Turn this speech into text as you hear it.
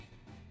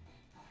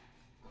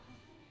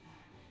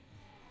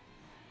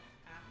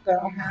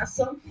gonna have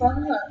some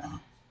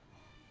fun.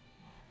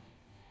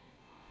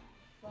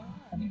 Fun.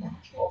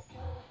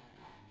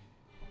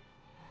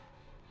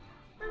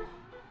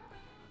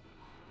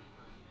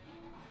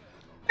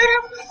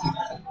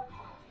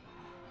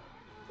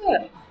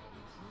 Good.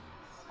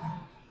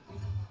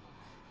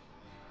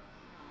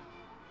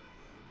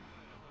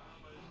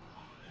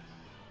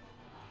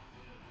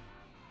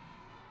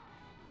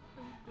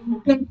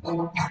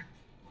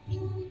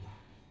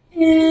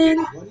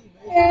 In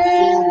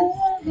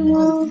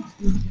heaven.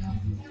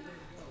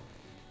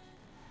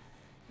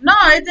 No,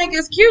 I think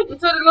it's cute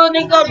until the little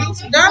nigga go do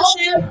some dumb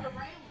shit.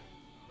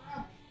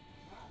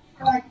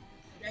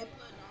 They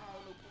putting a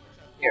whole new porch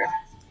up here.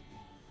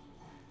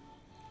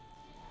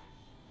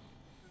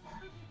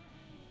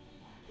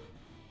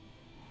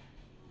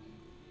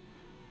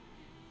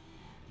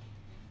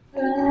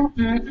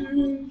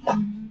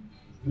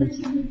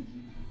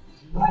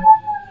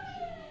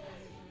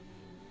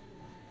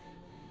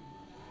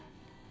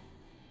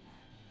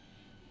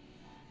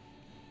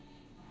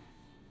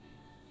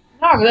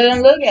 No, let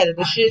them look at it.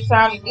 The shit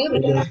sounded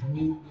good to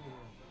them.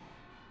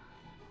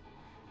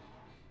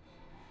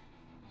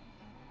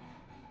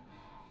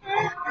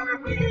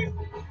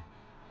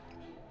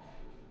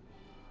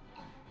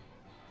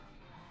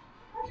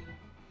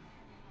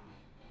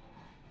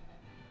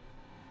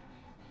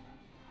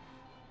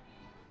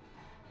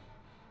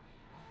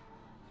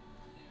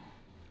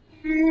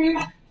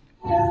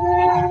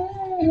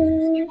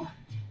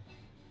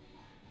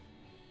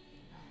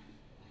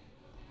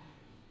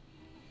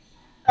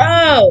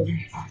 Oh,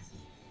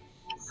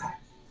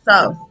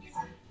 so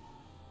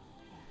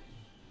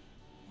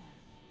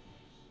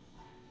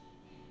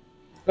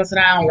sit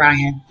down,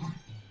 Ryan.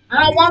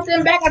 I don't want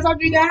them back. I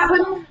told you guys.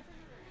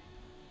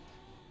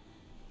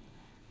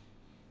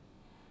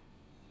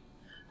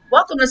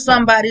 Welcome to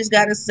Somebody's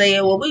Gotta Say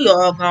It. Well, we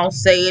all gonna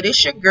say it.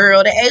 It's your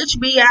girl, the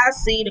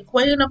HBIC, the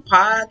queen of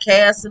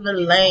podcasts in the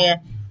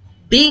land.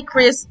 B.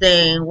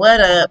 Christine.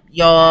 What up,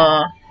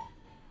 y'all?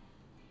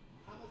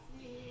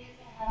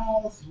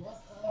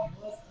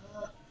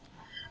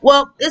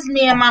 Well, it's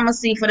me and Mama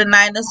C for the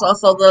night. It's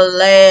also the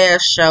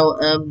last show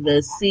of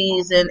the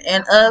season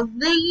and of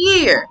the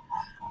year.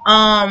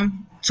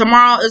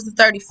 Tomorrow is the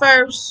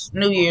 31st,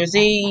 New Year's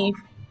Eve.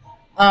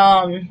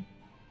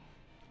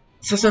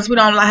 So since we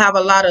don't have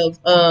a lot of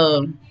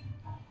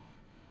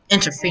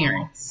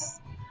interference,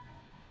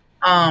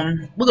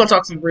 we're gonna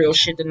talk some real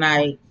shit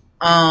tonight.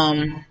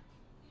 None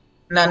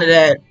of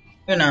that,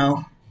 you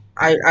know.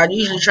 I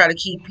usually try to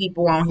keep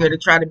people on here to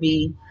try to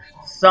be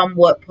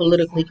somewhat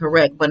politically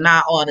correct, but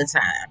not all the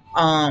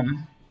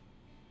time.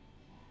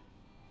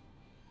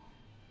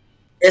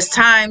 It's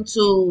time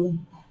to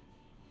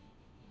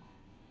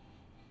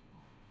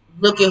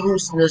look at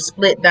who's the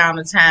split down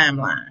the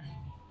timeline.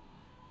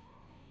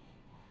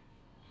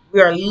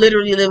 We are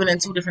literally living in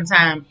two different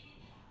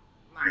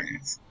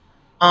timelines.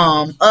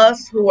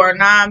 Us who are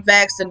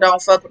non-vax and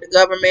don't fuck with the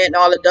government and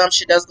all the dumb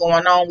shit that's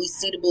going on, we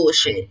see the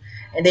bullshit.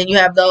 And then you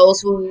have those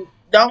who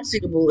don't see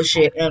the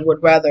bullshit and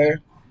would rather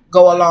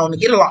go along to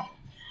get along.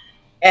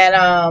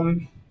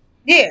 And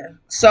yeah.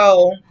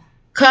 So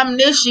come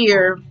this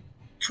year,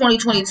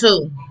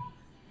 2022,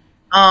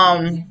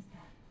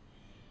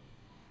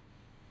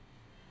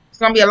 it's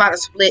gonna be a lot of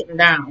splitting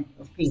down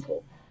of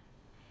people.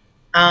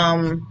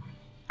 I'm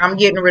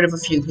getting rid of a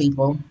few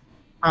people.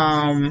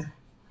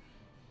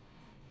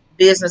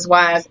 Business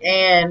wise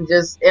and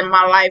just in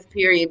my life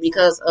period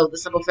because of the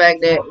simple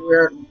fact that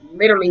we're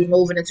literally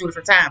moving into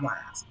different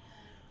timelines.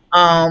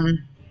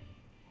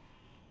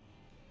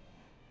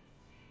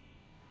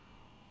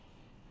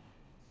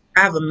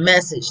 I have a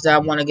message that I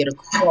want to get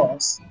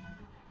across.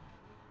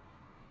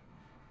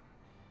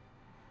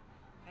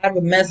 I have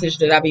a message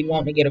that I be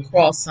wanting to get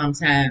across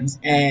sometimes,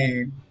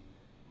 and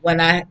when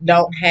I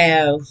don't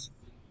have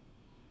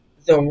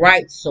the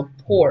right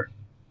support,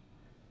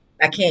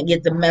 I can't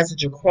get the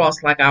message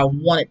across like I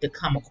want it to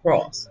come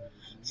across.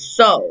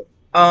 So,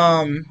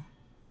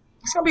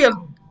 it's gonna be a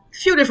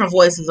few different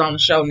voices on the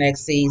show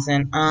next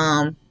season.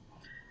 I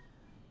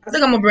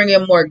think I'm gonna bring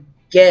in more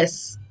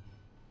guests.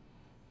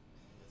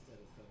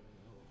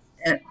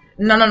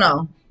 No, no,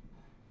 no.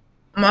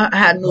 I'm gonna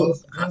have new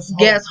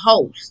guest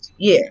host.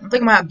 Yeah, I'm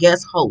thinking about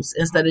guest host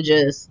instead of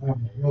just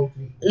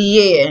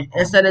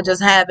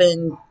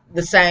having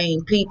the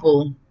same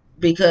people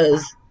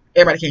because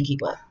everybody can't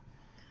keep up.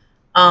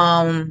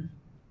 Um,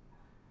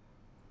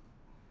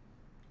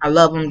 I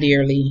love them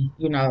dearly,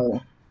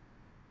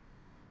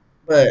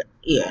 but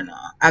yeah, no,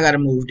 I gotta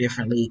move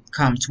differently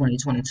come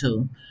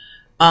 2022.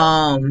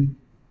 Um,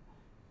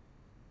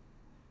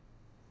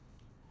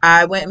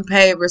 I went and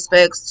paid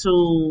respects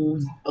to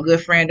a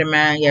good friend of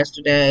mine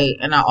yesterday,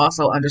 and I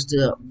also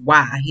understood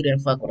why he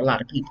didn't fuck with a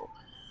lot of people.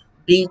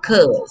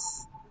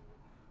 Because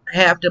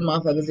half the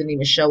motherfuckers didn't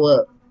even show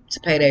up to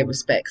pay their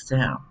respects to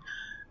him.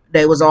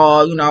 They was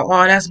all,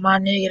 oh, that's my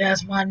nigga,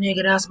 that's my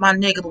nigga, that's my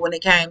nigga. But when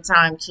it came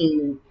time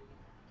to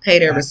pay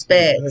their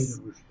respects,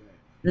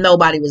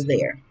 nobody was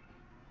there.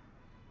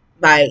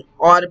 Like,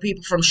 all the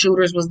people from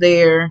Shooters was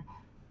there.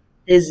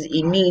 his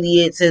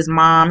immediates, his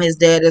mom, his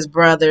dad, his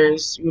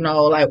brothers, you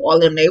know, like all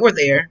of them, they were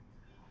there.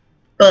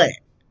 But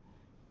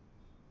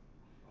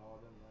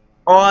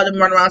all them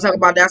run around talking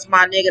about that's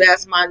my nigga,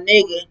 that's my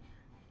nigga.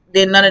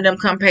 Then none of them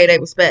come pay their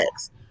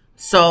respects.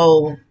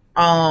 So,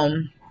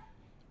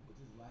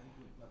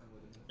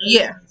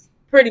 yeah,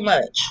 pretty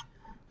much.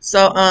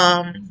 So,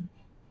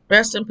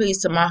 rest in peace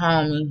to my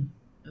homie.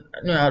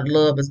 You know,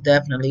 love is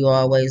definitely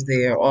always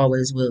there,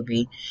 always will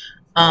be.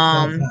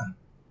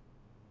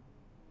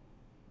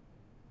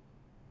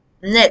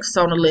 Next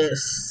on the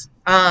list,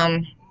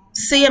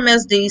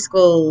 CMSD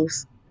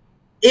schools.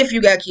 If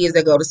you got kids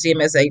that go to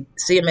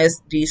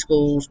CMSD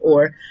schools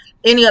or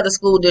any other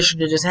school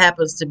district that just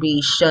happens to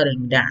be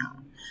shutting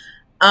down,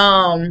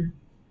 um,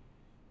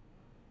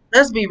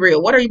 let's be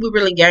real. What are you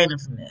really gaining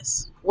from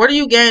this? What are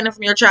you gaining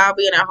from your child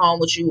being at home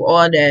with you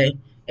all day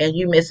and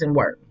you missing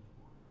work?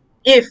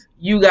 If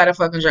you got a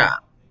fucking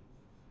job,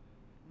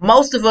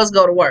 most of us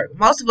go to work.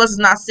 Most of us is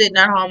not sitting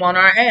at home on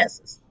our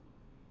asses.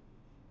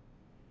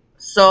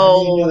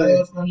 So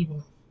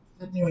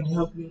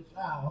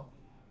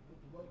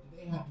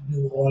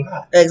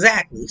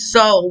exactly.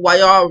 So while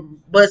y'all,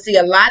 but see,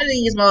 a lot of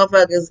these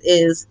motherfuckers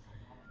is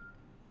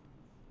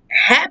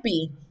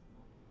happy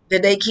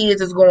that their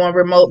kids is going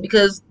remote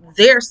because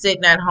they're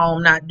sitting at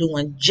home not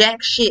doing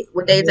jack shit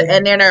with they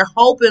and then they're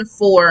hoping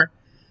for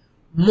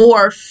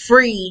more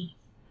free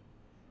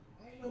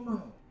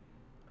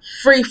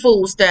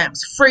food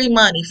stamps, free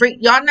money, free.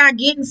 Y'all not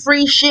getting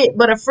free shit,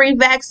 but a free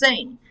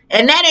vaccine,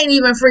 and that ain't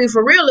even free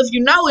for real if you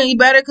know any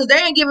better, because they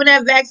ain't giving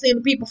that vaccine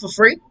to people for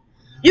free.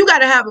 You got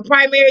to have a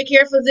primary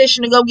care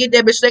physician to go get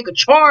that bitch. They could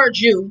charge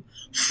you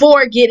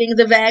for getting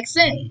the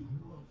vaccine.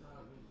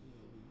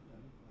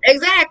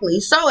 Exactly.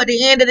 So at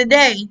the end of the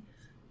day,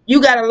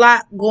 you got a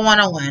lot going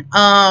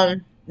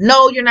on.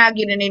 No, you're not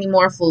getting any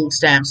more food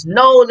stamps.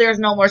 No, there's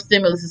no more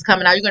stimulus is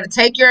coming out. You're gonna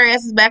take your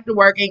asses back to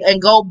work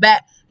and go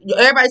back.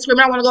 Everybody's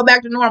screaming, I want to go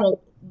back to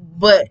normal,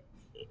 but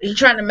he's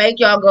trying to make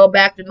y'all go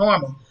back to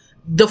normal.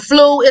 The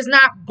flu is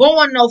not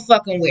going no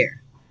fucking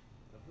where.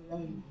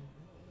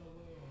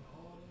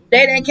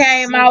 They done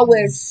came out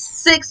with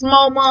 6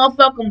 more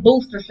motherfucking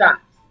booster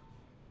shots.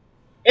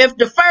 If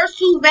the first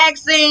 2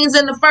 vaccines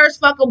and the first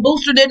fucking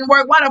booster didn't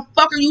work, why the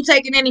fuck are you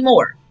taking any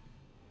more?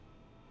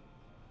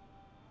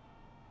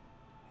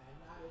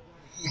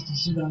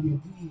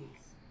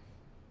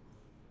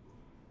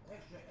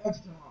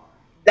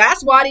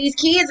 That's why these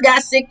kids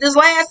got sick this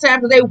last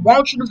time, because they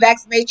want you to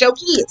vaccinate your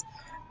kids.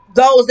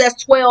 Those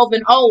that's 12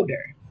 and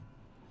older.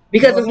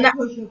 Because it's not,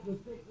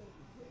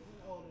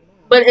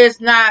 but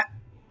it's not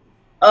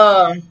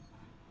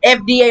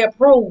FDA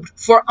approved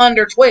for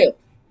under 12.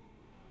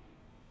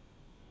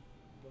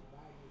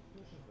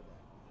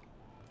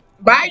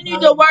 Biden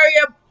need to worry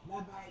about.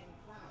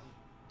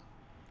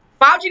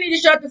 Fauci need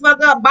to shut the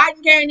fuck up.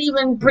 Biden can't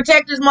even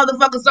protect his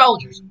motherfucking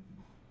soldiers.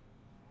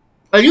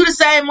 Are you the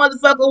same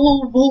motherfucker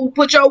who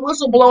put your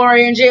whistleblower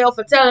in jail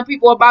for telling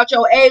people about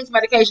your AIDS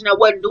medication that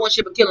wasn't doing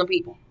shit but killing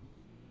people?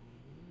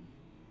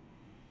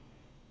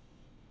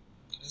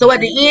 So at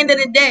the end of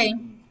the day,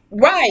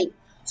 right.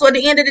 So at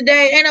the end of the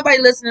day, ain't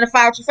nobody listening to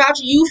Fauci.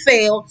 Fauci, you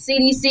failed.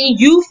 CDC,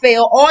 you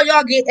failed. All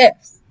y'all get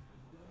F's.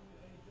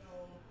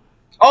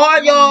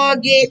 All y'all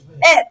get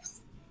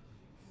F's.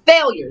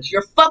 Failures.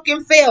 You're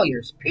fucking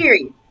failures.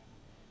 Period.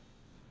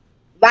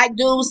 Like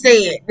dude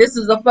said, this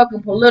is a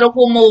fucking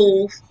political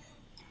move.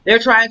 They're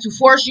trying to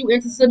force you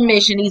into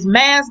submission. These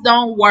masks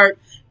don't work.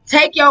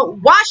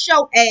 Wash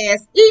your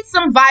ass, eat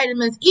some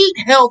vitamins, eat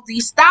healthy,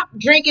 stop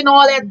drinking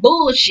all that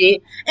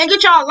bullshit, and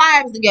get y'all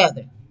lives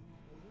together.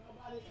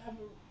 Nobody ever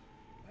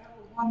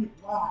wondered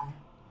why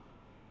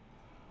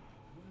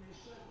when they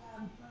shut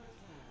down the first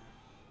time,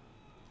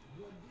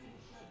 what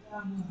didn't shut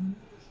down was the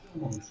liquor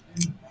stores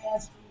and the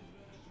fast food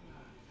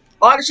restaurants.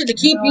 All the shit to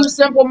keep you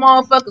simple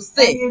motherfuckers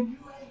sick.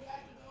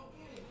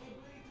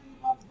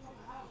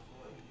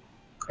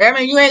 I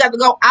mean, you ain't got to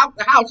go out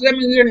the house. That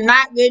means you're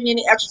not getting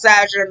any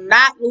exercise. You're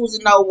not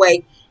losing no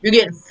weight. You're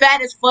getting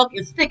fat as fuck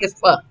and sick as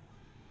fuck.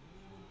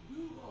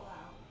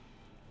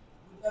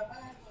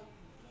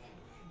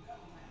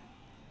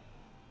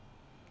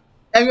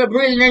 And you're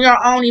breathing in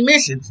your own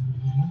emissions.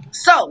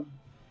 So,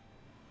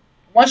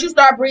 once you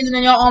start breathing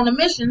in your own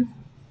emissions,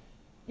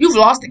 you've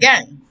lost the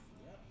game.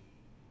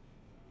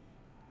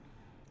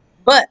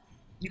 But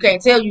you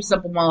can't tell you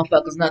simple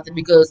motherfuckers nothing,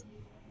 because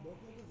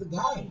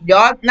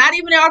y'all, not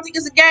even y'all think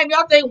it's a game.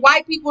 Y'all think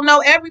white people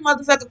know every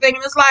motherfucking thing,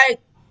 and it's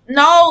like,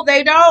 no,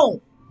 they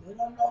don't. They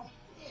don't know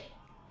shit.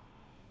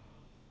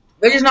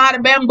 They just know how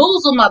to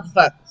bamboozle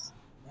motherfuckers.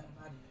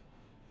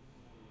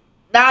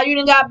 Now you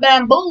done got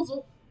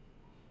bamboozled,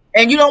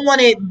 and you don't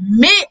want to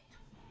admit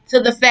to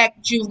the fact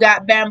that you've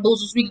got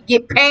bamboozled, so we can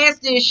get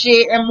past this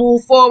shit and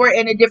move forward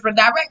in a different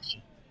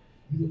direction.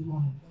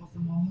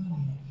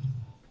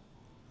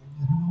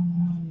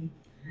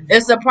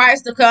 It's the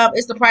price to come.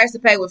 It's the price to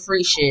pay with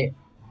free shit.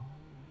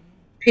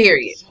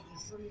 Period.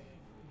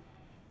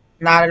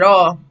 Not at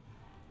all.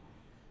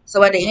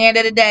 So at the end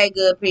of the day,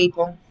 good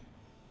people,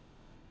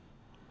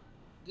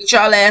 get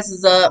y'all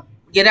asses up.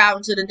 get out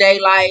into the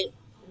daylight,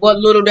 what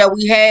little that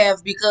we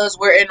have, because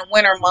we're in the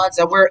winter months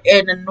and we're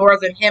in the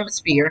northern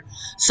hemisphere.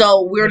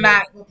 So we're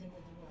not,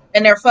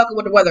 and they're fucking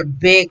with the weather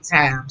big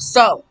time.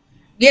 So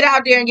get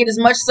out there and get as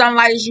much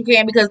sunlight as you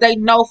can, because they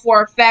know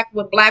for a fact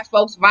with black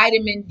folks,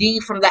 vitamin D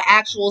from the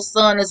actual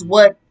sun is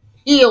what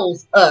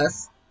heals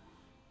us.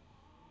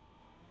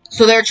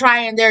 So they're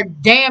trying their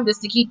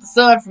damnedest to keep the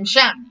sun from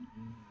shining.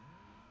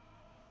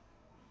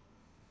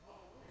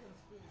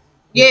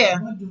 Yeah.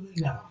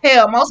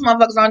 Hell, most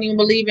motherfuckers don't even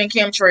believe in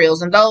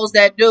chemtrails. And those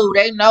that do,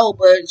 they know,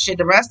 but shit,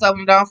 the rest of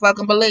them don't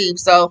fucking believe.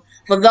 So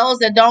for those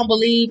that don't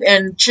believe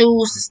and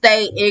choose to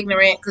stay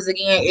ignorant, because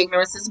again,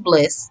 ignorance is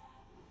bliss,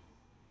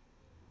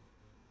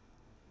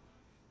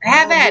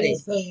 have at it.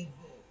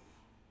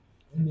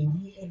 In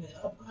the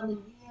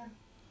upcoming year,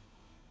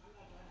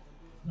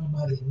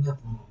 nobody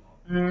nothing.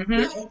 Mm-hmm.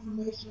 The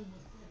information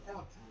was sent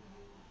out to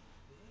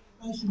you.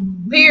 The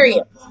information.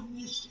 Period.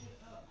 This shit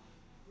up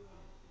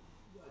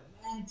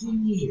for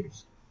 19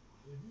 years.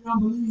 If you don't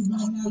believe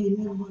right now, you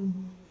never want to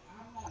believe it.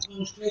 I'm not going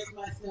to stress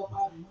myself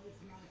out and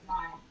waste my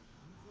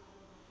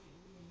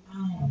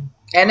time.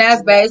 And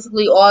that's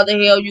basically all the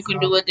hell you can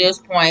do at this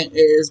point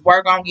is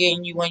work on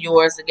getting you and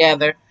yours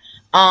together.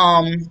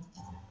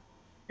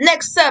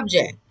 Next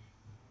subject.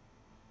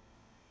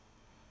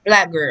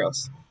 Black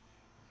girls.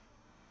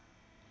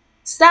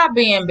 Stop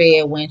being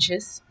bad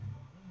wenches.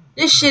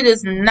 This shit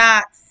is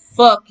not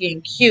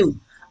fucking cute.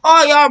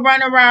 All y'all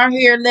running around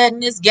here letting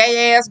this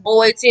gay ass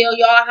boy tell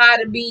y'all how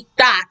to be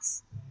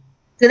thoughts.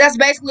 Cause that's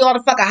basically all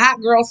the fucking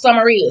hot girl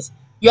summer is.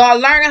 Y'all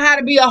learning how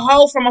to be a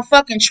hoe from a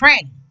fucking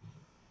tranny.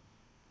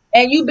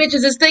 And you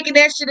bitches is thinking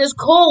that shit is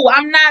cool.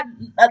 I'm not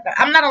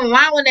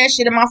allowing that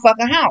shit in my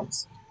fucking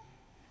house.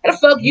 How the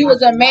fuck you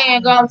as a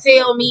man gonna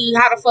tell me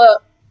how the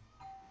fuck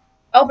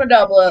open it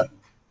up,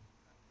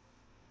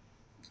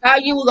 how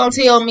you gonna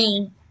tell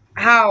me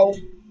how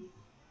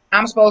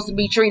I'm supposed to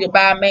be treated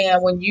by a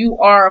man when you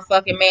are a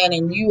fucking man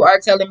and you are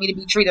telling me to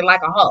be treated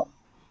like a hoe?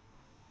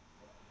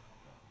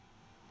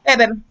 Hey,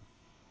 baby.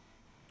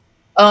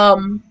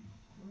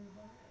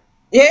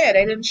 Yeah,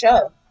 they didn't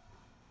show.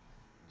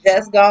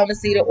 Just gone to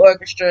see the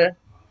orchestra.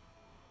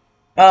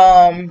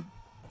 The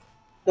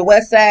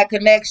West Side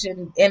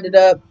Connection ended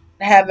up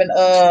having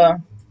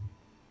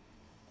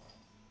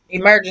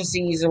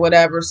emergencies or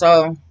whatever,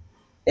 so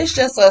it's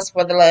just us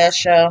for the last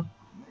show.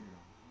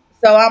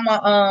 So I'm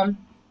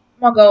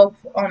gonna go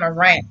on a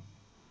rant.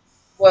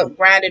 What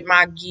grinded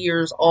my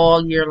gears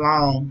all year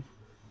long,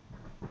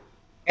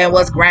 and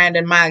what's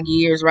grinding my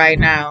gears right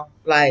now?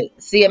 Like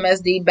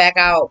CMSD back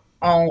out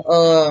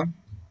on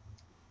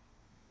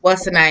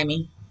what's the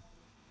name?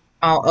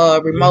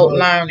 On remote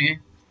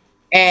learning.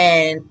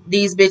 And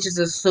these bitches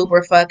are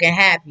super fucking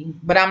happy.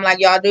 But I'm like,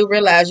 y'all do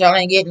realize y'all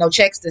ain't getting no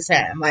checks this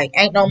time. Like,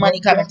 ain't no money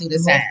coming through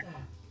this time.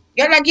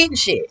 Y'all not getting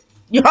shit.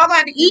 Y'all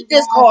got to eat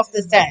this cost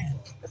this time.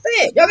 That's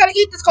it. Y'all got to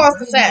eat this cost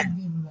this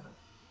time.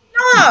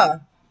 Nah.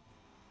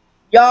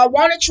 Y'all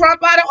wanted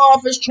Trump out of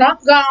office.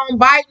 Trump gone.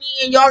 Biden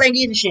in. Y'all ain't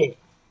getting shit.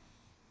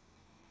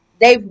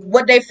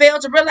 What they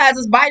failed to realize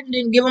is Biden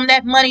didn't give them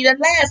that money that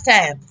last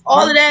time.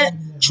 All of that,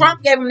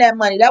 Trump gave them that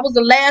money. That was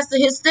the last of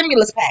his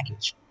stimulus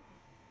package.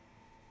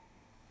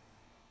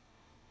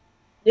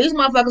 These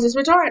motherfuckers is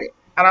retarded.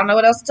 I don't know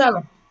what else to tell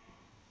them.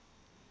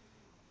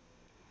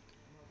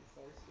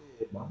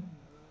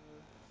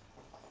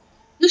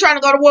 He's trying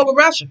to go to war with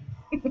Russia.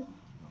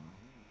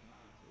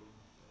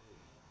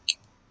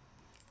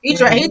 He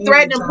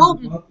threatening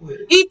Putin.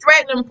 He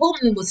threatening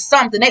Putin with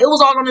something. It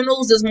was all on the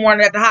news this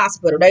morning at the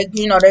hospital. They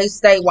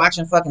stay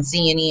watching fucking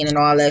CNN and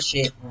all that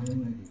shit.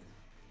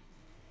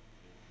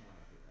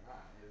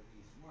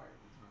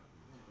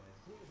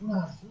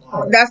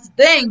 That's the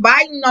thing.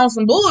 Biden on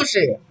some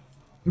bullshit.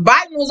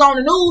 Biden was on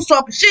the news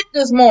talking shit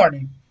this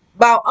morning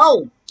about,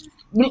 I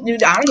don't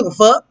give a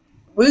fuck.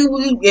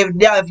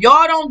 If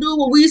y'all don't do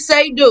what we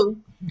say do,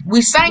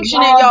 we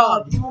sanctioning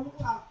y'all.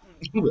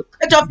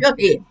 Cut off your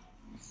head.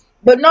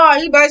 But no,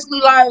 he basically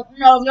like, if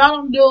y'all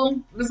don't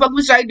do the fuck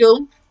we say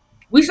do,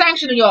 we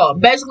sanctioning y'all.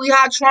 Basically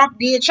how Trump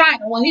did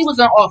China when he was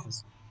in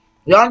office.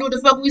 Y'all do what the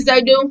fuck we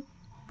say do,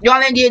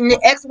 y'all ain't getting the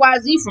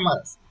XYZ from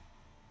us.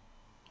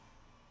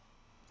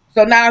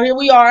 So now here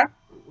we are.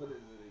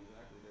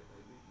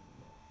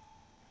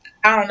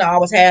 I don't know. I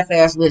was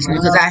half-ass listening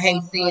because I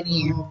hate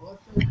CNN.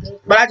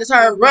 But I just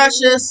heard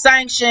Russia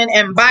sanction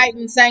and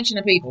Biden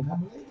sanctioning people.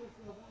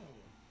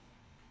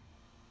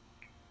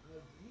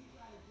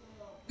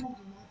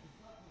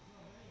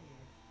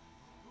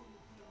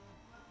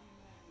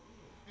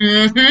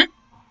 Mm-hmm.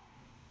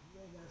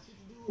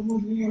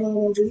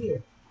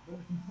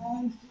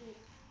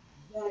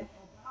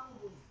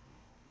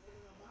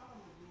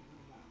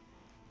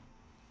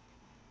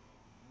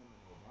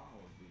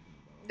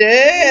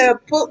 Yeah,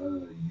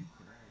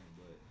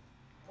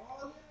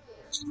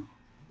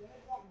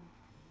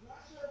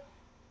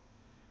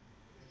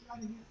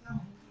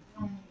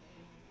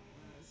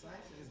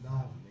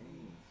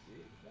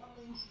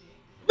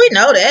 we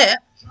know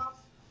that.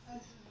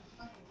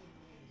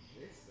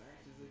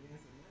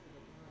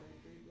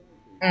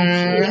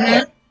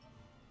 Mm-hmm.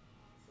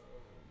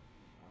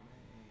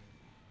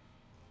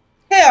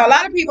 Yeah, a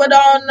lot of people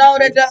don't know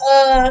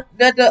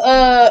that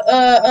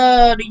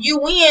the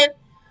UN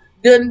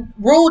done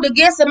ruled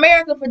against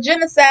America for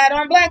genocide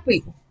on black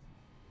people.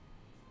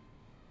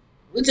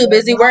 We too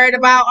busy worried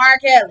about R.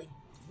 Kelly.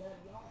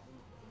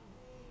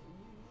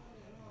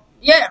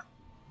 Yeah,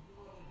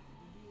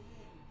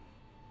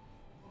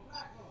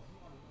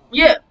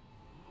 yeah.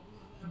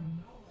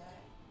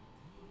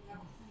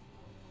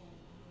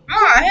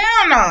 Oh,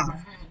 hell no.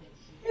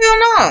 Hell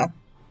no.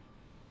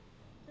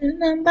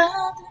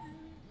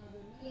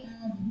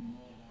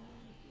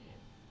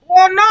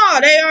 Well, no,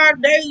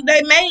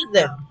 they made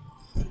them.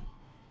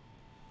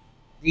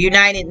 The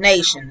United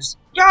Nations.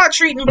 Y'all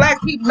treating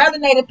black people,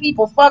 melanated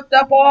people fucked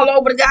up all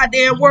over the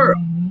goddamn world.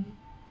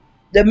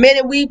 The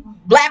minute we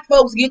black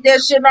folks get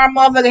that shit in our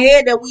motherfucking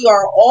head that we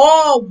are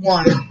all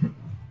one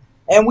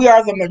and we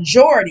are the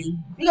majority,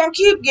 we gonna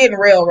keep getting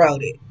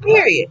railroaded.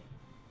 Period.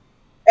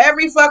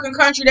 Every fucking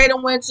country they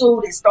done went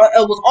to, it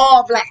was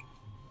all black.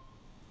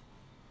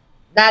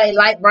 Now they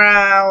light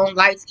brown,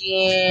 light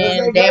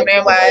skin, damn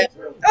near white.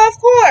 Of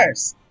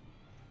course.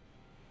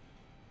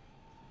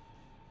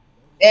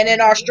 And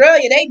in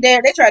Australia, they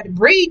tried to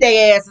breed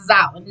their asses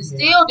out, and it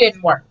still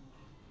didn't work.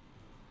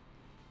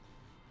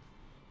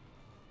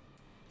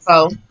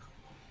 So,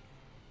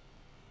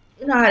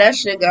 you know how that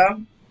shit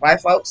go. White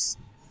folks,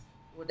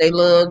 with they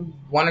little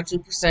 1 or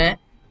 2%,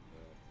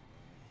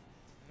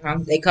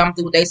 they come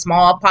through with their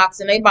smallpox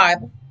in their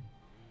Bible.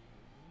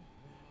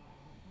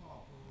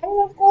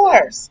 Oh, of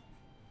course.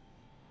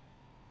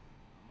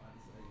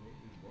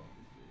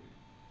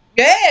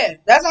 Yeah,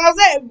 that's what I'm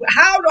saying.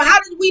 How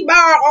did we buy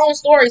our own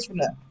stories from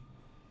them?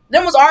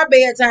 Them was our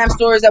bedtime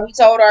stories that we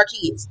told our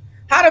kids.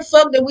 How the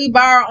fuck did we buy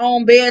our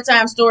own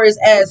bedtime stories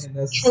as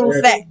true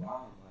fact?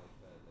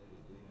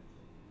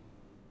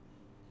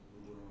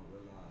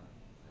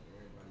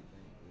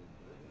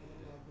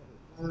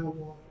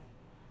 One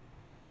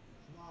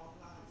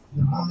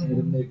of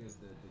them niggas,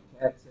 the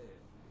cat tail.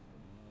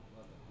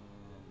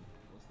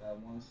 What's that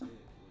one shit with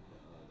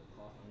the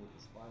coffin with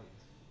the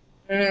spikes?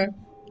 Mm.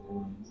 You know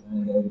what I'm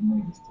saying? They the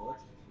niggas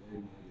torture. They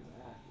the niggas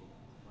ass with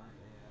them. Burnt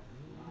their ass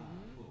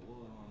alive. Put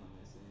wood on them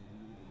and said, you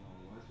either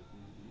gonna worship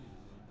these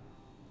demons or not.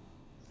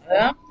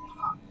 Yeah.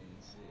 And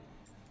shit.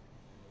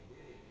 And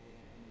they did it.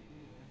 And they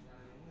did it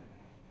against the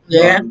women.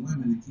 Yeah. The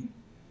women to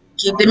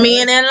Keep the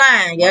men in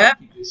line. Yep.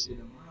 keep this shit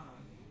in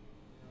line.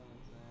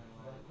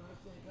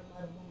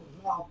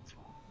 You know what I'm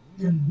saying?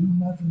 Didn't do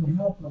nothing to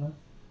help us.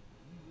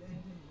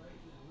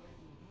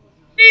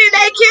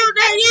 They killed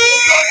that.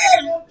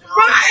 Yeah.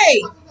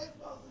 Right.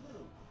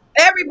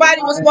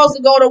 Everybody was supposed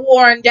to go to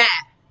war and die.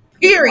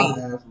 Period. My ass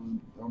was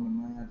on the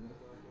line just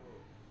like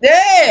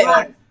Yeah.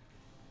 that.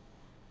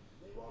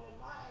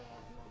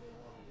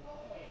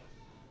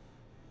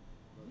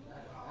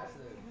 That's a.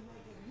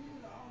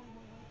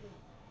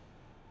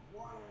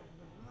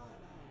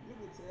 You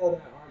can tell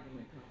that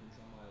argument come from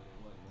somebody that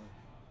wasn't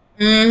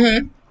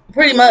women.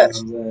 Pretty much.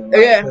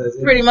 Yeah.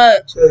 Pretty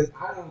much. Because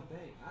I don't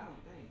think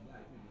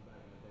black people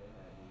back in the day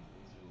had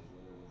these issues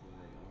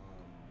where it was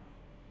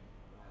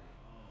like,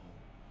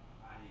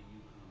 why did you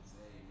come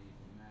save me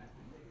from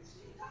master? Nigga,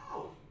 she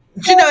know.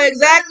 She know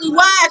exactly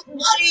why.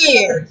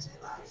 Shit.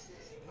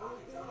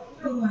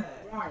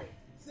 Right.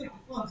 Sick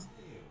the fuck still.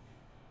 You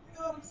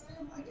know what I'm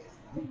saying? Like, it's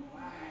like,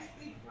 why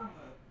speak from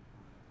a.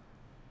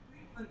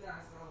 People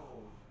got so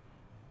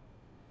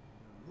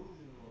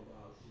delusional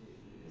about shit.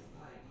 It's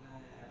like,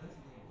 man, let's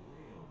get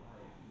real.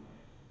 Like,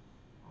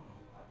 I don't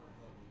know what the fuck was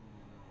going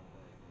on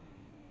back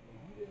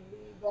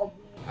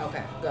then.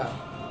 Okay, go.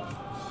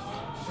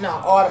 No,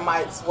 all the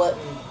mics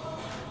wasn't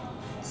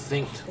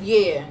synced.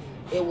 Yeah,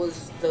 it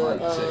was the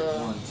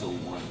check 1 2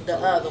 1 the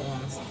other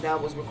ones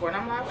that was recording.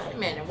 I'm like, wait a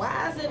minute,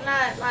 why is it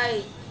not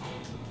like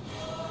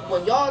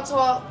when y'all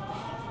talk?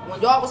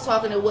 When y'all was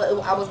talking, I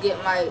was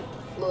getting like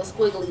little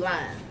squiggly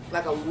lines,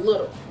 like a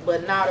little.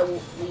 But now that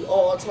we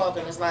all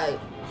talking, it's like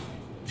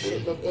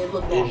it looked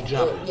It's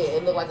jumping. yeah,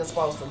 it looked like it's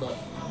supposed to look.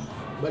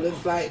 But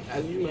it's like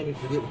you made me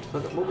forget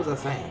what was I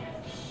saying?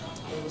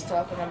 It was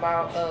talking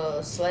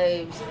about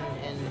slaves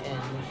and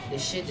the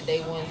shit that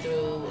they went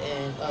through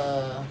and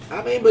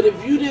I mean, but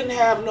if you didn't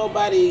have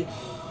nobody,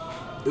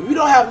 if you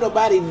don't have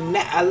nobody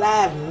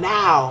alive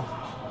now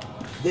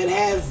that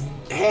has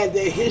had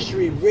their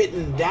history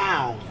written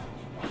down,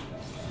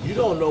 you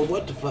don't know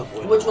what the fuck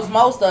went on. which was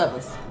most of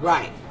us.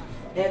 Right.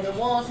 And the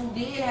ones who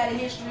did have a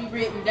history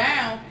written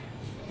down,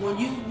 when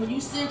you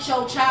sent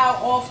your child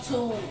off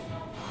to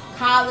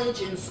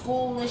college and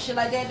school and shit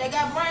like that, they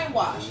got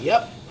brainwashed.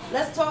 Yep.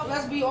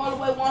 Let's be all the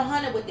way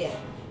 100 with that.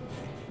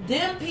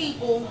 Them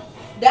people,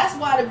 that's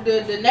why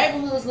the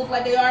neighborhoods look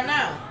like they are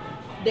now.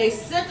 They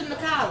sent them to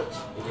college.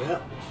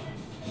 Yep.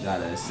 Got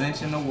an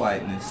ascension of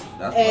whiteness.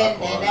 That's And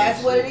what I call that's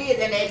that what shit. it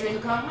is. And they dream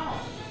to come home.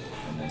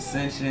 An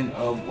ascension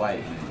of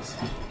whiteness.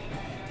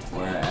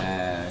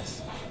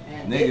 Whereas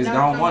And niggas not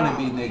don't come want to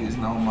home. be niggas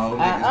no more.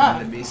 Niggas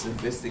want to be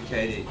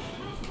sophisticated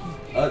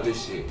other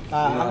shit. You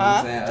know what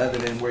I'm saying? Other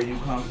than where you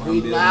come from. We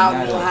building now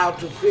that know up. how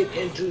to fit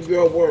into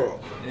your world.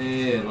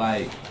 Yeah,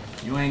 like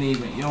You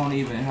don't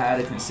even have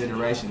the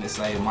consideration to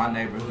say my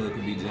neighborhood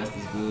could be just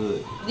as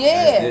good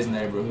Yeah. as this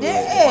neighborhood.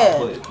 Yeah. If I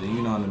put the,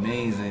 the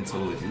means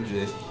into it. You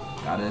just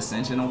got the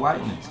ascension of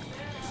whiteness.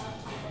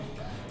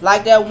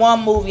 Like that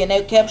one movie, and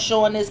they kept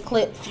showing this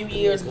clip a few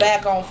years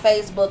back on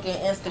Facebook and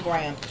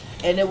Instagram,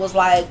 and it was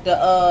like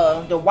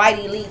the white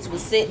elites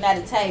was sitting at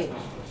a table,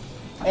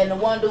 and the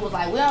one dude was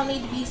like, "We don't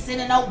need to be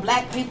sending no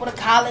black people to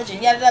college,"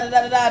 and yada yada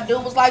yada yada.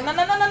 Dude was like,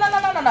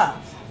 "No.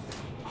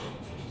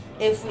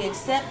 If we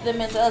accept them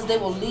into us, they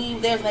will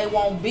leave theirs and they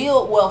won't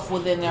build wealth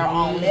within their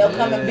own. They'll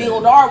come and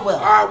build our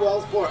wealth. Our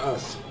wealth for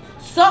us."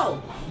 So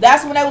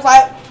that's when they was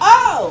like,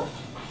 "Oh,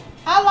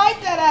 I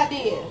like that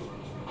idea.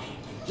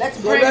 Let's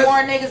bring more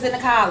niggas into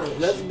college.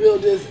 Let's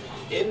build this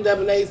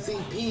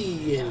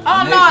NAACP and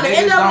Oh no, the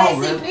niggas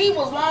NAACP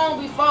was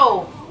long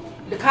before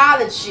the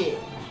college shit.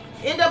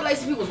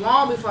 NAACP was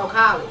long before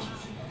college.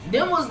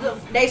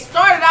 They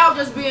started out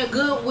just being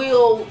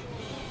goodwill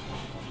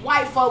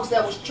white folks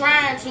that was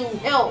trying to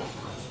help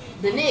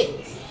the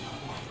niggas.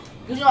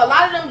 Cause a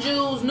lot of them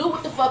Jews knew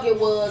what the fuck it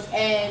was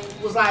and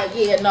was like,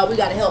 yeah, no, we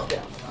gotta help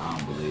them. I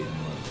don't believe in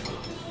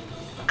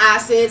I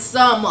said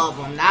some of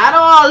them, not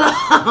all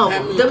of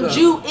them. Them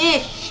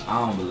Jewish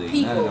I don't believe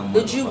people, none of them the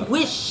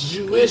motherfuckers.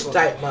 Jewish people.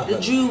 type The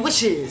motherfuckers.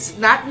 Jewishes,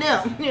 not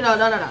them.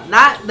 No,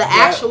 not the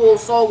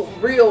actual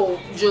real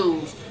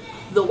Jews.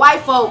 The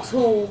white folks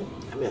who,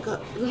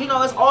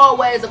 it's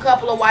always a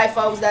couple of white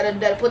folks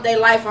that put their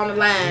life on the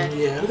line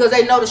because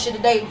they know the shit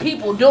that they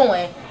people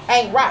doing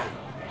ain't right.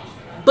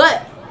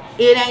 But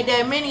it ain't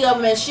that many of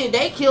them and shit.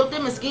 They killed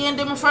them and skinned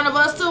them in front of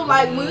us too.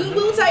 Like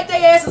we'll take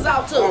their asses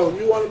out too. Oh,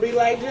 you want to be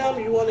like them?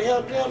 You want to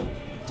help them?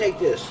 Take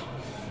this.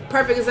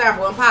 Perfect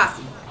example in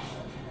Posse.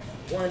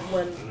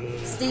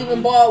 When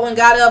Stephen Baldwin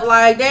got up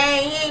like,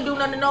 dang, he ain't do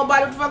nothing to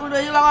nobody. What the fuck with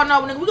that? He like, oh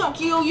no, nigga, we gonna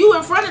kill you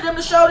in front of them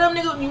to show them,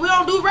 nigga, we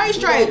don't do race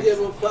We don't trade. give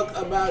a fuck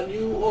about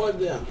you or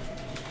them.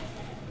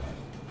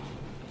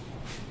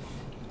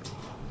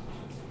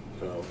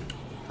 So,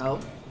 Oh,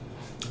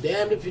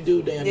 damned if you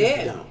do, damned if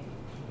you yeah. don't.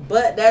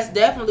 But that's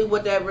definitely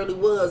what that really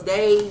was.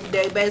 They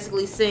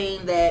basically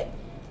seen that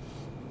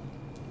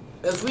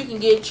if we can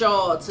get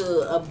y'all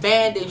to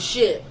abandon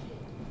ship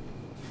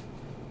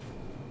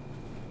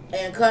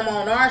and come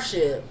on our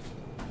ship,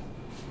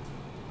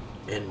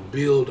 And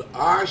build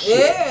our shit.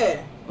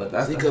 yeah. But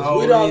that's Because the whole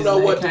we don't reason know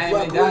they what the came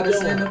fuck and got we us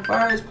in doing. the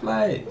first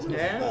place.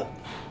 Yeah.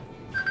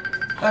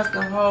 That's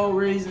the whole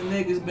reason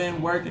niggas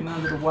been working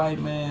under the white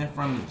man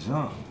from the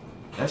jump.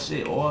 That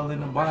shit all in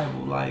the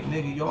Bible. Like,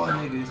 nigga, y'all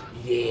niggas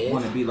Yes.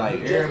 want to be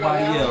like Just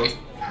everybody like else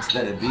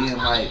instead of being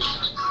like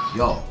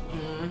y'all.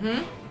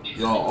 Mm-hmm.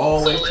 Y'all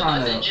always go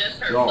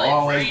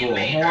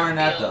horn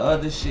at the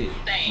other shit.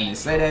 When they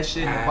say that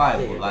shit in the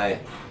Bible,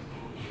 like,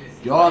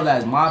 y'all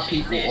as my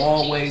people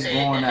always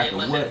going after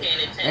what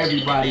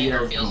everybody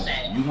else doing.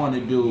 You want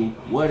to do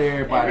what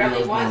everybody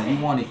else doing.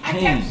 You wanted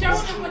kings.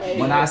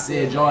 When I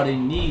said y'all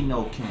didn't need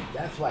no king.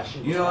 That's why she.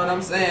 You know what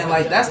I'm saying?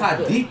 Like, that's how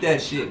deep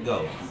that shit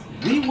goes.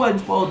 We wasn't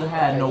supposed to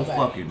have no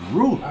fucking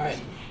ruler. All right.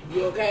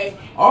 You okay?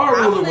 Our I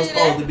ruler was believe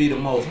supposed that. to be the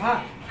most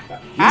high. We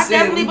I said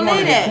definitely we wanted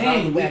believe a that.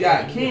 king. We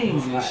got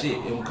kings and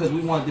shit because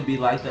we wanted to be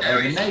like the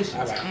other nations.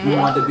 Alright. We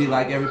wanted to be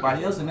like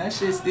everybody else, and that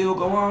shit still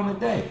go on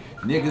today.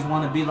 Niggas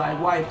want to be like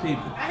white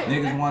people.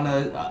 Niggas want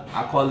to,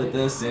 I call it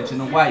the ascension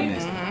of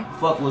whiteness.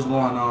 Fuck what's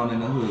going on in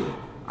the hood.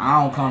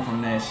 I don't come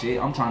from that shit.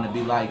 I'm trying to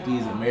be like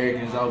these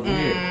Americans over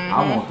here.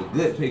 I want the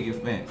good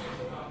picket fence.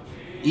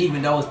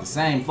 Even though it's the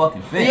same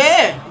fucking fence.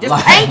 Yeah, just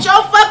Like, paint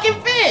your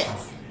fucking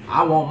fence.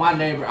 I want my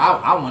neighbor.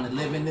 I want to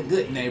live in the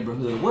good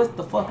neighborhood. What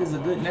the fuck is a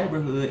good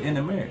neighborhood in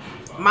America?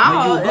 When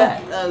you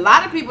black. A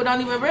lot of people don't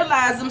even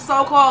realize them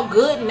so-called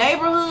good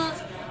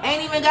neighborhoods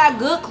ain't even got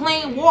good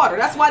clean water.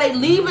 That's why they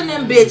leaving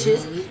them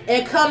bitches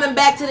and coming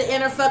back to the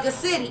inner fucking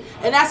city.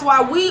 And that's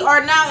why we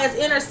are now as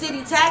inner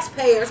city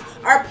taxpayers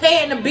are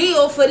paying the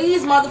bill for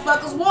these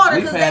motherfuckers' water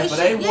We because paying they for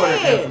their shit. water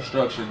Yeah.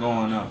 infrastructure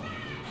going up.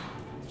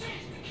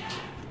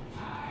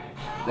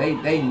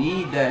 They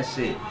need that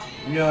shit.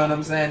 You know what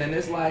I'm saying? And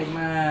it's like,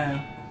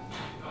 man,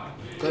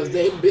 Because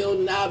they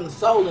building out in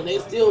Solon. They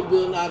still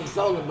building out in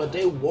Solon, but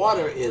their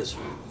water is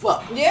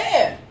fucked.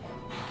 Yeah.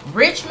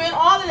 Richmond,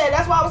 all of that.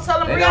 That's why I was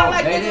telling They Brianna, don't-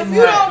 like, they nigga, if didn't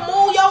you have- don't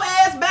move your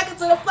ass back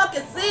into the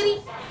fucking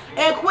city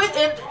and quit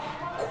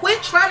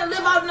trying to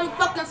live out in them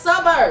fucking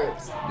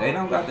suburbs. they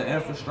don't got the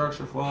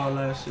infrastructure for all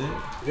that shit.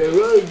 They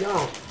really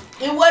don't.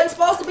 It wasn't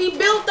supposed to be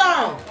built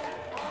on.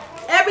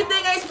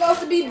 Everything ain't supposed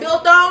to be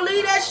built on.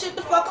 Leave that shit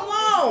the fuck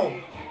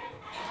alone.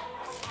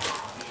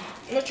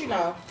 But you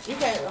know, you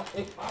can't.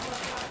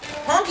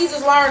 Hunkies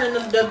is learning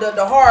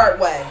the hard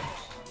way.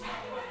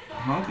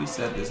 Hunky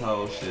set this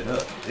whole shit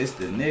up. It's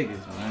the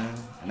niggas, man.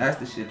 And that's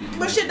the shit that you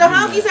But need shit, to the do,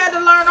 Hunkies man. had to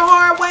learn the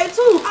hard way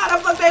too. How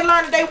the fuck they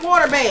learned that they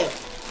water bad?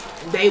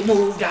 They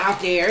moved out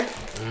there.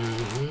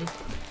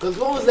 Because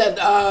what was that?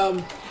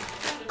 And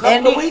Couple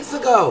of they- weeks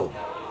ago,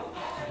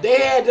 they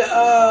had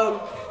the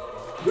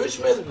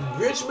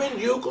Richmond,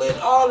 Euclid,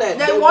 all that.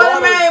 They water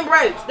main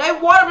breaks. They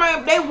water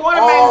main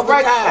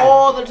breaks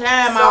all the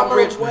time out Summer,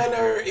 Richmond.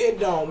 winter, it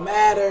don't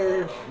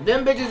matter.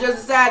 Them bitches just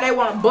decide they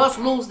want to bust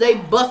loose. They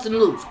busting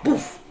loose.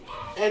 Poof.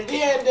 And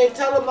then they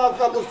tell the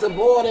motherfuckers to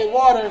boil their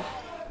water.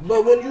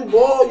 But when you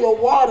boil your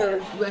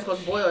water, You ain't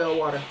supposed to boil your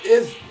water.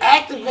 it's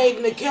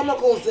activating the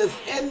chemicals that's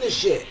in the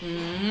shit.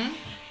 Mm-hmm.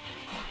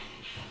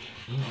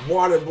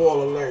 Water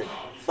boil alert.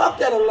 Fuck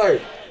that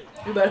alert.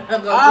 You better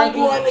go I'm drink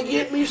going to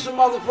get me some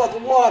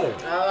motherfucking water.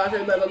 I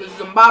said you better go get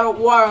some bottled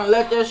water and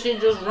let that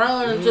shit just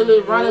run until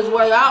it run its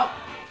way out.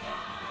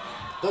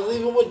 Because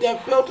even with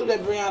that filter that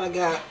Brianna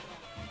got,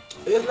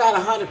 it's not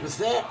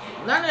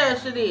 100%. None of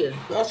that shit is.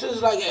 That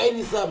shit's like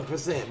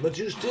 80-something%. But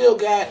you still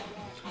got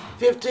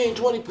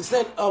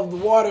 15-20% of the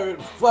water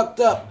fucked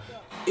up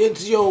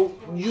into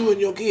you and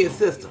your kid's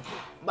system.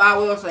 But I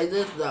will say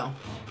this though.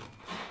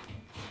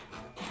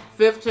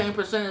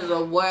 15% is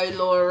a way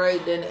lower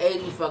rate than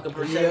 80 fucking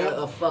percent Yeah.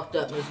 of fucked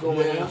upness going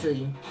Yeah. into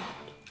you.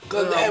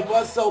 Because that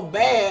was so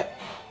bad,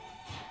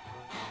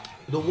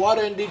 the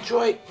water in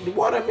Detroit, the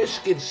water in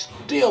Michigan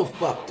still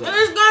fucked And up.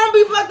 it's gonna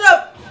be fucked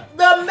up.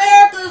 The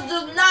Americans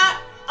does not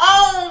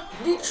own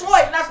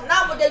Detroit. And that's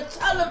not what they're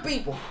telling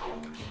people.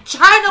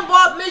 China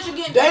bought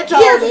Michigan They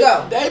told years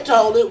ago. it. They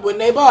told it when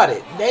they bought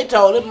it. They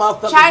told it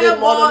motherfuckers China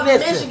didn't want bought to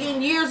listen.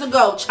 Michigan years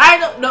ago.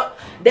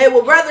 They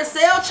would rather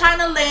sell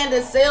China land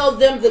than sell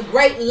them the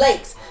Great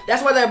Lakes.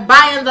 That's why they're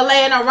buying the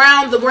land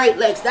around the Great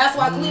Lakes. That's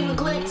why Cleveland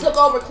Clinic took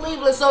over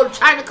Cleveland so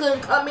China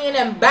couldn't come in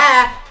and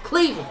buy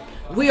Cleveland.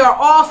 We are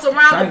all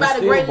surrounded by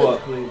the Great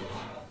Lakes.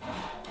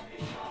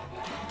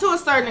 To a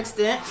certain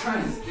extent.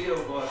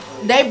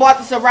 They bought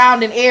the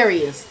surrounding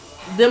areas.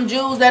 Them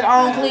Jews that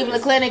own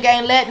Cleveland Clinic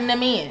ain't letting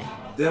them in.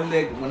 Them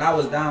niggas, when I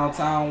was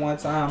downtown one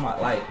time,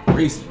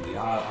 recently,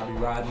 I be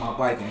riding my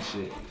bike and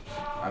shit.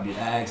 I be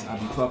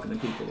talking to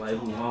people like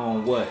who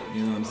own what,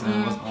 you know what I'm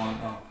saying, what's going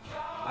on.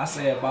 I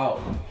say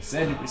about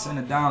 70%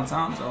 of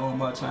downtowns are owned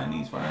by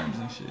Chinese firms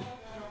and shit.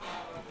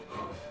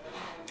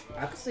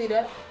 I can see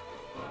that.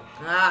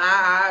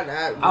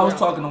 I was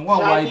talking to one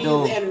white Chinese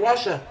dude. and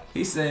Russia.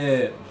 He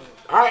said,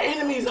 Our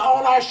enemies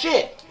own our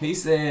shit. he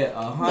said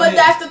 100. But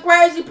that's the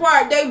crazy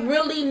part. They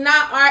really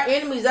not our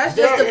enemies. That's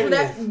just They're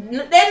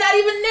they're not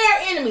even their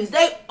enemies.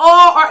 They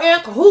all are in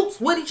cahoots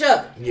with each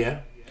other. Yeah.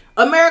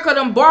 America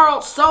done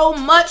borrowed so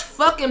much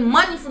fucking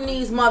money from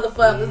these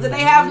motherfuckers that they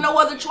have no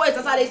other choice.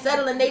 That's how they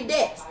settling their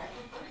debts.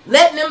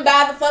 Letting them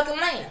buy the fucking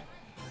land.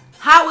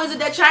 How is it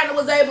that China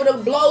was able to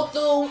blow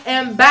through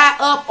and buy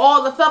up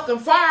all the fucking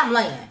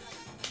farmland?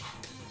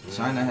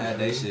 China had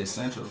they shit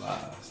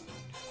centralized.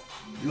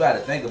 You gotta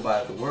think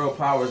about it. The world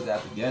powers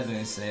got together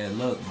and said,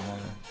 look, man.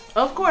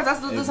 Of course,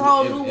 that's what If this we-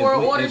 whole if- new if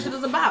world we- order if- shit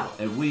is about.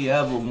 If we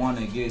ever want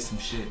to get some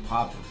shit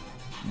popping,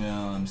 you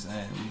know what I'm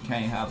saying? We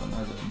can't have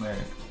another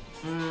America.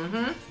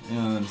 Mm-hmm. You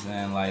know what I'm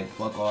saying? Like,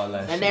 fuck all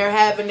that shit. And they're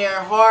having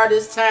their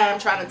hardest time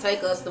trying to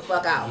take us the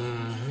fuck out.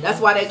 That's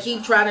why they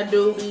keep trying to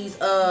do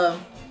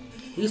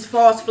these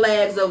false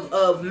flags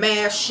of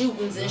mass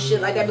shootings and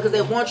shit like that, because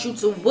they want you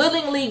to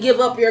willingly give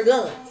up your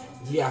guns.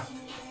 Yeah.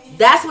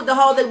 That's what the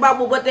whole thing about.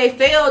 But what they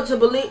failed to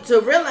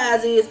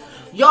realize is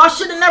y'all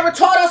should have never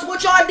taught us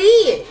what y'all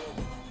did.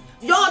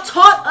 Y'all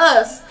taught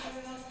us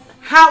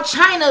how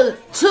China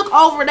took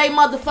over they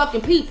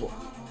motherfucking people.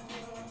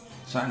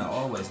 China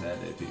always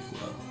had their people,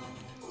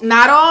 though.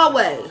 Not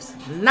always.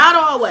 Not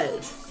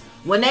always.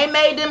 When they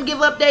made them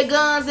give up their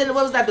guns in,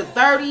 what was that, the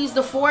 30s,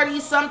 the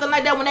 40s, something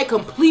like that, when they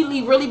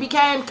completely really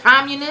became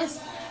communist.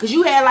 Because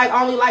you had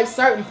only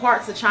certain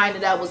parts of China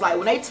that was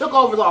when they took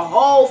over the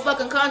whole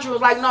fucking country,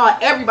 it was no,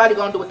 everybody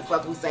gonna do what the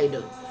fuck we say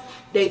do.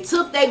 They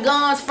took their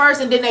guns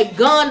first and then they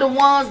gunned the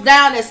ones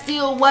down that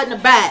still wasn't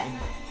abiding.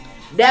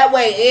 That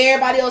way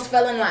everybody else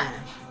fell in line.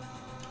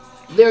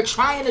 They're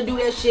trying to do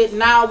that shit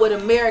now with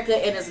America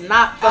and it's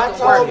not I fucking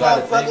told working.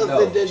 gotta think, motherfuckers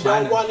though, that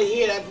China- don't want to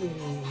hear that.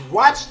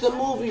 Watch the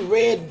movie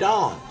Red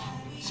Dawn.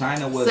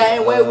 China was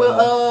Same way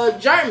with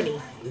Germany.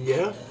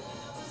 Yeah.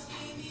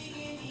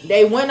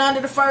 They went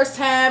under the first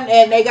time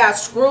and they got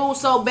screwed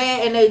so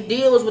bad and they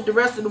deals with the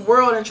rest of the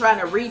world and trying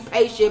to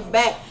repay shit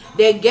back.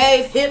 They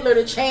gave Hitler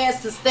the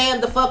chance to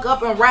stand the fuck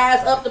up and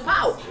rise up to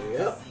power.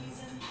 Yep.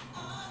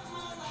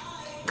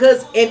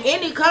 Because in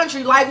any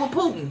country, like with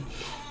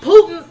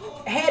Putin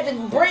had to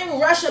bring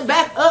Russia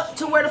back up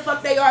to where the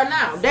fuck they are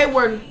now. They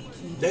were,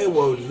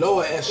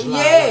 lower echelon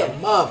Yeah. like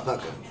a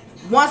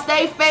motherfucker. once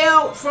they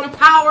fell from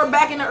power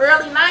back in the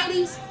early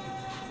 90s,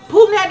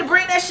 Putin had to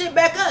bring that shit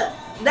back up.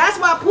 That's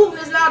why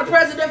Putin is now the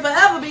president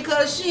forever,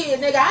 because shit,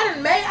 nigga,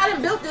 I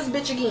done built this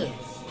bitch again.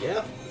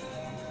 Yep.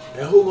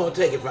 And who gonna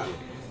take it from me?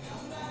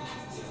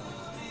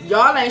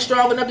 Y'all ain't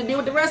strong enough to deal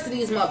with the rest of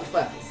these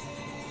motherfuckers.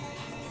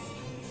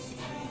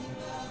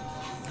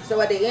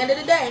 So at the end of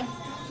the day,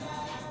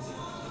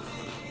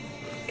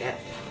 Yeah.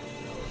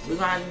 we're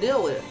gonna have to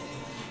deal with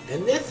it.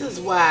 And this is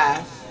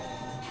why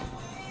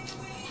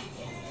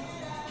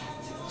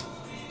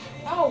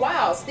Oh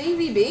wow,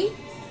 Stevie B.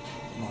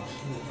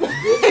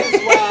 this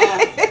is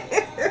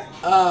why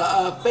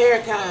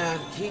Farrakhan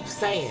keeps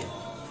saying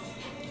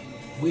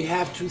We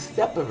have to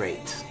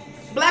separate.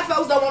 Black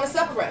folks don't want to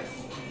separate.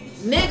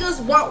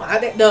 Niggas want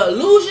the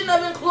illusion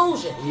of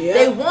inclusion. Yeah.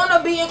 They want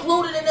to be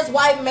included in this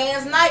white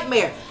man's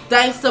nightmare.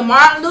 Thanks to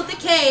Martin Luther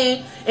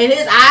King and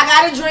his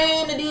 "I got a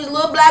dream" that these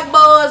little black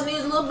boys and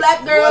these little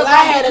black girls Well,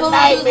 I had a these little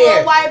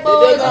nightmare white that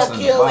boys. they're gonna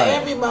kill Bible.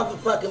 every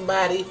motherfucking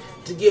body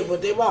to get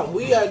what they want.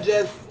 We are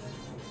just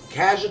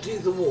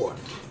casualties of war.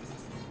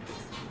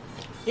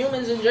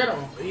 Humans in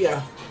general.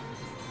 Yeah.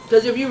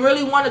 Because if you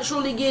really want to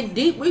truly get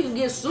deep, we can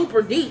get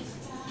super deep.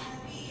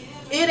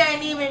 It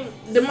ain't even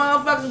the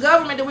motherfucking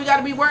government that we got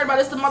to be worried about.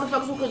 It's the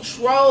motherfuckers who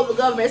control the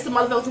government. It's the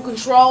motherfuckers who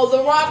control the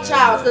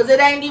Rothschilds. Because it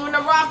ain't even the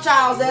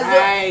Rothschilds.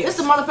 Right. It's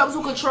the motherfuckers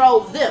who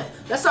control them.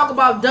 Let's talk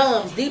about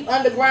DUMBs, deep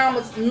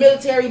underground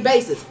military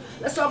bases.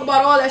 Let's talk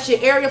about all that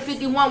shit. Area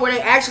 51 where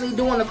they actually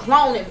doing the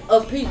cloning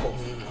of people.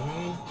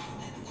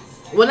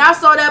 When I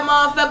saw that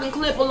motherfucking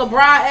clip of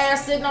LeBron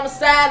ass sitting on the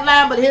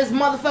sideline, but his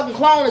motherfucking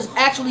clone is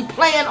actually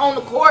playing on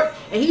the court,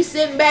 and he's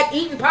sitting back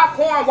eating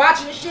popcorn,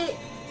 watching the shit.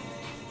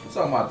 You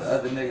talking about the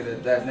other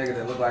nigga that nigga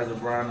that looked like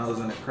LeBron that was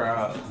in the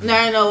crowd?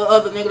 There ain't no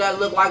other nigga that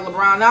looked like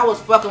LeBron. That was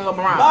fucking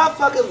LeBron.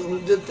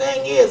 Motherfuckers, the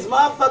thing is,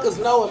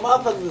 motherfuckers know and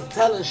motherfuckers is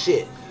telling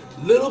shit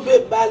little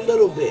bit by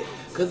little bit.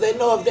 Because they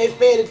know if they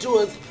fed it to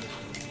us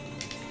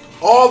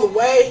all the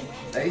way,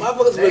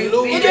 motherfuckers they would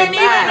lose feed their It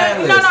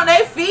it mind. no,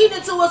 they feed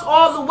it to us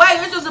all the way.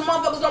 It's just the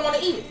motherfuckers don't want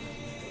to eat it.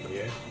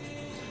 Yeah.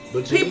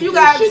 But People, eat you this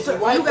got shit to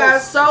white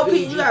folks so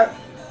feed people,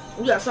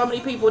 you got so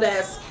many people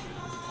that's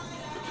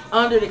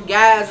under the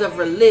guise of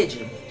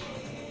religion,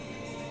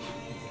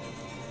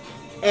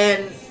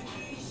 and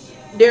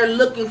they're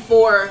looking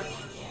for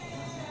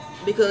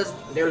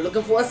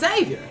a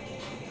savior.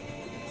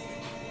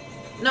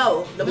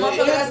 No, the There motherfucker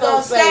is that's no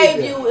gonna save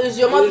savior. you is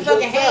your It is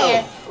motherfucking yourself.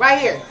 hand right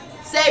here.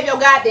 Save your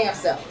goddamn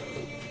self.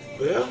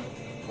 Yeah.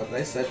 But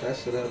they set that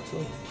shit up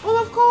too. Well,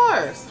 of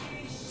course.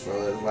 So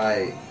it's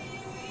like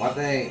my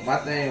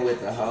thing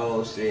with the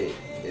whole shit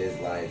is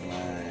like,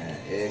 man,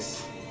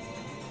 it's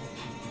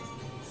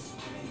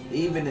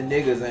even the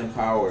niggas in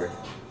power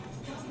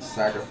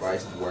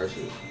sacrifice and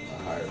worship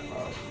a higher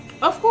power.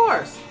 Of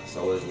course.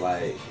 So it's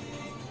like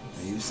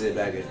when you sit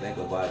back and think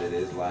about it,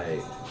 it's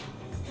like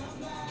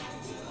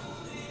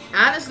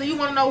Honestly, you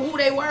want to know who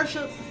they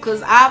worship?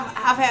 Because I've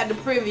had the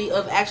privy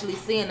of actually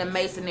seeing a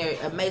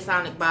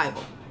Masonic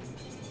Bible.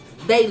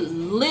 They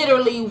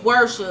literally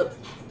worship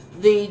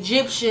the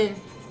Egyptian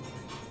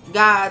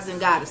gods and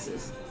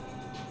goddesses.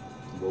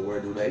 but where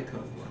do they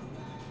come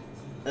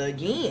from?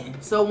 Again.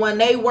 So when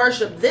they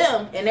worship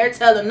them and they're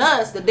telling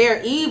us that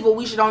they're evil,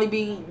 we should only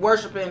be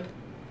worshiping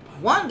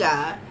one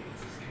God.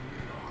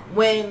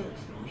 When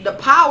the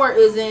power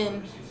is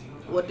in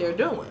what they're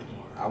doing.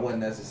 I wouldn't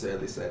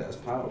necessarily say that's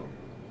power.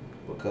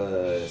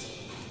 Because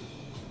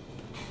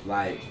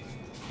like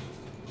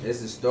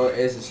it's a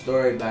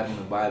story back in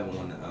the Bible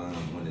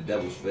when the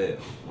devils fell,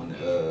 when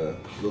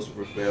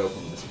Lucifer fell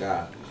from the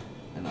sky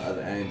and the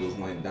other angels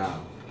went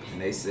down,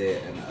 and they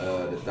said, and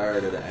the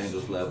third of the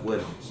angels left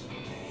with him.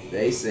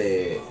 They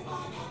said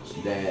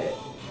that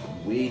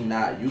you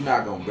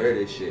not gonna bear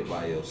this shit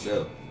by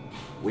yourself.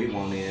 We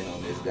want in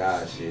on this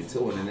God shit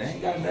too, and it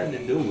ain't got nothing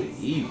to do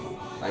with evil.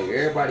 Like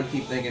everybody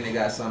keep thinking they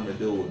got something to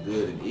do with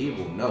good and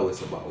evil. No,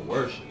 it's about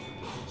worship.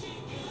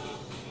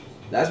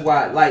 That's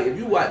why, like, if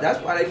you watch, that's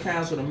why they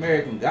canceled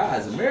American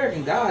Gods.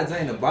 American Gods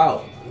ain't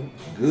about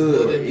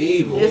good or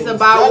evil. It's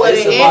about where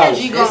the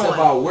energy going. It's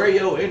about where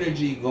your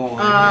energy going,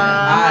 man.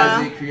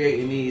 How is it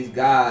creating these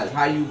gods?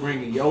 How you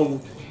bringing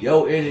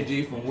your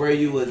energy from where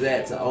you was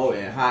at to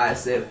and how I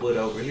set foot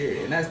over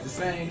here. And that's the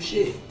same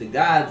shit. The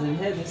gods in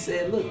heaven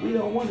said, look, we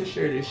don't want to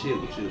share this shit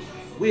with you.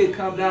 We'll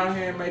come down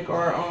here and make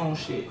our own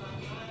shit.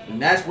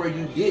 And that's where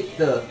you get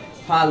the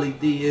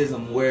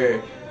polytheism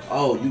where,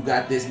 oh, you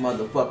got this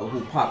motherfucker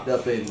who popped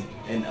up where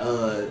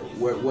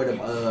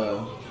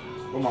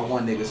my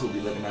one niggas who be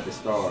looking at the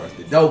stars,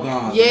 the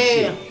Dogons. Yeah.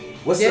 And shit.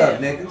 What's up,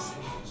 niggas?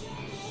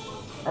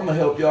 I'm gonna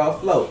help y'all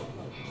float.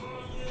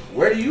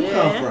 Where do you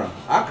come from?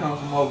 I come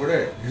from over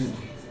there.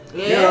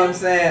 Yeah. You know what I'm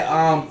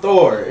saying?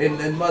 Thor and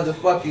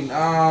motherfucking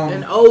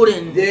and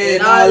Odin. Yeah,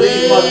 and and all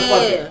these yeah.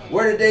 motherfuckers.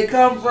 Where did they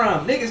come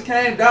from? Niggas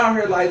came down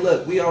here like,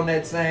 look, we on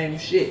that same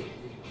shit.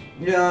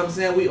 You know what I'm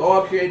saying? We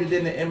all created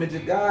in the image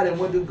of God, and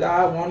what do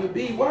God want to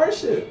be?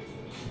 Worship.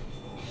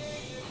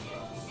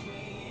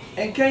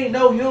 And can't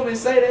no human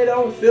say they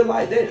don't feel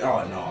like that.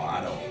 Oh no,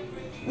 I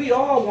don't. We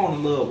all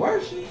want to love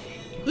worship.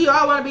 We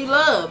all want to be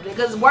loved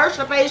because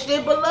worship ain't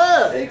shit but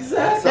love.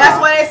 Exactly. That's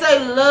why they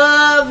say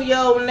love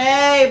your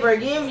neighbor.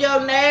 Give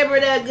your neighbor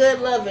that good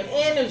loving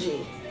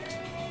energy.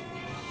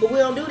 But we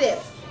don't do that.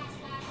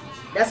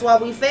 That's why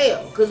we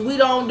fail. Because we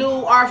don't do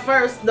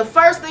the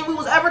first thing we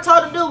was ever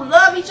told to do,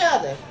 love each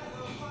other.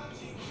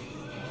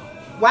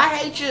 Why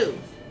hate you?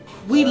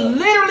 We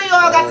literally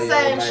all got the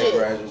same shit.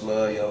 Just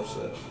love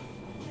yourself.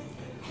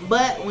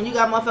 But when you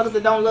got motherfuckers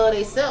that don't love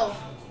themselves,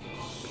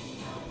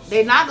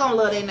 they not gonna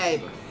love their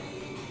neighbor.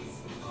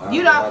 I was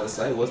about to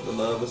say, what's the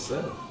love of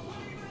self?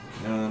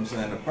 You know what I'm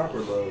saying? The proper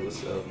love of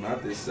self,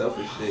 not this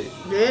selfish shit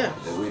Yeah.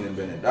 that we done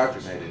been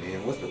indoctrinated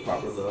in. What's the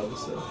proper love of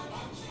self?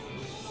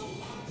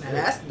 Now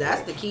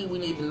that's the key we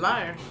need to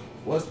learn.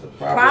 What's the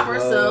Proper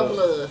love?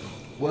 self-love.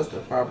 What's the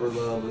proper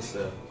love of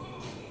self?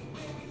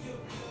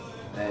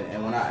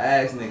 And when I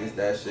ask niggas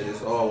that shit,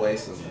 it's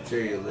always some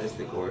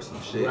materialistic or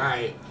some shit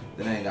Right.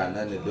 that ain't got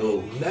nothing to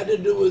do Nothing to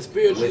do with with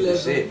spiritualism. the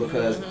shit.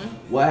 Because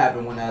what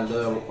happened when that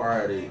love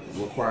require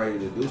you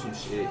to do some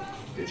shit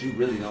that you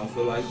really don't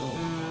feel like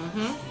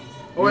doing?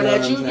 Or You know that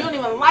what you I'm saying? don't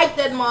even like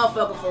that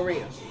motherfucker for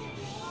real.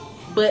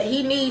 But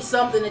he needs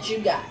something that you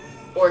got.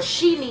 Or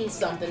she needs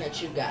something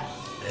that you got.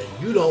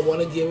 And you don't want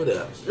to give it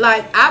up.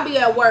 Like, I be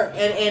at work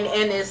and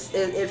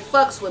it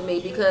fucks with me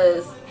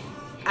because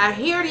I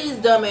hear these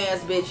dumbass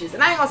bitches,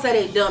 and I ain't gonna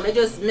say they dumb, they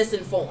just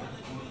misinformed.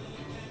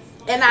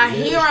 And I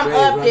hear them straight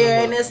up run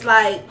there, them and up. it's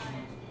like,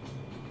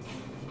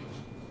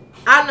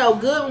 I know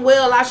good and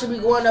well I should be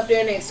going up there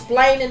and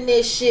explaining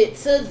this shit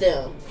to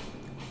them.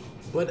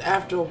 But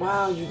after a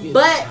while, you get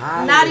But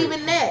tired. not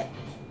even that.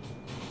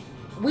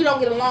 We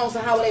don't get along, so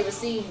how will they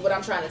receive what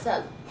I'm trying to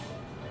tell them?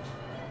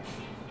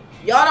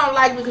 Y'all don't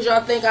like me because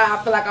y'all think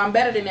I feel like I'm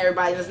better than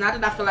everybody. And it's not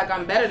that I feel like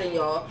I'm better than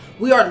y'all.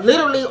 We are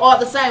literally all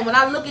the same. When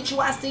I look at you,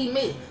 I see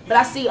me. But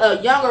I see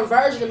a younger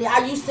version of me.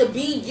 I used to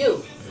be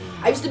you.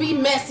 I used to be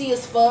messy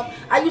as fuck.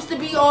 I used to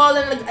be all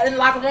in the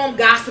locker room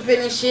gossiping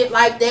and shit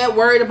like that,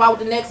 worried about what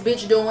the next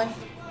bitch doing.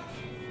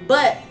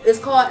 But it's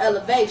called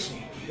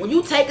elevation. When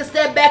you take a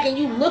step back and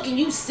you look and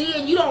you see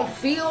and you don't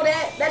feel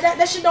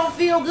that shit don't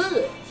feel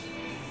good.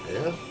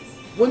 Yeah.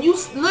 When you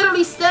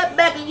literally step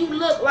back and you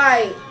look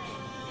like,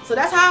 so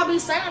that's how I be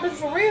sounding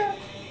for real.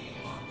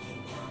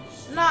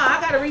 Nah, I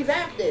gotta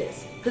revamp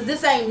this. Cause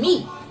this ain't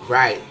me.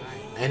 Right.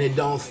 And it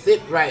don't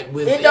sit right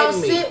within It don't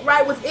me. sit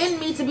right within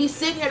me to be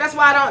sitting here. That's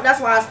why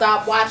I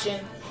stopped watching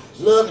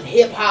Love and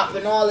Hip Hop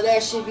and all of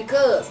that shit,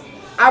 because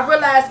I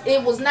realized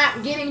it was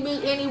not getting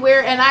me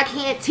anywhere, and I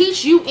can't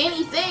teach you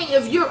anything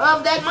if you're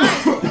of that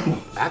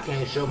mindset. I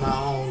can't show my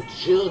own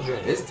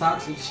children. It's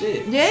toxic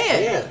shit.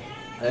 Yeah.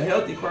 A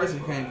healthy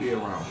person can't be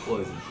around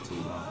poison for too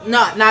long.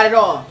 No, not at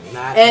all.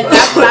 Not And at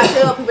that's what I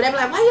tell people. They be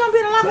like, why you don't be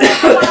in the locker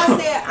room? When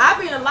I said, I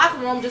be in the locker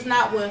room, just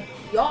not when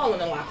y'all in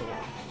the locker room.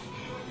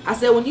 I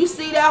said, when you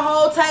see that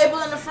whole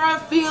table in the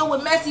front filled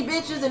with messy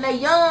bitches and they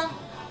young,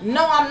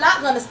 no, I'm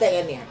not going to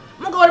stay in there.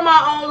 I'm going to go to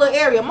my own little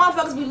area.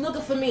 Motherfuckers be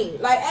looking for me.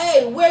 Like,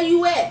 hey, where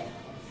you at?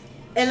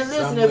 And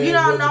listen, if you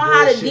don't know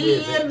how to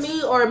DM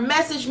me or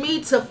message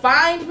me to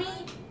find me,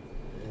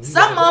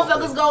 some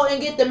motherfuckers go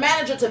and get the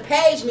manager to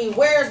page me.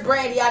 Where's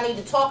Brandy? I need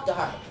to talk to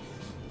her.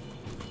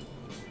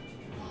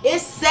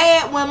 It's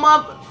sad when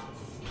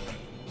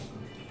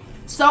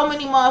so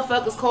many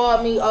motherfuckers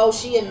called me, oh,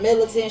 she in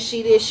militant,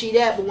 she this, she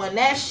that. But when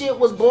that shit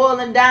was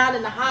boiling down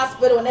in the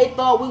hospital and they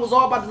thought we was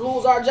all about to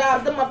lose our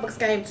jobs, them motherfuckers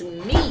came to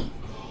me.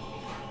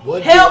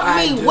 Help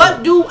me,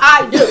 what do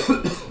I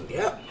do?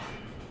 Yep.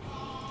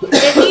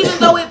 And even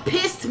though it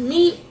pissed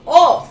me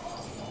off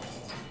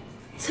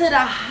to the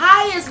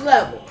highest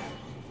level,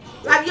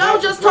 like y'all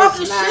just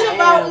talking shit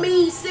about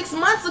me 6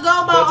 months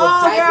ago about,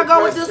 oh, here I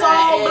go with this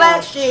all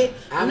black shit.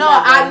 No,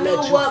 I knew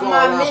what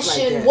my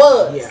mission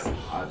was. Yeah.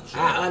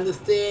 I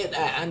understand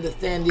the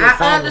assignment.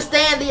 I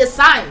understand the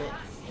assignment.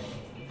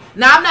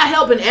 Now, I'm not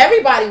helping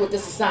everybody with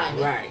this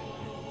assignment. Right.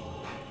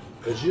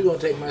 Because you're going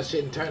to take my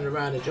shit and turn it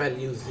around and try to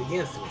use it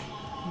against me.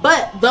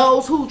 But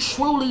those who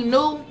truly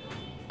knew,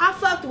 I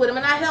fucked with them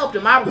and I helped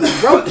them. I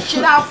wrote the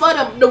shit out for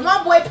them. The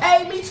one boy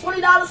paid me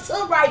 $20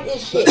 to write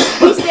his shit.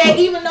 He said,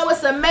 even though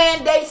it's a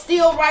mandate,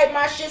 still write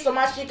my shit so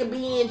my shit can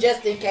be in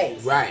just in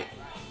case. Right.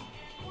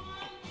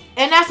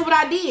 And that's what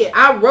I did.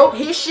 I wrote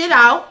his shit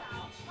out.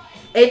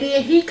 And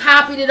then he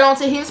copied it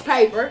onto his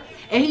paper.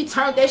 And he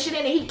turned that shit in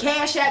and he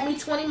cashed at me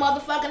 $20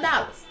 motherfucking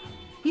dollars.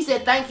 He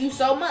said, thank you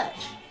so much.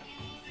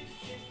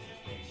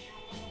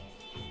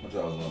 What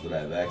y'all was going through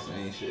that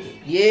vaccine shit?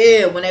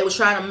 Yeah, when they was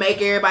trying to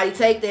make everybody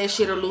take that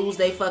shit or lose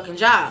their fucking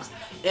jobs.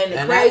 And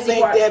the crazy I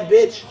think part, that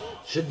bitch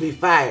should be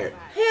fired.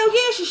 hell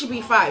yeah, she should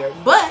be fired.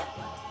 But,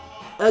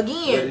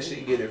 again, Where did she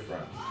get it from?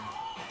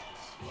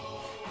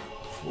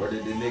 Where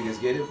did the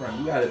niggas get it from?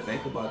 You gotta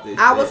think about this.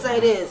 I would say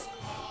this.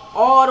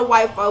 All the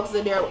white folks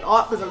in there,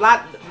 because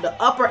the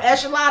upper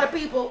echelon of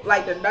people,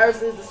 like the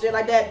nurses and shit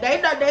like that,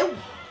 they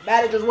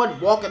managers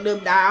wasn't walking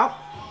them down.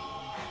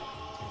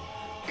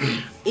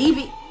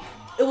 It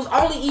was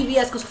only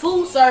EVS because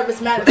food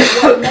service managers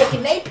wasn't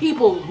making they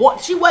people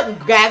walk. She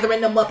wasn't gathering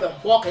them up and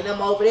walking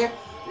them over there.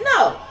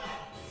 No.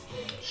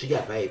 She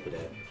got paid for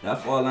that.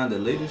 That fall under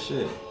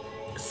leadership.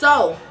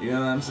 So, You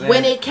know what I'm saying?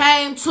 when it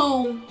came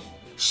to,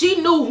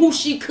 she knew who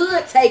she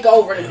could take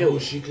over to do Who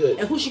it. she could.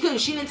 And who she couldn't.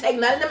 She didn't take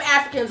none of them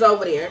Africans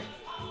over there.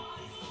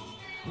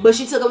 But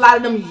she took a lot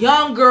of them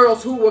young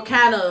girls who were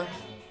kind of,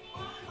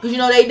 because, you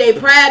know, they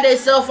pride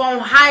themselves on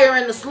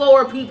hiring the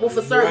slower people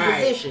for certain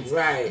positions.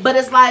 Right. But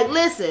it's like,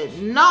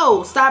 listen,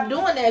 no, stop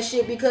doing that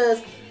shit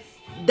because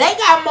they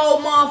got more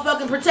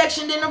motherfucking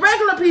protection than the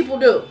regular people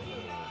do.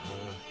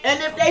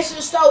 And if they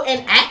should so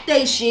enact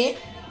they shit,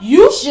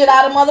 you shit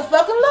out of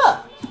motherfucking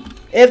luck.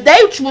 If they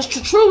was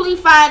to truly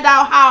find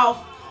out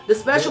how the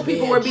special They're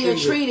people being were being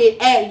treated.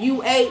 treated at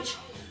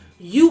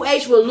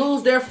UH will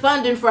lose their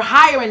funding for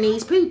hiring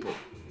these people.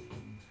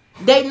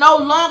 They no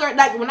longer,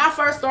 like when I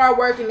first started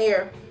working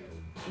there,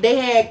 they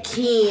had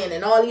Ken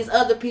and all these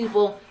other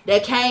people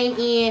that came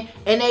in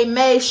and they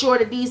made sure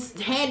that these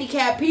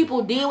handicapped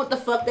people did what the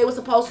fuck they were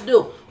supposed to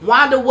do.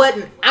 Wanda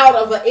wasn't out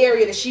of an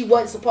area that she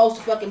wasn't supposed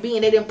to fucking be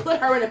in. They didn't put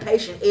her in a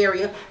patient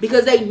area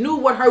because they knew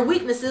what her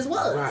weaknesses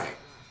was. Right.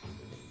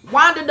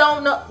 Wanda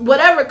don't know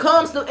whatever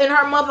comes in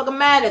her motherfucking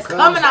mind is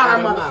coming out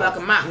her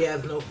motherfucking mouth. She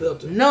has no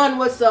filter. None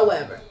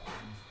whatsoever.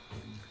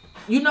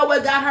 You know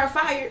what got her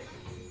fired?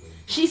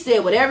 She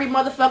said what every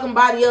motherfucking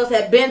body else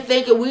had been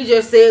thinking. We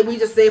just said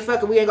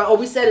fuck it, we ain't gonna. Oh,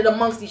 we said it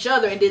amongst each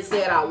other and didn't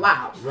say it out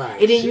loud. Right.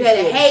 And then you had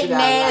a hating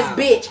ass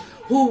bitch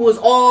who was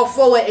all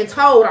for it and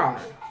told on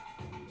her.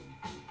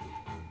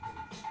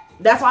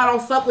 That's why I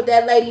don't fuck with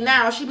that lady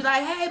now. She be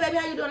like, hey baby,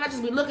 how you doing? I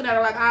just be looking at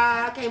her like,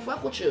 I can't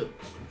fuck with you.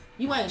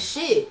 You ain't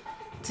shit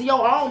to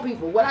your own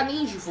people. What I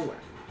need you for?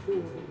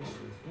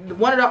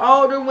 One of the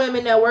older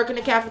women that work in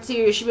the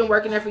cafeteria, she been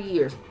working there for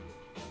years.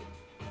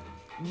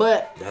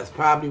 But that's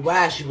probably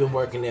why she been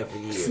working there for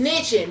years.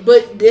 Snitching.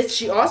 But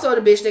she also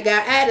the bitch that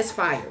got Addis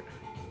fired.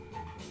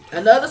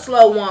 Another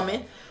slow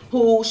woman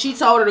who she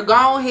told her to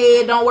go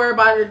ahead, don't worry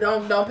about it,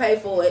 don't pay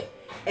for it.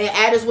 And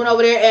Addis went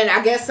over there and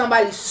I guess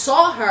somebody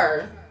saw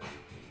her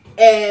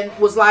and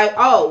was like,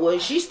 oh, well,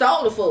 she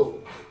stole the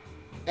food.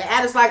 And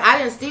Addis like, I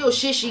didn't steal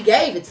shit, she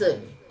gave it to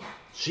me.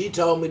 She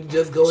told me to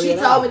just go ahead on.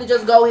 She told me to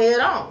just go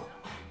ahead on.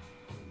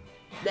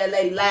 That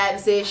lady lied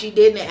and said she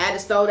didn't, and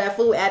Addis stole that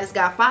food. Addis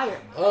got fired.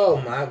 Oh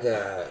my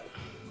God.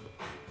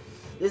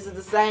 This is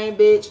the same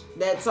bitch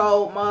that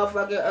told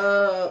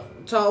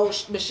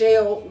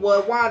Michelle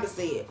what Wanda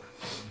said.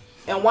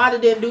 And Wanda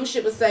didn't do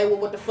shit but say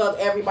what the fuck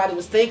everybody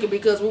was thinking,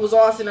 because we was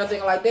all sitting there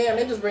thinking like, damn,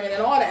 they just bringing in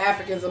all the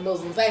Africans and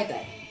Muslims, ain't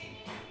they?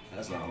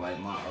 That's not like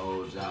my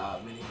old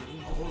job.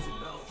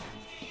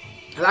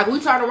 Like we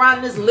turn around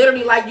and it's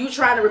literally like you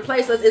trying to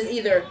replace us. It's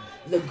either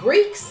the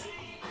Greeks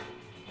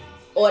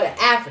or the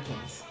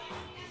Africans.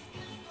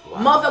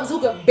 Wow. Motherfuckers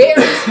who can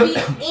barely speak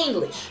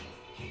English.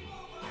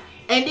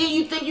 And then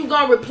you think you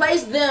gonna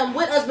replace them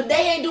with us, but they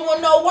ain't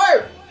doing no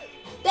work.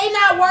 They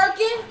not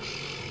working.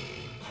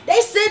 They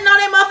sitting on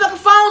their motherfucking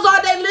phones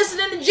all day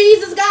listening to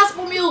Jesus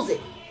gospel music.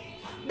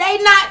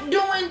 They not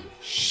doing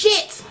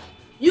shit.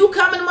 You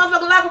come in the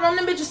motherfucking locker room,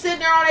 them bitches sitting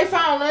there on their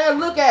phone, they'll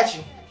look at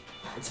you.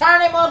 And turn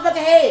their motherfucking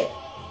head.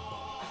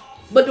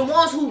 But the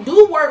ones who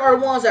do work are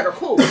the ones that are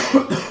cool.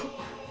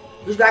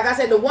 Like I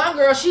said, the one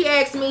girl, she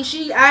asked me,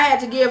 I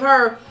had to give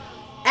her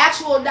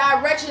actual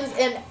directions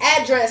and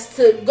address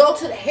to go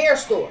to the hair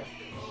store.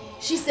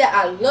 She said,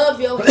 I love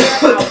your hair.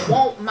 I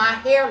want my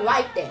hair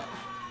like that.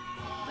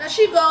 Now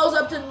she goes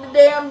up to the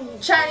damn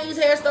Chinese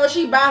hair store.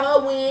 She buy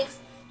her wigs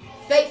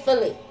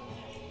faithfully.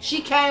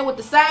 She came with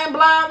the same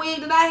blonde wig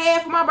that I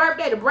had for my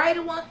birthday, the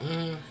braided one.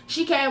 Mm.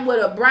 She came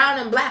with a brown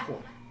and black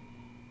one.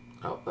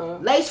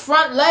 Lace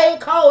front,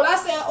 laid cold. I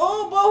said,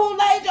 oh, boy, who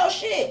laid your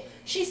shit?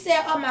 She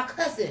said, oh, my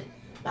cousin.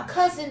 My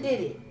cousin did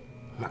it.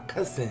 My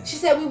cousin. She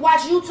said, we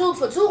watched YouTube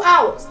for 2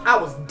 hours.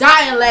 I was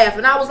dying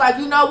laughing. I was like,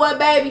 you know what,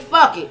 baby?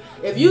 Fuck it.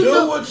 If you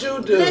do what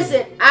you do.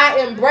 Listen,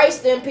 I embrace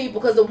them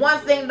people, because the one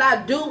thing that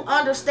I do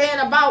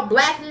understand about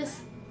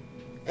blackness,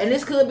 and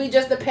this could be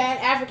just the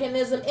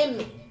Pan-Africanism in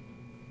me,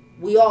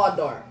 we all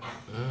dark.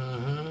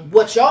 Mm-hmm.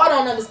 What y'all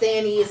don't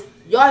understand is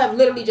y'all have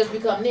literally just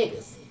become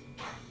niggas.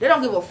 They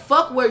don't give a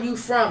fuck where you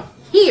from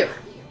here.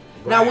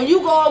 Right. Now, when you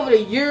go over to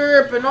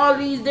Europe and all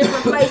these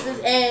different places,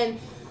 and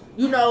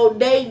you know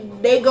they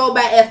go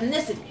by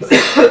ethnicity.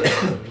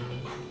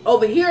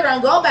 Over here,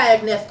 don't go by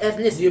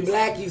ethnicity. You're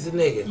black, he's a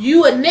nigga.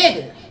 You a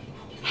nigga,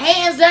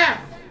 hands down.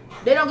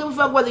 They don't give a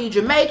fuck whether you're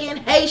Jamaican,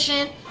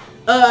 Haitian,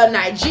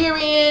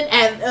 Nigerian,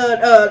 and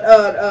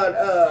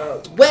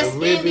West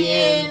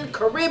Indian,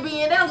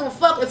 Caribbean. They don't give a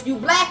fuck if you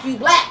black. You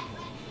black.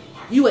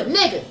 You a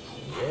nigga.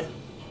 Yeah.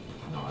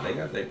 No, they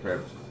got their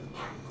preferences.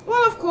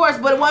 Well, of course,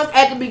 but once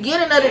at the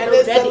beginning of the, at the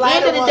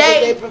end of the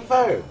day, they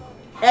prefer.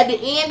 At the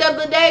end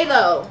of the day,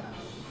 though,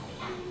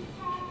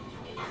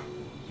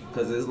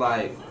 cause it's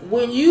like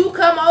when you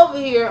come over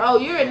here, oh,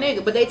 you're a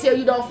nigga, but they tell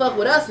you don't fuck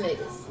with us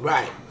niggas,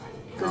 right?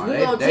 Cause we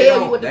gonna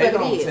tell you what the fuck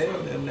it is. They don't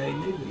tell them they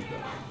niggas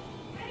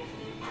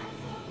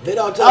though. They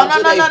don't tell them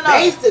to their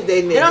face that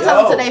they niggas. They don't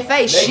tell them to their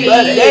face.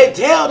 They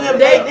tell them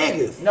they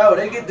niggas. No,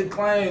 they get to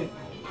claim.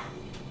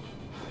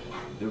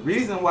 The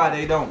reason why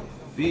they don't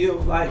feel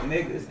like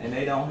niggas and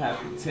they don't have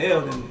to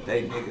tell them that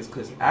they niggas,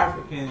 because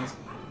Africans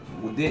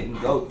didn't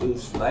go through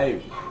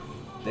slavery.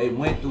 They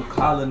went through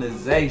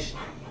colonization.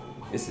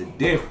 It's a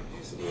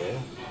difference.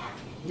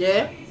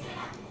 Yeah.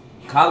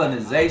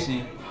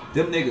 Colonization,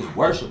 them niggas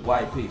worship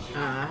white people.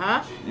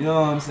 Uh-huh. You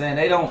know what I'm saying?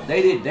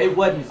 They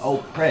wasn't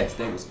oppressed.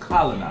 They was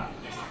colonized.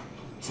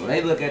 So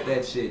they look at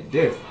that shit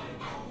different.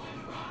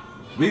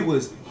 We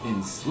was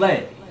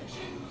enslaved.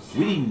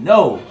 We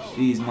know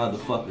these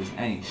motherfuckers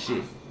ain't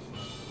shit.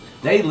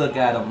 They look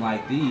at them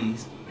like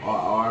these are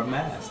our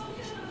masters.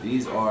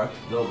 These are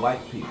the white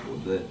people,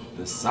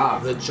 the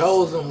sovereigns, the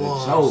chosen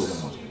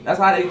ones. That's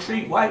how they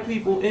treat white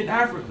people in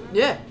Africa.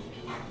 Yeah.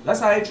 That's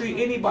how they treat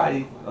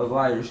anybody of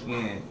lighter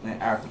skin in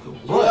Africa.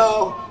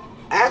 Well,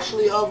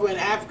 actually over in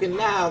Africa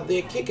now.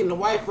 They're kicking the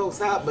white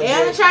folks out, but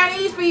And the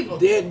Chinese people.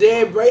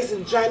 they're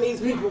embracing Chinese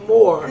people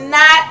more. Nah.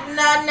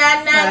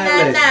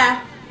 listen.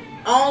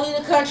 Only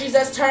the countries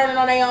that's turning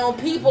on their own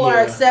people are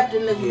Yeah.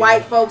 accepting the Yeah.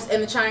 white folks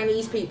and the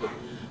Chinese people.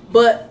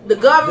 But the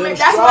government,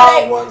 Them that's strong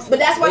why ones, they're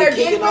they getting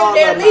kicking rid all of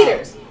their them out.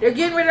 leaders. They're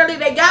getting rid of their,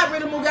 they got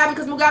rid of Mugabe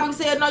because Mugabe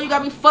said, no, you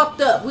got me fucked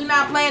up. We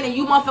not playing and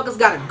you motherfuckers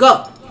gotta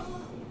go.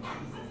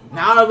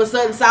 Now all of a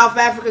sudden South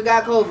Africa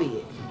got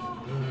COVID.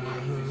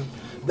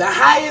 The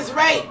highest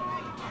rate.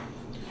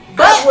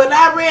 But When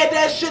I read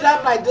that shit,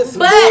 I'm like, this is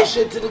But-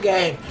 bullshit to the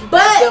game. but-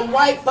 That's them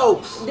white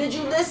folks. did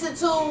you listen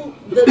to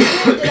the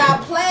clip that I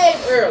played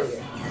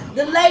earlier?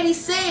 The lady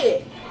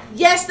said,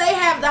 yes, they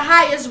have the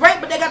highest rate,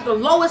 but they got the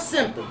lowest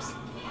symptoms.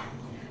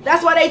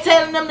 That's why they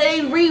telling them they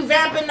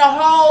revamping the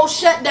whole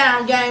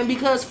shutdown game,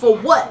 because for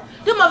what?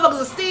 Them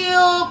motherfuckers are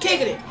still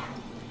kicking it.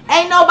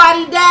 Ain't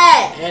nobody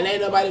died. And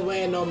ain't nobody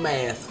wearing no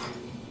mask.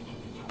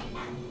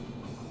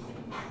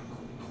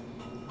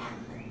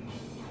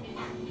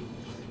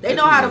 They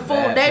know how to This is a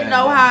fool.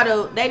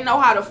 bad They know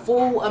how to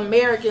fool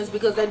Americans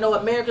because they know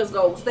Americans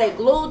go stay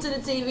glued to the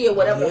TV or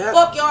whatever the Yep.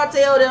 fuck y'all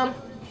tell them.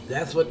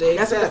 That's what they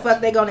That's what the accept.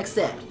 fuck they gonna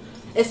accept.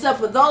 Except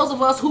for those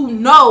of us who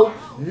know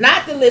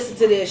not to listen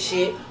to this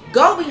shit,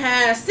 go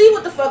behind, see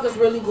what the fuck is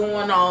really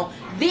going on,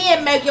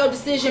 then make your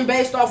decision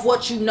based off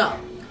what you know.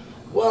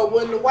 Well,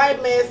 when the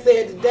white man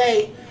said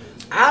today,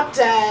 I'm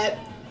tired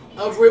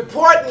of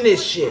reporting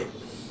this shit.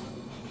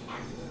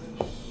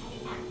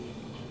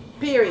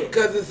 Period.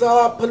 Because it's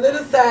all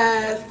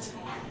politicized.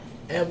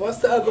 And what's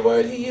the other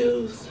word he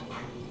used?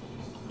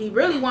 He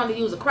really wanted to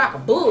use a crock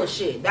of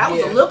bullshit. That was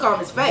Yeah. a look on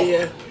his face.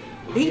 Yeah.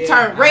 He Yeah.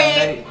 turned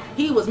red.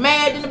 He was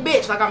mad in the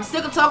bitch. Like, I'm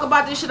sick of talking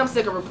about this shit. I'm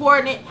sick of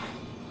reporting it.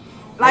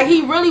 Like,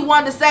 he really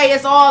wanted to say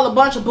it's all a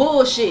bunch of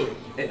bullshit.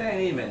 It ain't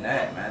even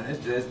that, man.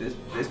 It's just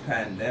this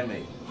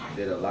pandemic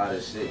did a lot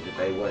of shit that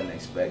they wasn't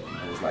expecting.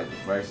 It was like the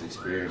first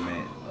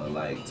experiment of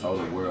like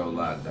total world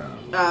lockdown.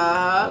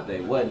 What they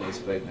wasn't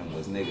expecting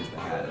was niggas to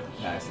have the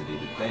capacity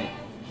to think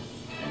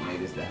and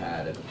niggas to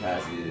have the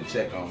capacity to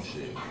check on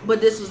shit.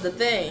 But this was the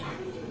thing.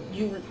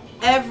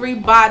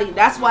 Everybody,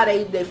 that's why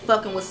they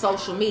fucking with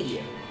social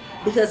media.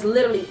 Because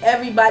literally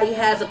everybody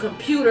has a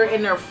computer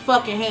in their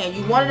fucking hand.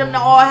 You wanted them to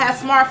all have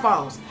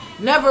smartphones.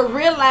 Never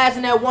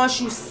realizing that once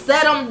you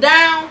set them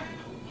down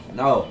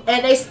No.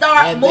 and they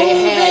start And they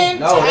had moving,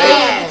 No,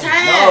 they they,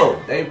 time. no,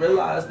 they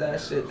realized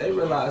that shit. They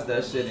realized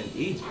that shit in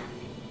Egypt.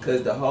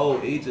 Cause the whole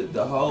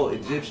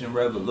Egyptian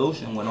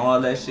revolution, when all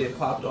that shit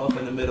popped off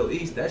in the Middle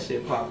East, that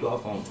shit popped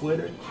off on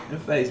Twitter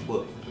and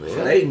Facebook. Really?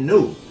 So they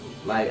knew,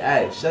 like,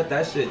 hey, shut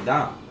that shit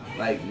down.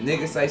 Like,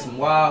 niggas say some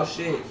wild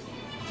shit,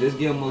 just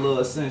give him a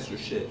little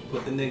censorship.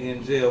 Put the nigga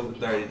in jail for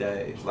 30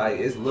 days. Like,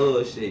 it's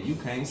little shit. You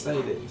can't say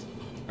this.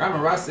 I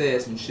remember I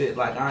said some shit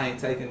like, I ain't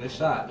taking the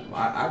shot.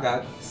 I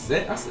got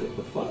sick. I said,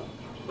 the fuck?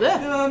 Yeah.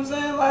 You know what I'm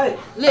saying? Like,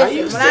 Listen,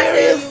 you when I tell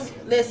serious?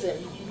 you, listen,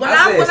 when I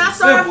I said some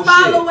started simple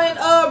following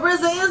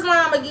RZA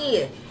Islam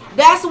again,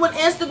 that's when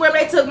Instagram,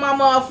 they took my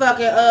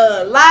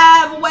motherfucking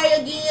live away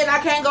again. I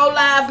can't go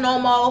live no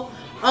more.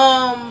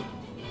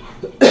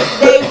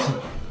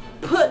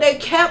 They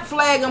kept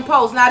flagging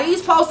posts. Now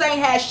these posts ain't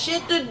had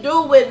shit to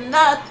do with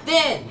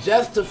nothing.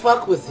 Just to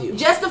fuck with you.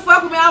 Just to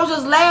fuck with me, I was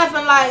just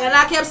laughing like, and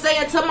I kept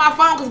saying to my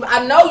phone, because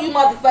I know you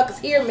motherfuckers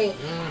hear me.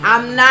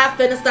 I'm not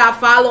finna stop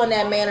following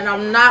that man, and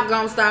I'm not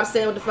gonna stop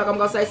saying what the fuck I'm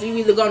gonna say. So you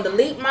either gonna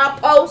delete my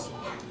post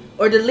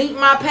or delete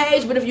my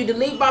page, but if you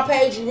delete my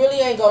page, you really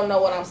ain't gonna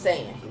know what I'm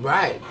saying.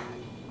 Right.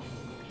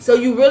 So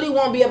you really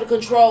won't be able to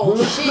control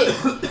shit.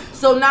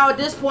 So now at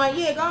this point,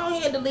 yeah, go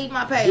ahead and delete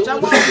my page. I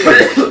won't do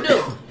what you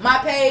do. My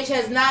page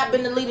has not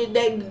been deleted.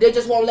 They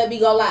just won't let me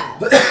go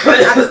live.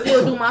 I can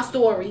still do my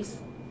stories.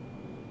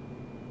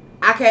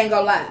 I can't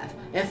go live.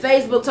 And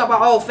Facebook talk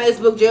about, oh,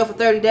 Facebook jail for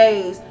 30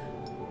 days.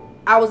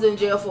 I was in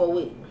jail for a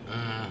week.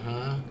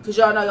 Because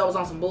y'all know y'all was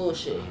on some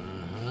bullshit.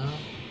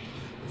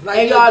 Like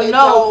And they y'all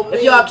know, told if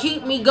me- y'all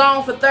keep me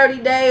gone for 30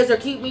 days or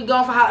keep me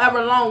gone for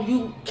however long,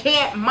 you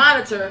can't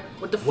monitor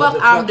what the what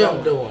fuck, the I'm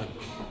fuck doing.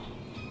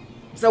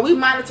 So we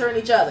monitoring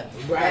each other.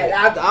 Right.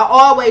 I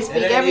always speak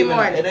It ain't every even-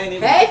 morning. it ain't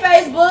even- Hey,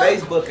 Facebook.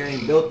 Facebook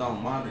ain't built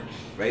on monitoring.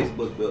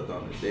 Facebook built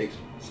on addiction.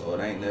 So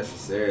it ain't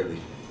necessarily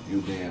you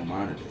being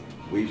monitored.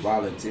 We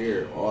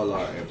volunteer all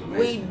our We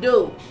information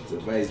do, to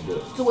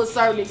Facebook. to a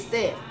certain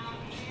extent.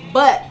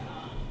 But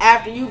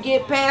after you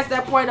get past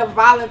that point of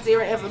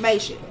volunteering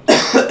information,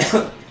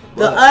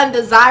 the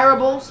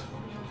undesirables,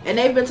 and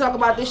they've been talking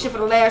about this shit for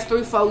the last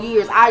 3-4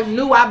 years. I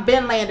knew I've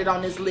been landed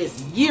on this list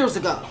years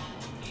ago.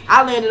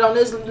 I landed on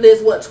this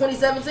list, what,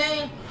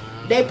 2017?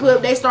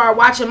 They started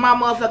watching my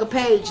motherfucking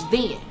page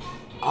then.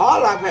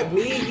 all our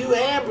me, you,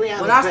 and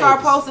Brianna. When I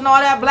start posting all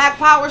that Black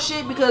Power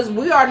shit, because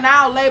we are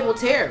now labeled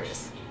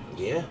terrorists.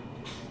 Yeah.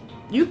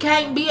 You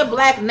can't be a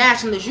black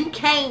nationalist. You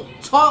can't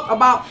talk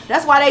about.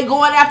 That's why they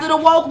going after the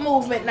woke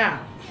movement now.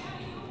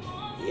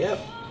 Yep.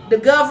 The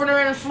governor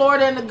in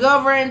Florida and the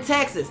governor in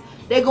Texas,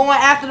 they going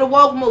after the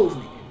woke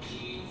movement.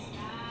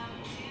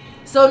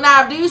 So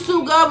now if these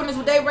two governors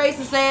with their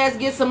racist ass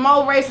get some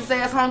more racist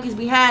ass honkies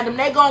behind them,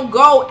 they gonna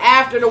go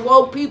after the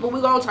woke people.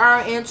 We gonna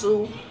turn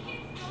into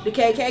the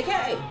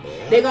KKK.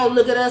 They gonna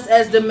look at us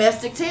as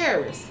domestic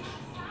terrorists.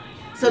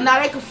 So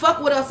now they can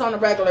fuck with us on a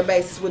regular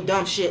basis with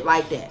dumb shit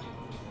like that.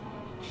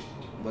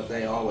 But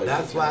they always.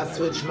 That's why I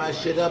switch my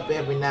shit up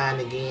every now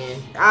and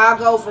again. I'll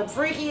go from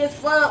freaky as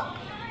fuck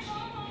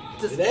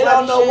to They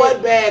don't know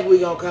what bag we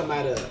gonna come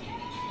out of.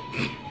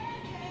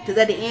 Because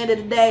at the end of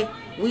the day,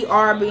 we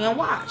are being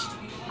watched.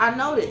 I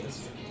know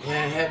this.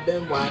 And have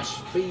been watched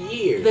for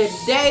years.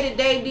 The day that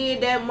they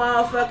did that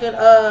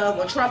motherfucking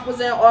when Trump was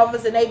in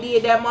office and they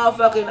did that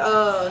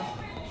motherfucking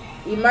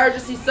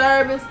emergency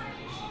service,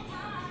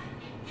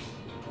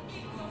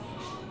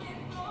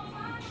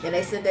 and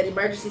they sent that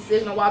emergency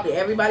signal out to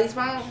everybody's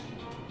phone.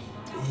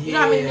 Yeah. You know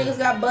how many niggas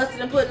got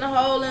busted and put in a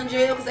hole in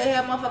jail because they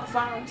had motherfucking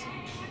phones?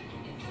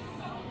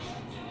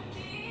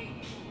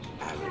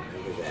 I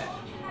remember that.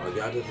 Oh,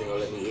 y'all just ain't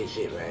gonna let me hit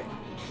shit, right?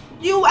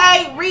 You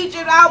ain't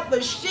reaching out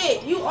for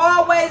shit. You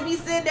always be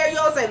sitting there, you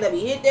don't say, let me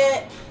hit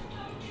that.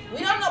 We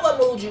don't know what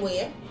mood you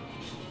in.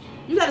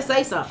 You gotta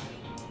say something.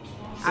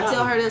 I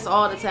tell her this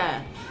all the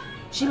time.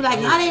 She be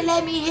like, y'all didn't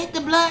let me hit the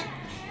blunt.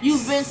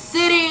 You've been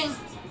sitting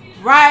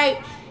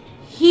right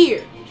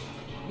here.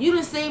 You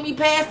done seen me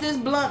pass this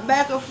blunt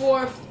back and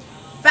forth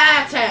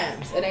 5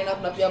 times. It ain't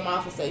open up your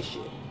mouth and say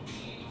shit.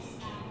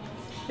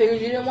 Figured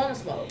you didn't want to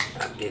smoke.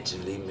 I get you,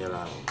 leave me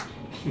alone.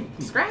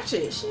 Scratch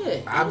it,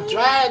 shit. I'm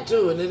trying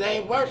to, and it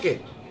ain't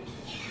working.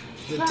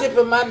 It's the tip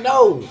of my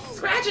nose.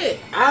 Scratch it.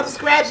 I'm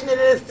scratching it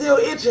and it's still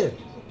itching.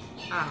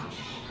 Oh.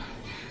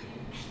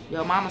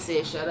 Yo, mama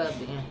said shut up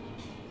then.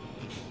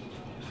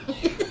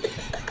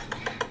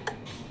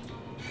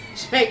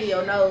 She making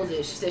your nose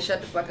itch. She said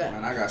shut the fuck up.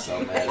 Man, I got so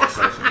mad at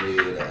social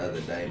media the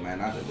other day,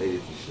 man. I deleted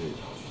the shit.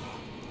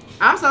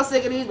 I'm so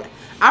sick of these.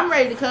 I'm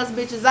ready to cuss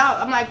bitches out.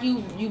 I'm like,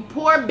 you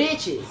poor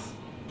bitches.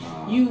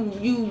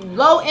 You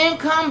low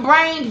income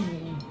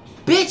brain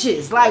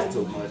bitches. Like, That's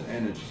too much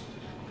energy.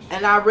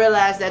 and I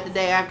realized that the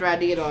day after I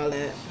did all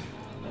that.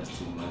 That's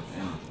too much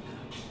energy.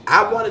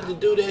 I wanted to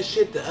do that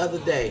shit the other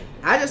day.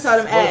 I just told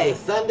him, Was hey, it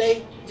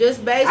Sunday?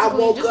 just I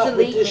basically woke just up with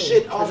delete this me.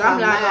 shit on Because I'm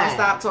my not going to mind.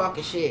 stop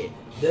talking shit.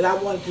 That I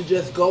wanted to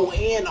just go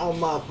in on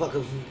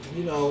motherfuckers,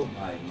 you know,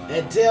 Like, man.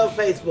 and tell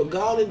Facebook,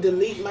 go on and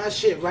delete my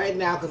shit right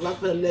now, because I'm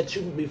finna let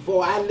you,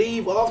 before I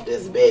leave off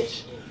this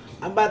bitch,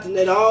 I'm about to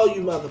let all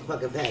you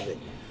motherfuckers have it.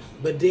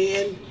 But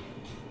then,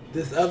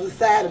 this other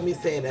side of me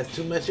saying, that's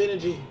too much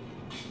energy.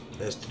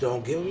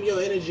 Don't give them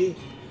your energy.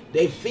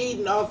 They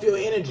feeding off your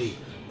energy.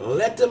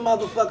 Let the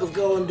motherfuckers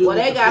go and do Well,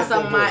 what they the got fuck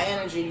some of they my do.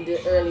 energy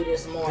early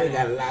this They morning.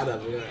 got a lot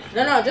of it.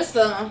 No, just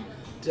some.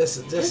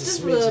 Just a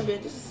Just a little smidgen.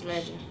 bit. Just a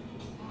smidgen.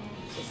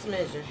 Just a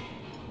smidgen.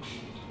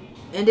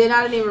 And then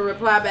I didn't even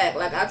reply back.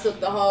 Like, I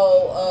took the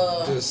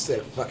whole, Just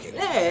said, fuck it.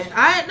 yeah,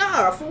 I ain't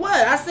know. For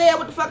what? I said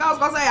what the fuck I was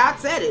gonna say. I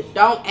said it.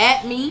 Don't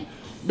at me.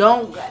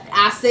 Don't.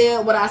 I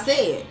said what I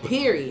said.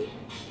 Period.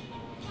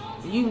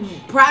 You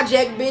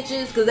project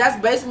bitches, because that's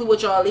basically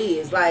what y'all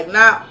is. Like,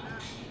 not.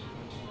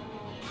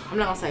 I'm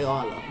not gonna say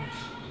all of them.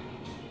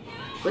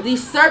 But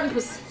these certain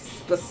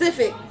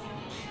specific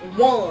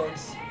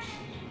ones.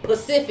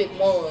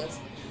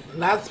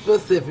 Not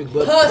specific,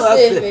 but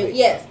Pacific,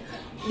 yes.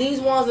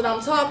 These ones that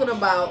I'm talking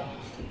about,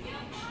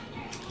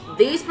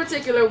 these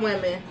particular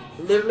women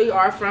literally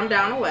are from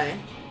down the way.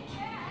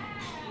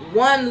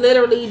 One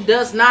literally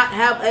does not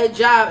have a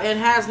job and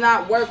has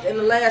not worked in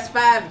the last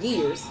 5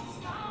 years.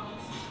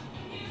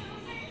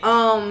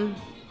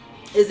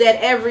 Is at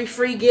every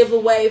free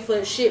giveaway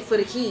for shit for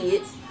the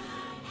kids.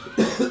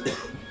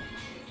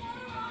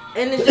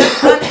 And is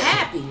just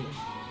unhappy.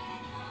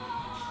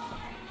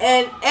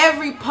 And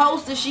every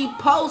post that she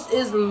posts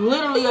is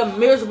literally a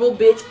miserable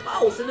bitch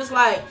post. And it's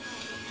like,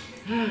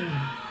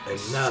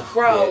 Enough,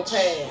 scroll bitch.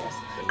 past.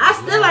 I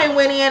still ain't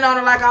went in on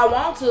her like I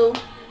want to.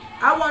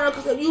 I want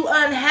to, because you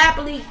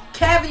unhappily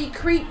cavity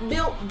creep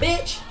built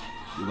bitch.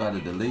 You gotta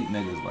delete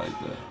niggas like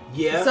that.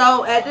 Yeah.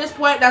 So at this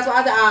point, that's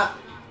why I said,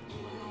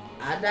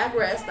 I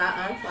digressed.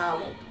 I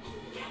unfollowed.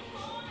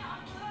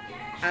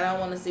 I don't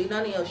want to see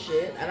none of your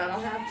shit. And I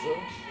don't have to.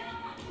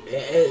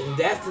 And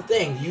that's the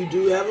thing. You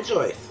do have a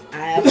choice. I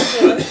have a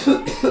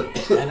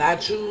choice. And I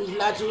choose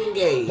not to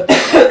engage.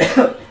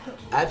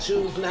 I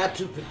choose not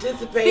to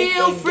participate.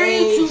 Feel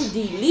free engage. to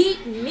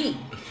delete me.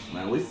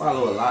 Man, we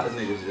follow a lot of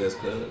niggas just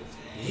cause.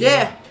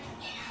 Yeah.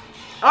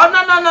 Oh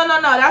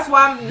no. That's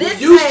why this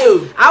used page.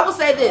 to. I will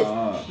say this.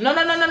 No.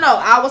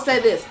 I will say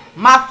this.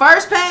 My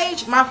first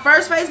page, my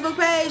first Facebook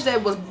page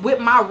that was with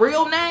my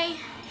real name.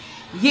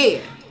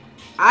 Yeah,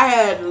 I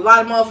had a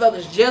lot of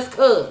motherfuckers just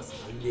cause.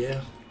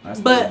 Yeah. I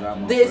still got But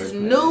my this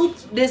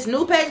first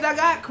new page that I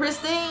got,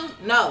 Christine.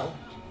 No.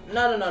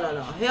 Hell no.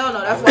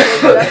 That's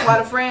why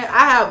the friend.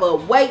 I have a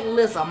waiting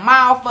list a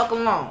mile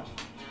fucking long.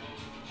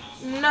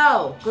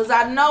 No, because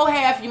I know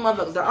half you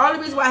motherfuckers. The only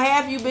reason why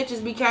half you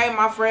bitches became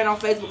my friend on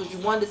Facebook is you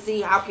wanted to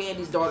see how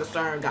Candy's daughter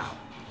turned out.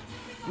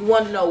 You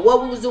wanted to know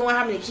what we was doing,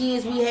 how many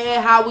kids we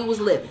had, how we was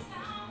living.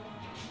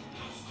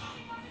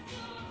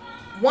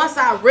 once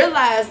I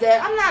realized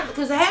that I'm not,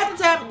 because half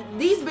the time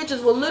these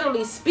bitches will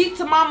literally speak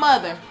to my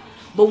mother,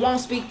 but won't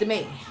speak to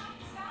me.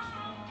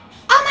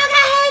 Oh my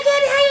God, hey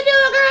Kitty, how you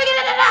doing,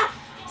 girl?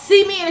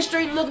 See me in the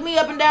street, look me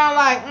up and down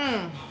like,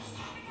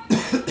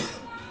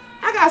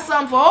 I got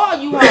something for all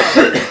you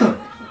hoes.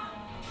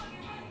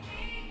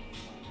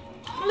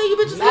 Leave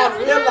you bitches Not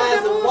alone.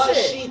 realizing once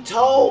she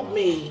told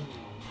me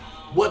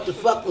what the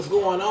fuck was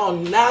going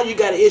on, now you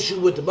got an issue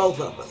with the both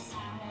of us.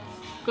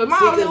 Cause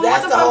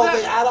that's the whole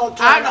thing. I don't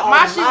turn on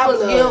my shit was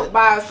blood. guilt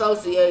by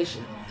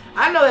association.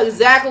 I know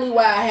exactly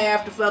why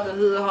half the fucking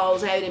hood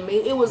hoes hated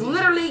me. It was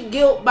literally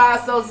guilt by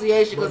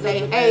association because they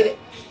hated.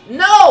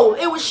 No,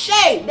 it was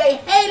Shay. They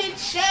hated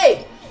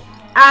Shay.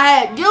 I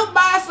had guilt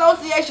by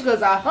association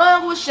because I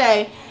hung with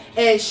Shay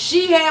and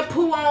she had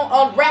poo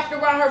on wrapped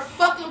around her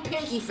fucking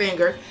pinky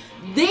finger.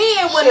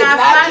 Then when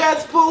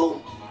just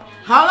poo.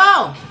 Hold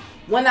on.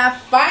 When I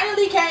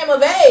finally came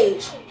of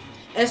age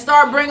and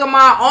started bringing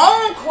my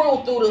own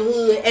crew through the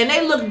hood, and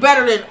they looked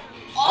better than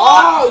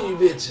all you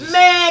bitches.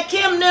 Man,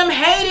 Kim them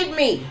hated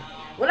me.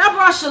 When I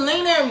brought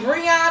Shalina and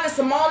Breon and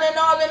Simone and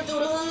all them through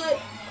the hood,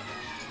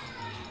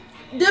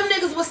 them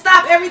niggas would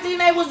stop everything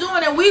they was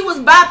doing, and we was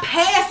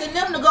bypassing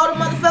them to go to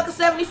motherfucking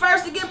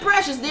 71st to get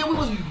Precious. Then we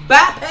was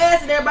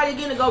bypassing everybody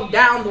again to go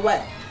down the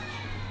way.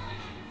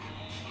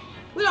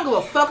 We don't give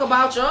a fuck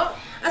about y'all.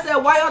 I said,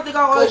 why y'all think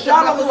I always took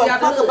my pussy out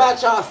the hood?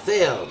 About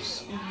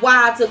yourselves.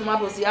 Why I took my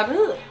pussy out the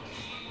hood?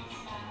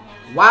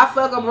 Why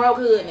fuck a broke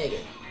hood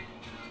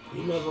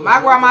nigga? My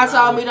grandma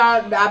told me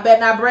I better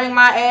not bring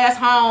my ass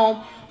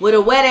home with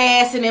a wet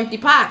ass and empty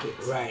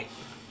pockets. Right.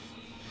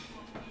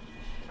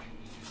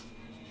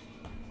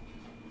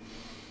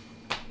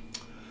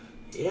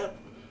 Yep.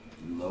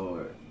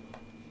 Lord.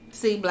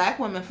 See, black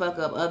women fuck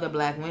up other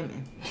black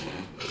women.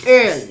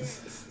 Early.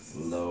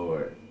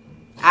 Lord.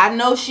 I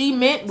know she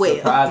meant well.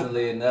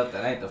 Surprisingly enough,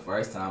 that ain't the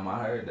first time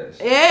I heard that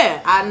shit.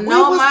 Yeah, I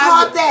know. We was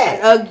taught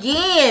that.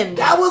 Again.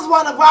 That was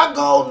one of our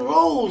golden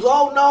rules.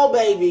 Oh no,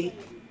 baby.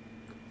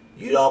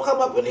 You don't come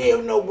up in here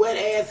with no wet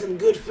ass and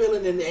good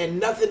feeling and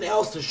nothing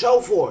else to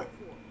show for it.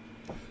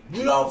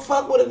 You don't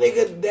fuck with a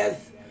nigga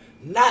that's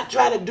not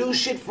trying to do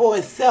shit for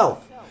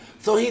himself.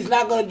 So he's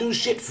not going to do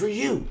shit for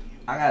you.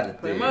 I got to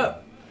Put him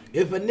up.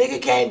 If a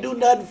nigga can't do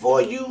nothing for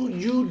you,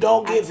 you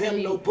don't give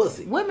him no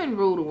pussy. Women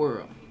rule the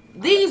world.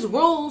 These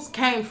rules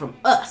came from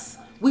us.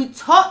 We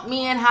taught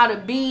men how to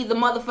be the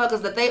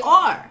motherfuckers that they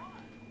are.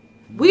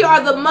 We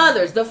are the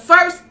mothers. The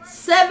first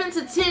 7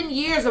 to 10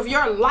 years of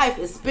your life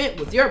is spent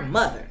with your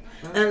mother.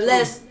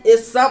 Unless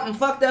it's something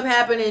fucked up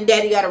happened and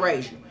daddy gotta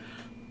raise you.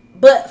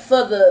 But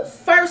for the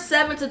first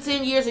 7 to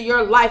 10 years of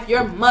your life,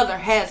 your mother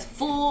has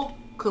full,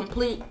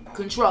 complete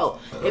control.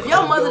 If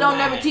your mother don't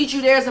never teach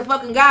you there's a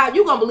fucking God,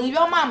 you gonna believe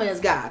your mama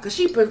is God. Because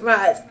she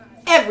provides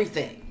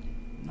everything.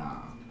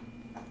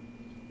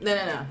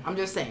 No. I'm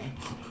just saying.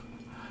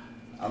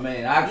 I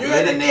mean, I You're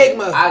get an it.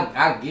 enigma.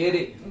 I get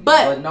it.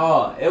 But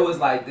no, it was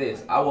like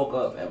this. I woke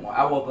up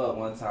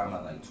one time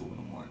at like 2 in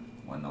the morning.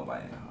 Wasn't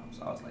nobody in the house.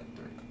 I was like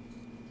 3.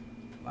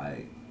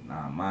 Like,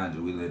 mind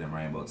you, we lived in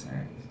Rainbow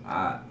Terrace.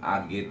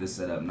 I get the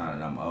setup now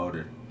that I'm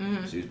older.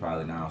 Mm-hmm. She was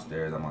probably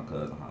downstairs at my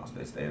cousin's house.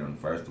 They stayed on the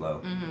first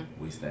floor.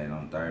 Mm-hmm. We stayed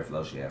on the 3rd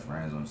floor. She had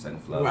friends on the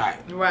 2nd floor.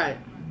 Right.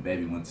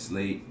 Baby went to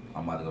sleep.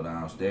 I'm about to go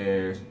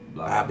downstairs.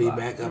 Blah, blah, I'll be blah.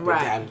 back up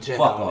Right. in time to check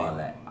Fuck on all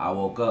that. I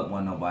woke up,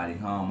 wasn't nobody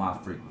home. I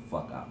freaked the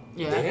fuck out.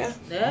 Yeah.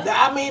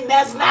 I mean,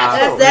 that's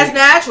natural. That's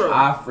natural.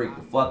 I freaked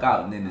the fuck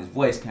out, and then this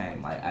voice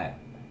came like, "Hey,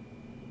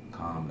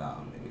 calm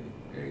down,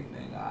 nigga.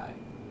 Everything alright.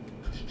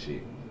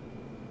 Shit.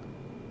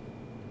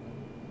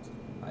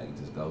 Like,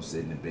 just go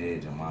sit in the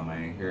bed. Your mama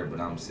ain't here,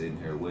 but I'm sitting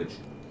here with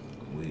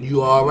you.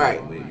 You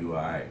alright. You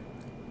alright.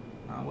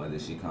 Now, whether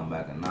she come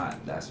back or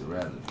not, that's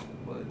irrelevant.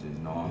 But just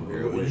know I'm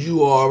here with you.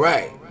 You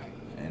alright.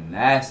 And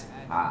that's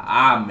how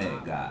I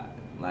met God.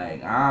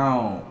 Like,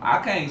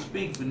 I can't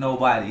speak for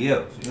nobody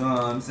else. You know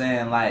what I'm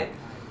saying? Like,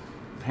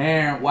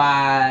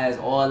 parent-wise,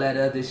 all that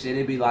other shit,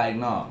 it be like,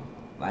 no.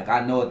 Like,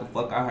 I know what the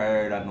fuck I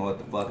heard. I know what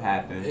the fuck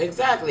happened.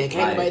 Exactly. And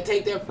can't Like, nobody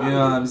take that from you know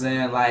what I'm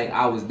saying? Like,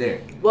 I was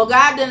there. Well,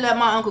 God didn't let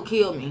my uncle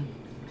kill me.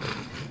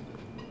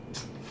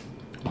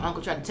 My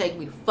uncle tried to take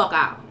me the fuck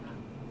out.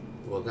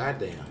 Well,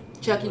 goddamn.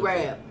 Chucky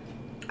Rab.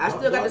 I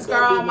still got the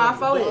scar on my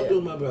forehead. Don't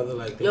do my brother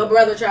like that. Your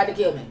brother tried to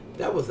kill me.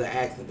 That was an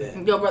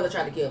accident. Your brother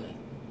tried to kill me.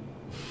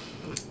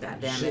 God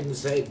damn it. Shouldn't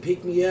say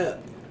pick me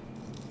up.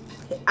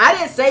 I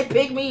didn't say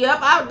pick me up.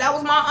 That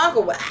was my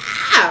uncle.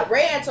 I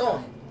ran to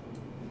him.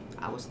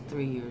 I was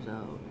 3 years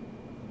old.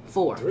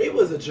 4. 3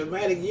 was a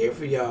traumatic year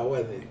for y'all,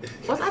 wasn't it?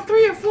 Was I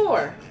 3 or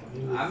 4?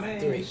 I mean,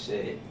 3.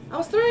 shit. I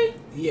was 3.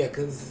 Yeah,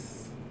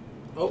 cause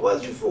or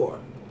was you 4?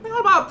 I was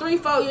about 3,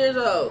 4 years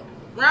old.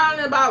 Round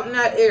about in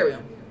that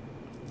area.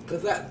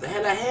 Cause I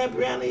had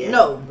Brianna yet?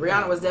 No,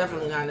 Brianna was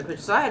definitely not in the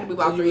picture. So I had to be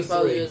about 3,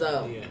 4 years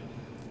old.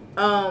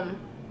 Yeah.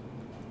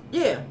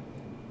 Yeah.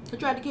 He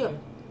tried to kill me.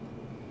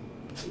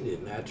 He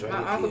did not try to kill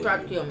you. My uncle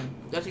tried to kill me.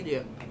 Yes, he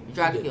did. He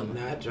tried to kill me.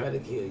 Did not try to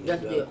kill you.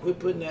 Yes, he did. Quit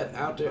putting that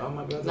out there on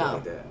my brother No,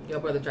 like that. your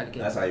brother tried to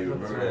kill That's me. how you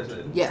remember that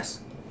shit? Yes.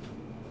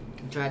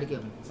 He tried to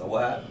kill me. So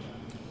what happened?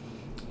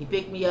 He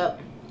picked me up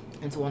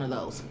into one of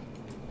those.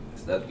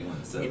 Stuck you in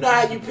the cell. You know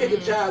how you pick a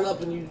child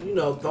up and you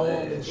know, throw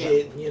him and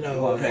shit, you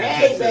know. Okay.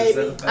 Hey,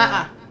 baby.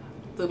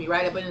 Threw me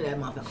right up into that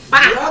motherfucker.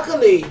 Bah!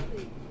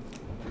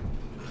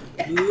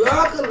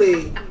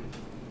 Luckily,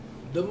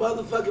 the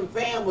motherfucking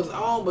fan was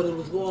on, but it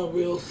was going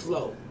real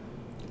slow.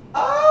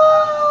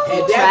 Oh!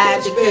 Had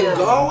that bitch been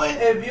going,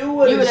 If you You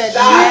would would have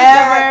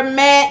have never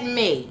met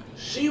me.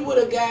 she would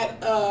have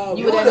got,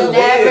 You would have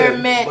never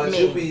met but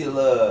me. you be a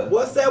little.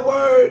 what's that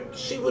word?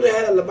 She would have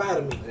had a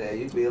lobotomy. Yeah,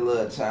 you be a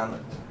little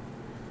challenged.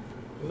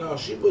 No,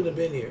 she wouldn't have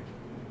been here.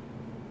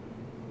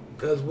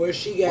 Because where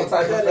she got What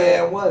type cut of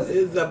fan at was it?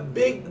 is a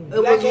big was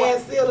black one-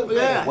 ass ceiling fan.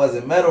 Yeah. Was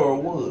it metal or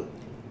wood?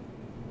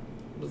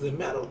 Was it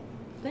metal?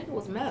 I think it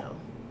was metal.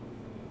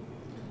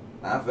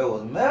 Now, if it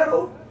was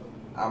metal,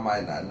 I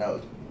might not know.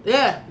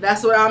 Yeah,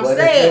 that's what I'm But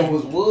saying. if it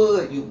was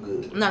wood, you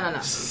good. No.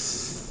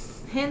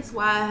 Hence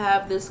why I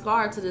have this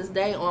scar to this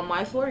day on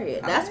my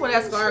forehead. That's where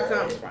that scar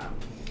comes from.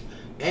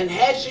 And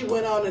had she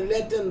went on and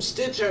let them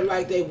stitch her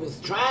like they was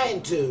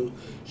trying to,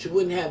 she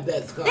wouldn't have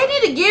that scar. They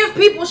need to give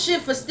people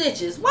shit for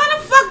stitches. Why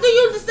the fuck do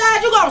you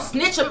decide you gonna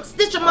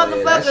stitch a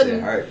motherfucker? that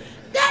shit hurt.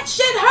 That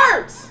shit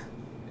hurts.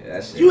 Yeah,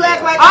 that shit You hurt.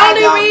 act like I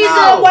Only don't reason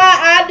know.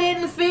 why I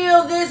didn't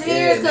feel this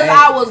here is because man.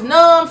 I was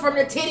numb from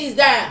the titties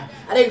down.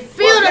 I didn't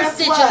feel Well, them guess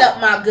stitching what?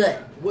 up my gut.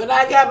 When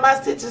I got my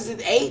stitches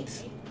at 8,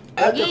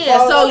 after Yeah,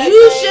 falling so on that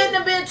you thing, shouldn't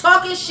have been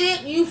talking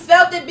shit. You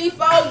felt it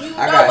before. You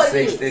I know got what 6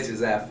 it is.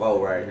 stitches at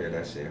 4 right here.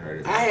 That shit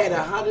hurt. I had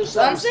 100 That's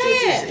what I'm something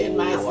stitches saying. in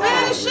my Ooh,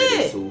 side. I was ready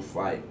Shit. to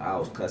fight. I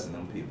was cussing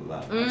them people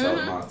out. I Mhm. told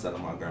them I was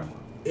telling my grandma.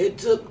 It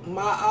took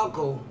my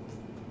uncle.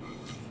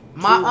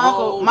 My to uncle,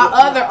 hold my the-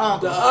 other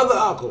uncle. The other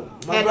uncle.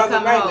 My Had to brother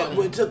come right hold now.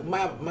 me. It took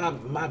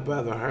my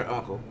brother, her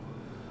uncle.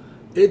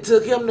 It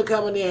took him to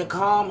come in there and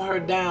calm her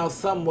down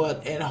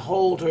somewhat and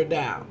hold her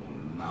down.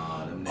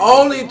 Nah, them niggas,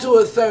 Only to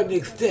a certain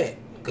extent.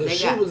 Because They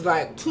she got was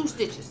like, 2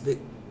 stitches. they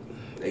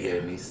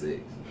gave me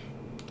 6.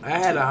 I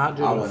had I went off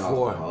the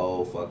 104.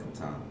 whole fucking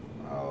time.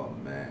 Oh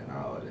man,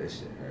 oh that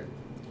shit hurt.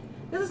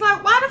 It's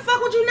like, why the fuck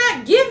would you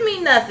not give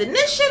me nothing?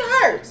 This shit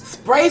hurts.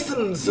 Spray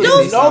some Do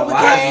something something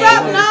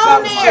Novocaine, on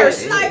some there.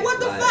 shit. Like, what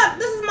the Like- fuck?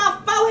 This is my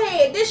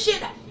forehead. This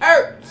shit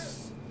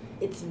hurts.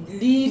 It's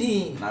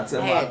bleeding. Not to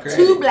I my had credit.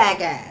 2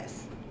 black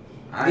eyes.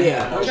 I ain't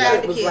Yeah, had her no tried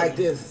shit to was kill like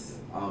me. this.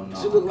 Oh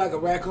no. She looked like a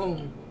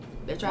raccoon.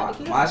 They tried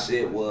to kill my me.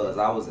 shit was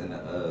I was in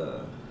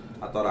the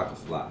I thought I could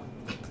fly.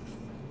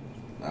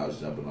 I was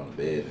jumping on the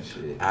bed and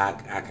shit. I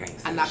can't see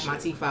I knocked shit. my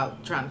teeth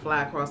out trying to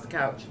fly across the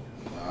couch.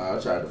 I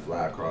tried to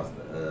fly across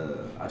the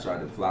I tried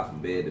to fly from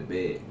bed to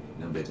bed.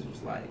 Them bitches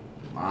was like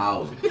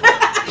miles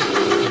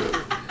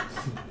apart.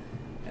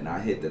 And I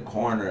hit the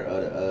corner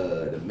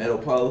of the metal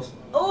post.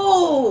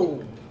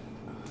 Ooh.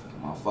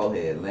 My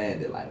forehead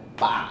landed like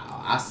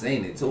bow. I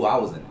seen it too. I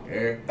was in the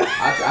air. I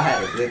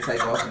had a good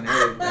takeoff and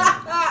everything.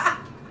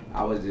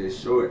 I was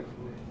just short.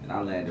 And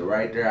I landed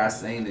right there. I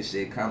seen the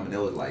shit coming. It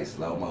was like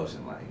slow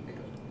motion. Like,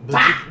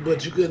 nigga.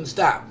 But you couldn't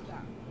stop.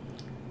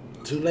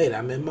 Too late.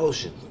 I'm in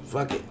motion.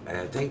 Fuck it. I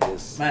gotta take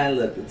this. Man,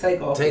 look, the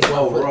takeoff Take was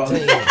so one raw. for the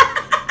team.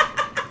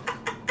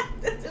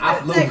 I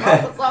flew Take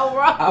past. off so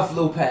wrong. I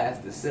flew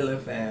past the ceiling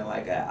fan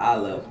like at eye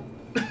level.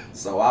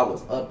 So I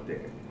was up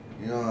there.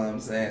 You know what I'm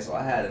saying? So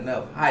I had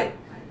enough height.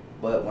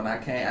 But when I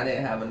came, I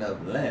didn't have enough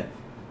length.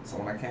 So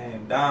when I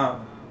came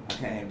down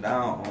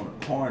on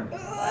the corner.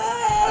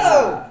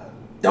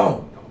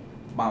 Don't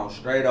bounce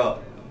straight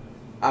up.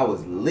 I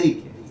was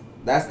leaking.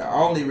 That's the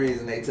only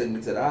reason they took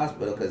me to the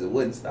hospital, because it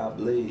wouldn't stop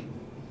bleeding.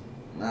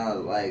 And I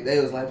was like, they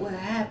was like, what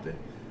happened?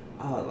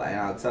 I was like,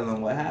 I'll tell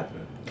them what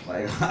happened.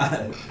 Like,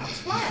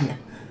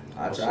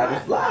 I tried to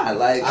fly.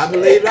 Like, I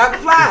believed I could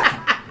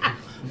fly.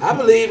 I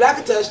believed I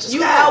could touch the sky. You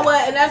know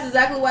what? And that's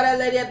exactly what that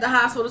lady at the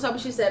hospital told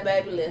me. She said,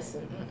 baby,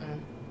 listen.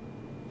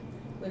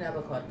 We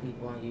never caught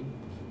people on you.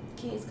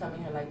 Kids come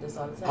in here like this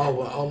all the time. Oh,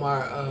 well,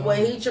 Omar.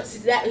 When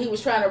he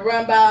was trying to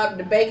run by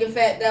the bacon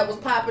fat that was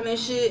popping and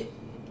shit,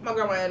 my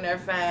grandma in there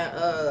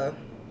found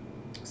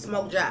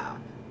smoked jowl.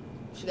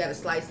 She got a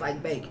slice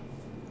like bacon.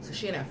 So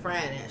she in there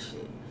frying that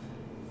shit.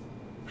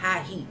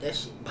 High heat, that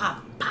shit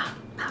pop, pop,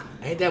 pop.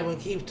 Ain't that when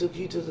Keith took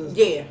you to the...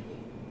 Yeah.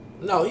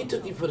 No, he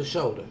took you for the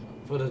shoulder.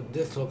 For the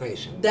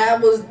dislocation. That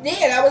was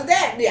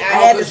that. I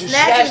had to 'cause you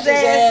snatch his snatched his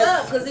ass ass?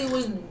 up because he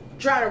was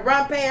trying to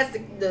run past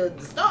the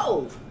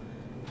stove.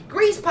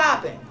 Grease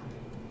popping.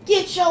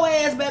 Get your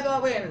ass back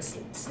over here and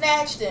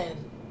snatched and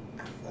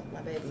I fucked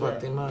my baby Fucked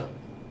up. him up.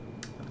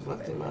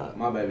 Fucked him up.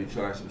 my baby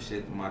charged some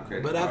shit to my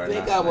credit But card. I and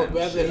think I would slammed the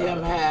rather shit out him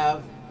of it.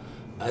 have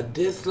a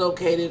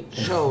dislocated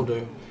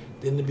shoulder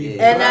than to be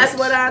Yeah. And that's burnt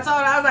what I told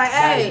her. I was like, by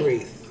hey,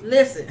 grease.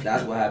 listen.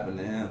 That's what happened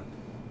to him.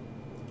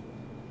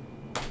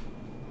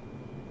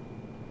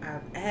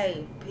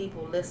 Hey,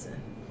 people, listen.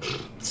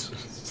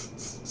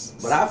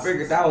 But I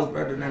figured that was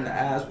better than the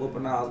ass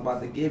whooping I was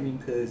about to give him,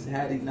 because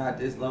had he not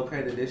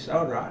dislocated his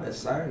shoulder, I'd have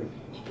served.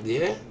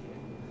 Yeah?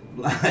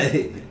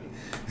 Like,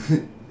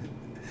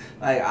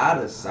 like I'd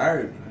have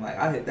served him. Like,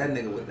 I hit that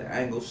nigga with the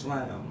angle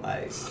slam.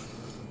 Like,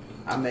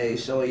 I made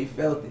sure he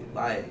felt it.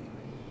 Like,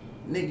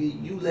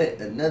 Nigga, you let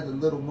another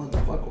little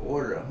motherfucker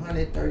order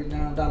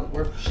 $139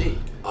 worth of shit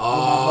Oh,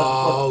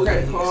 on my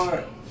motherfucking credit yes.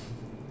 card.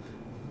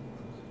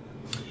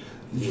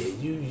 Yeah,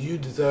 you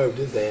deserve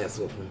this ass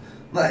whooping.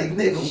 Like,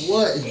 nigga,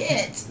 what?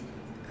 Shit.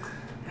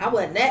 I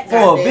wasn't that For a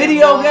goddamn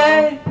video dumb.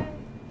 game?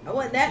 I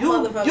wasn't that You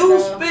motherfucker.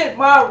 dumb. spent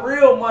my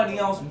real money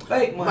on some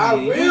fake money. My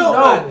and you real know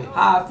money.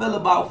 how I feel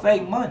about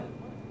fake money.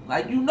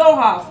 Like, you know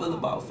how I feel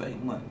about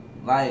fake money.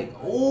 Like,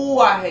 ooh,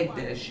 I hate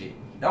that shit.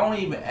 Don't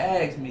even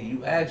ask me.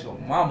 You ask your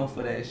mama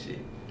for that shit.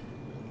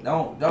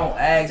 Don't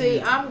ask me.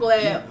 See, I'm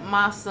glad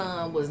my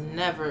son was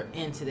never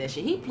into that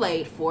shit. He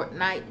played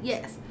Fortnite,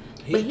 yes.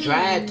 He But he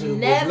tried to, but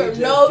never. we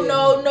just No. didn't.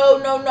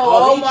 Omar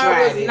Oh, he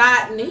tried was it.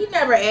 not. He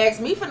never asked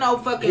me for no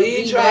fucking.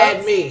 He V-Bucks.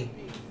 tried me.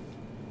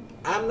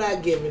 I'm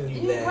not giving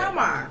you You that.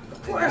 grandma.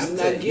 Of course. I'm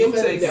not You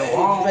giving take the that.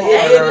 wrong It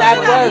order did not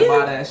and work.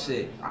 buy that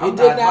shit. I'm It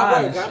did not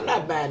buying work. that I'm shit.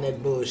 not buying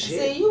that bullshit.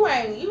 See, you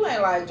ain't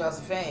like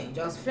Josephine.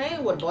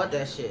 Josephine would have bought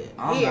that shit.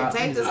 I'm Here, not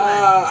take either. this money.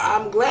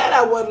 I'm glad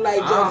I wasn't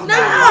like I'm Josephine.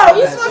 not. No,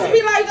 you that supposed to shit.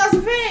 be like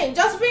Josephine.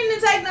 Josephine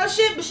didn't take no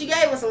shit, but she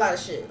gave us a lot of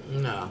shit.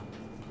 No.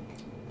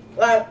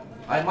 Like,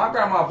 Like, my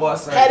grandma bought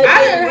certain Had, it I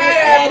been didn't real,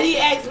 have- had he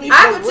asked me for I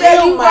can real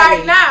tell you money,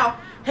 right now,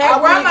 I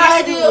had would've grandma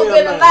gave you still real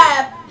been money.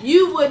 alive,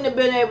 you wouldn't have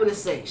been able to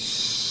say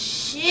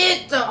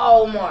shit to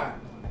Omar.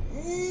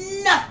 I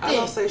don't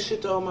Nothing. say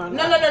shit to Omar.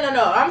 No.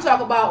 I'm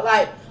talking about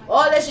like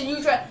all that shit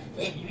you try.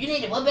 You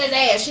need to whoop his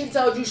ass. She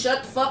told you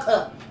shut the fuck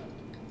up.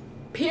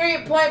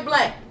 Period. Point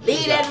blank.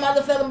 Leave that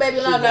motherfucking baby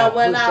She alone. Now got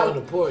when pushed on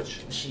the I porch.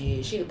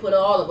 she'd have put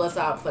all of us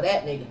out for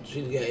that nigga.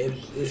 She got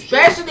if she,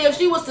 Especially if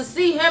she was to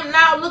see him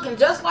now looking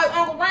just like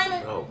Uncle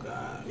Raymond. oh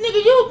God.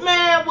 Nigga, you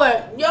man,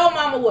 what? Your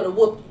mama would have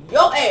whooped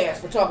your ass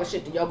for talking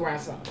shit to your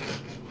grandson.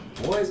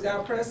 boys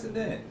got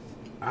precedent.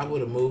 I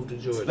would have moved to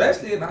Georgia.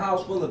 Especially in a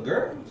house full of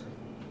girls.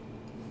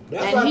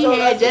 That's And why I he told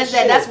her, I had said, just that.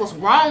 shit. That's what's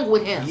wrong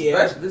with him.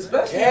 Yeah. Especially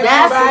That's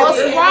Everybody what's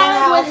in wrong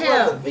that house with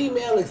was him. a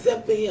female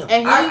except for him.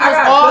 And he I was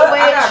got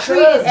always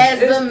treated cousins.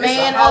 as It's the a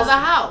man house- of the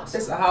house.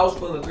 It's a house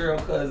full of girl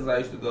cousins I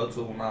used to go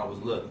to when I was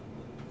little.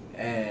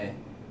 And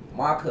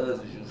my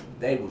cousins,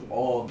 they was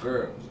all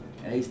girls.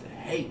 And they used to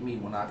hate me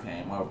when I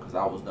came over because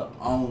I was the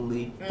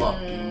only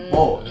fucking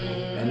boy.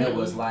 And it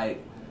was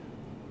like,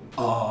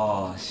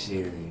 oh,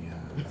 Sherry.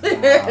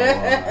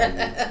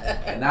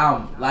 And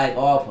I'm like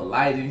all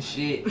polite and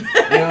shit. You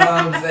know what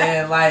I'm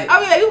saying? Like,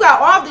 Oh yeah, you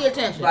got all the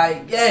attention.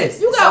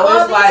 yes. You got so all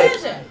it's the like,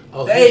 attention.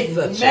 Oh, they he's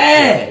such a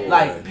mad, good boy.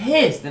 like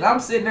pissed, and I'm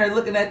sitting there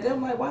looking at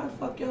them like, why the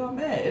fuck y'all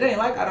mad? It ain't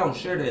like I don't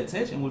share the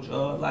attention with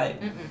y'all.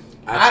 Like,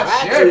 I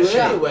I share tried the to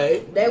shit.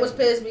 anyway. They was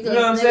pissed because You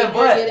know what I'm nigga, saying?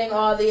 you're But- getting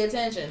all the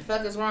attention.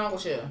 Fuck is wrong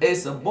with you?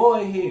 It's a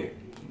boy here.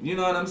 You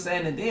know what I'm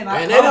saying? And then I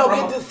And come they don't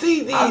from, get to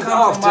see these I come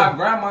often. from my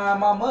grandma and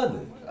my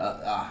mother,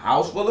 a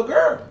house full of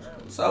girls.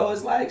 So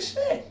it's like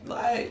shit.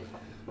 Like,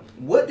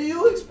 what do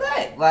you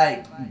expect?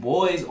 Like,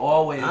 boys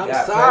always. I'm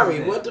got sorry.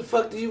 president. What the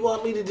fuck do you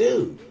want me to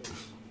do?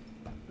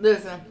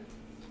 Listen,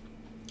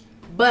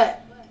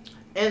 but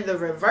in the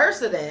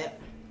reverse of that,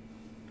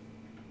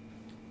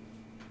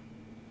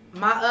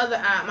 my other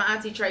aunt, my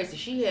auntie Tracy,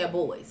 she had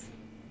boys.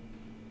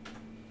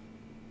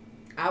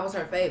 I was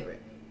her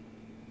favorite.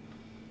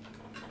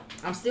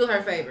 I'm still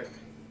her favorite.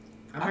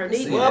 I'm I her can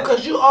see diva. Well,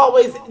 because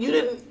you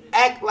didn't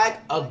act like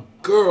a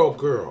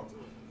girl.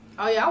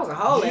 Oh yeah, I was a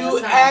whole You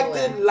ass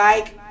acted tomboy.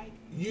 like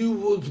you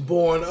was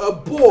born a I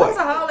was boy. a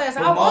whole ass.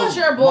 But I was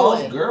your boy.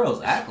 Most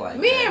girls act like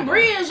Me that, and though.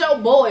 Bree is your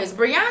boys.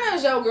 Brianna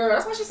is your girl.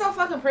 That's why she's so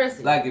fucking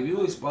prissy. Like, if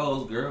you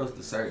expose girls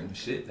to certain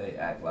shit, they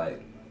act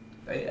like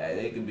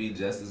they could be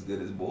just as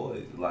good as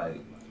boys. Like,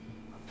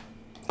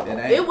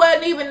 it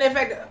wasn't even the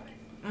fact that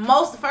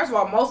first of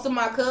all, most of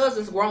my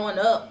cousins growing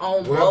up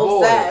on Were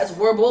both boys. sides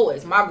were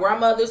boys. My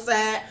grandmother's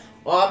side,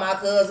 all my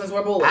cousins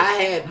were boys. I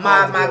had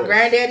my all girls.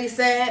 granddaddy's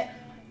side,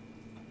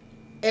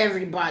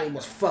 everybody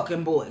was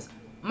fucking boys.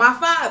 My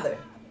father,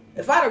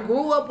 if I'd have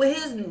grew up with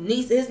his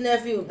niece, his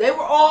nephew, they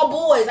were all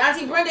boys.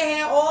 Auntie Brenda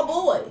had all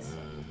boys.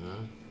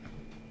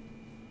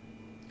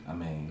 I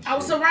mean, I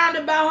was shit.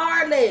 surrounded by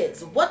hard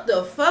legs. What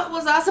the fuck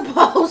was I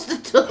supposed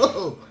to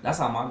do? That's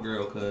how my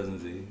girl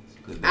cousins is.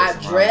 'Cause they I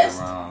surrounded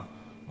dressed around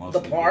The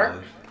mostly part,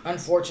 boys.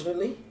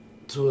 unfortunately,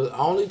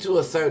 Only to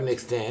a certain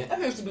extent. that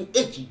used to be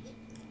itchy.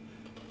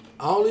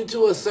 Only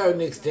to a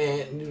certain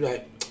extent. And you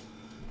like,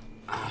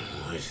 oh,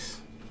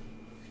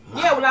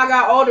 Yeah, when I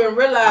got older and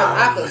realized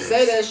I could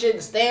say that shit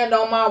and stand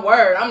on my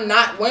word, I'm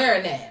not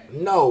wearing that.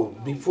 no.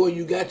 Before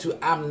you got to,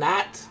 I'm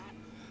not.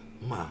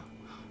 Ma,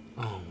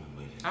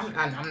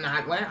 I'm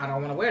not wearing. I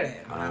don't want to wear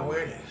that. I'm not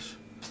wearing that. that.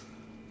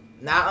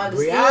 Now I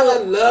Brianna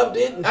understood. loved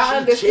it. And I she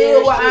understood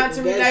cherished what it, Auntie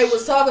and Renee that's-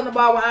 was talking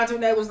about. When Auntie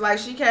Renee was like,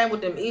 she came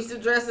with them Easter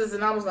dresses,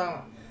 and I was like,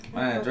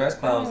 Man, dress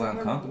clothes I don't wanna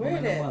uncomfortable wear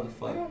in the that. I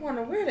motherfucker. don't want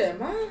to wear that,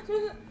 Mom.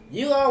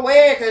 You gonna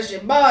wear it because you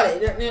bought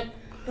it,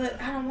 but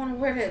I don't want to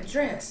wear that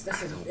dress.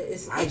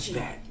 It's like itchy.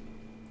 that.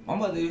 My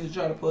mother used to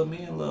try to put me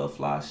in little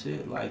fly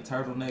shit like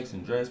turtlenecks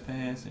and dress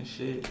pants and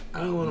shit.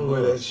 I don't want to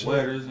wear Little that shit.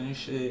 sweaters and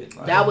shit.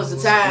 Like, That was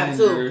the time too.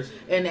 suspenders.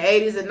 In the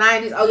 80s and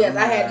 90s. Oh yes,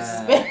 I had the Nah,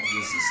 suspenders.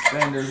 the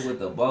suspenders with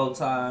the bow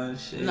tie and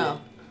shit.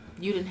 No.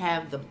 You didn't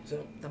have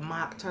the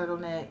mock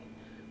turtleneck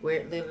where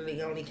it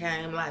literally only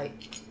came like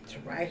to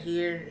right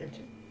here and to,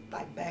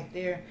 like back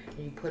there,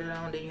 and you put it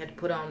on. Then you had to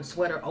put on the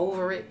sweater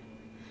over it.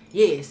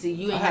 Yeah, see,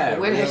 you ain't have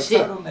to wear that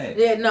shit. Turtleneck.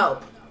 Yeah, no.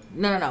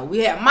 We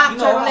had mock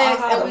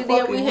turtlenecks,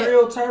 and we had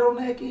real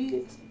turtleneck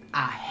is.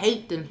 I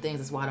hate them things.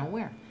 That's why I don't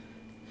wear them.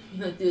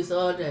 You like this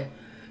all day.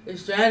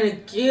 It's trying to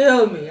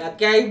kill me. I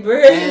can't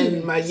breathe.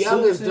 And my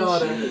youngest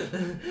daughter,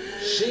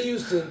 she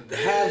used to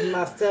have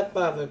my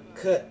stepfather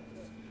cut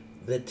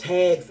the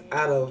tags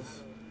out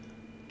of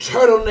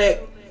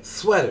turtleneck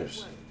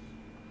sweaters.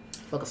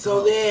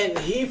 So then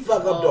he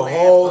fuck up the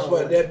whole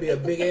sweater. There'd be a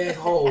big ass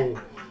hole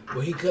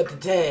where he cut the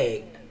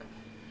tag.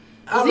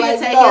 I'm he like,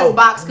 take no, his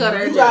box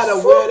cutter. You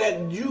gotta wear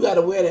that. You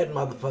gotta wear that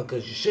motherfucker.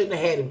 'Cause you shouldn't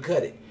have had him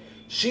cut it.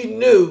 She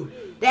knew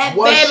that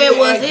once baby she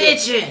was acted-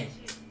 itching.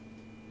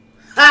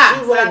 Ha! She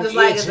Sound wasn't just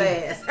like his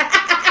itching.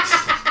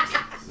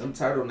 ass. Them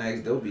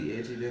turtlenecks, they'll be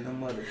itchy than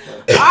them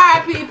motherfuckers.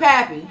 R.I.P.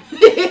 Pappy.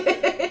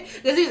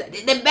 Because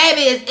the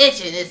baby is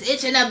itching. It's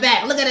itching her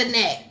back. Look at her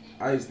neck.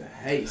 I used to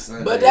hate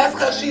Sunday. But that's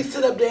because she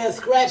sit up there and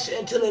scratch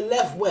until it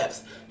left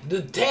webs.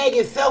 The tag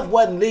itself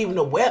wasn't leaving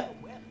the web.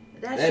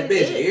 That shit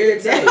bitch itch.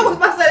 irritating. I was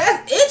about to say,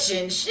 that's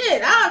itching.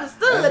 Shit, I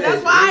understood.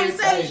 That's why I ain't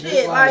say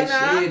shit. Like,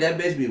 nah. Shit, that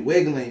bitch be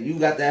wiggling. You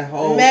got that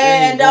whole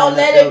Man, thing don't going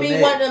let up it your be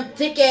neck. one of them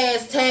thick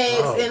ass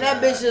tags, and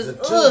that bitch just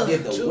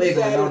Get the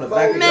wiggling on the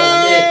back of your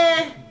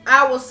neck. Man,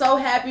 I was so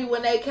happy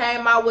when they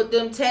came out with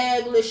them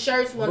tagless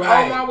shirts when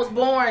Right. Omar was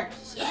born.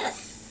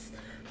 Yes,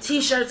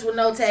 t-shirts with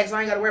no tags, so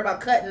I ain't gotta worry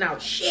about cutting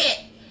out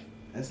shit.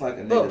 That's like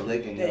a Boom. nigga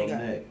licking There your you go.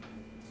 neck.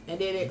 And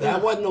then it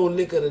That wasn't no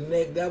lick of the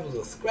neck. That was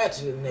a scratch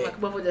of the neck.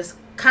 like motherfucker just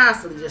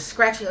constantly just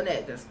scratching your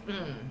neck. Just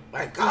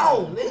Like,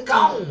 gone, nigga,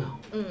 gone.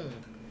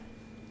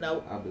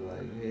 No, I'll be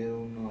like,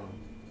 hell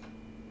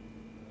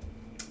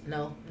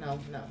no. no.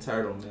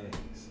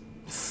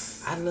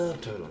 Turtlenecks. I love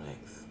turtlenecks.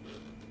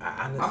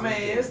 I I mean,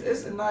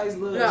 it's a nice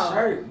little No.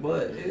 shirt,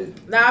 but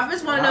it, Now if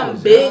it's one When I of them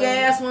was big young-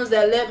 ass ones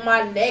that let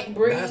my neck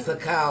breathe, That's a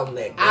cow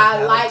neck. That's I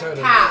not a like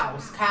turtleneck.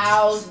 cows.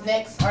 Cows'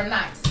 necks are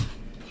nice.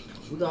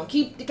 We're gonna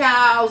keep the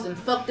cows and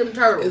fuck them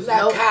turtles. It's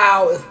not Nope.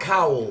 cow, it's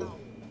cowl.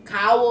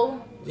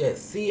 Cowl?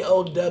 Yes,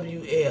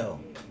 COWL.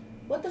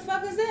 What the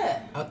fuck is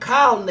that? A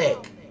cow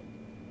neck.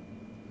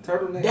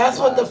 turtleneck. That's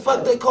what the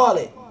fuck they call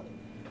it.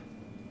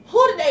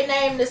 Who did they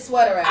name this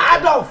sweater after? I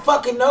don't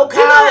fucking know. You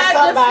gonna Kyle have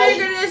somebody. to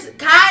figure this.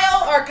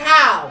 Kyle or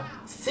cow?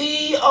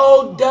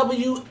 COWL.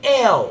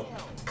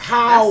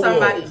 Cowl. That's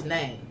somebody's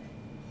name.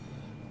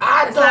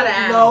 I It's not an don't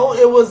animal.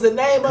 know. It was the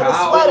name of the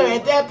Cowl. sweater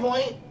at that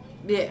point.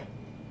 Yeah.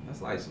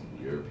 That's like some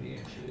European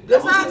shit.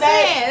 That's was what I'm the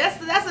name.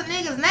 saying. That's a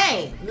nigga's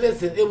name.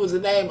 Listen, it was the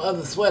name of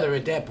the sweater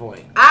at that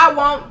point. I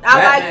like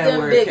Batman them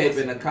wear a big cape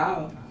ones. and a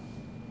cow.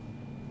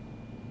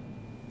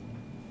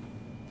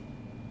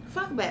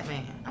 Fuck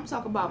Batman. I'm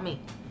talking about me.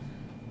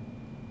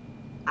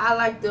 I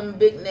like them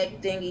big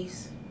neck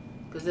thingies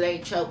because it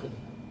ain't choking.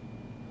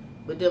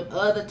 But them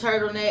other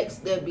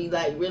turtlenecks that be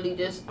like really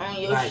just on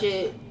your Like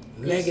shit.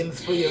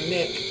 Leggings for your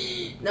neck.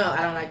 No,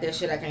 I don't like that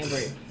shit. I can't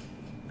breathe.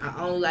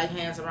 I only like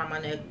hands around my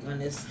neck on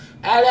this.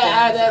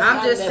 That's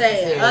I'm just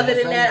saying. unnecessary. Other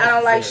than That's that, I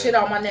don't like unnecessary.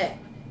 shit on my neck.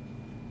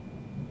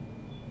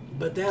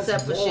 But that's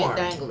Except for shit warm.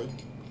 dangly.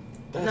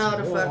 That's No,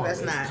 the fuck warm. that's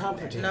It's not.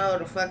 comforting. No,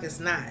 the fuck it's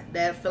not.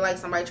 That feel like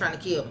somebody trying to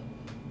kill me.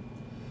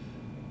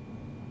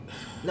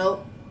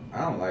 Nope.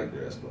 I don't like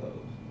dress clothes.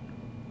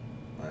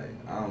 Like,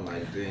 I don't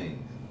like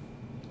jeans.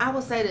 I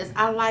will say this.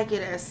 I like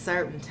it at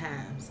certain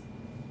times.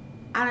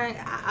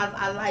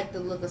 I like to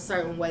look a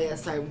certain way at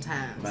certain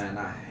times. Man,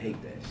 I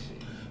hate that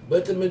shit.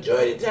 But the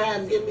majority of the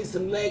time, give me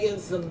some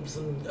leggings, some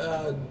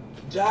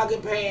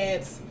jogging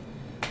pants,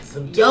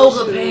 some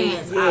Yoga tennis shoes.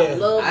 pants. Yeah. I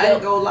love I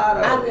ain't gonna lie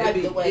though. I like it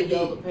be, the way it be,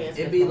 yoga pants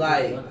It make be me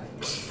like, feel.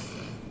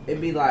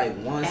 it be like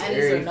once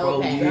Panties every or no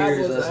 4 panties? That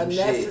years was or some shit.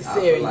 I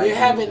unnecessary. feel like You're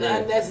having it's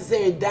great.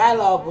 unnecessary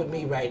dialogue with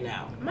me right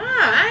now. Ma,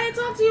 I ain't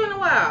talked to you in a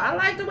while. I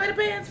like the way the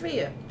pants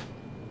feel.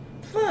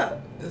 Fuck.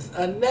 It's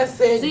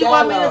unnecessary So you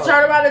want me to dialogue.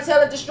 turn around and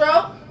tell it to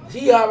stroke?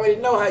 He already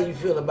know how you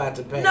feel about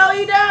the pants. No,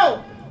 you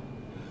don't.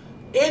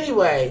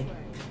 Anyway,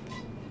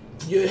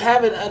 you're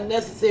having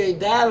unnecessary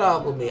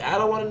dialogue with me. I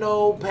don't want to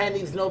know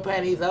panties, no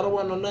panties. I don't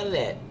want to know none of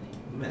that.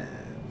 Man,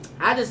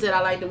 I just said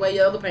I like the way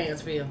yoga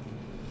pants feel.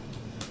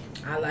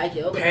 I like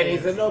yoga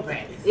Panties pants. or no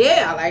panties.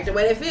 Yeah, I like the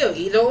way they feel.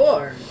 Either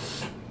or.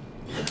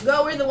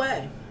 Go either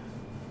way.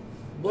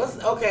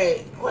 Question.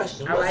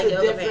 I What's like the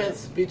yoga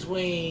difference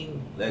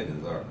between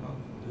leggings are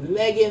comfortable.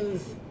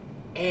 leggings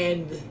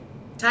and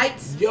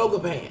Tights? yoga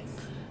pants?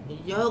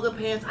 Yoga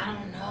pants, I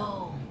don't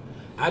know.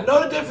 I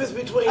know the difference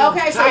between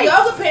Okay, so tights.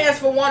 yoga pants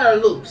for one are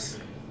loose.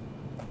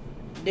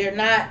 They're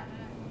not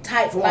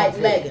tight Form like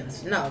fit.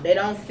 leggings. No, they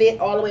don't fit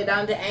all the way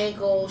down to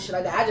ankle, shit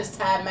like that. I just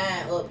tie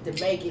mine up to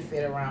make it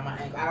fit around my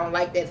ankle. I don't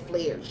like that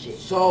flared shit.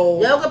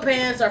 So Yoga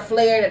pants are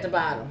flared at the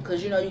bottom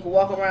because you know you can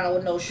walk around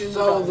with no shoes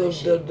on. and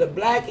shit. the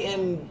black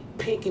and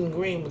pink and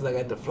green was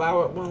like the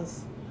flowered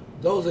ones.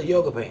 Those are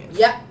yoga pants.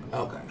 Yep,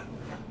 Okay.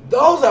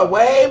 Those are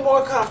way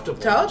more comfortable.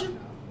 told you.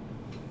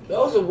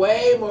 Those are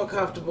way more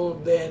comfortable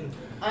than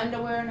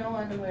Underwear, no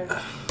underwear.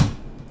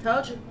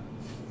 Told you.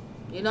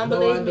 You don't No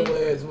believe me?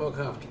 underwear is more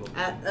comfortable.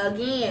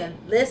 Again,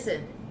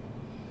 listen.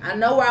 I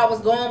know where I was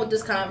going with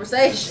this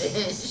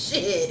conversation.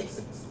 Shit.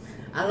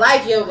 I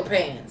like yoga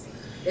pants.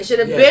 They should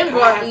have been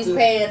brought these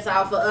pants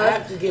out for us. I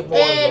have to get more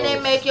and of they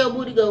those. make your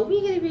booty go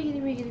wiggity,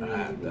 wiggity, wiggity,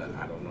 wiggity.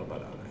 I don't know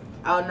about all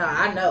that. Oh, no,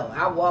 I know.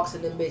 I walks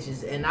in them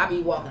bitches, and I be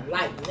walking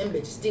light, and them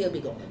bitches still be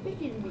going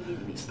wiggity, wiggity,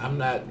 wiggity. I'm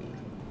not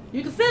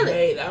You can feel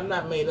it. I'm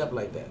not made up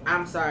like that.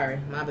 I'm sorry.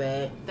 My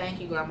bad.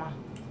 Thank you, Grandma.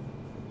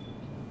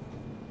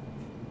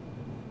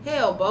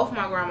 Hell, both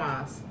my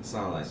grandmas.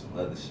 Sound like some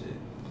other shit.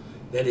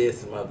 That is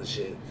some other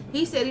shit.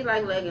 He said he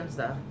like leggings,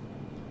 though.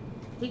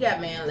 He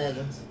got man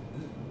leggings.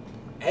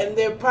 And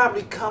they're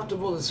probably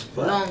comfortable as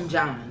fuck. Long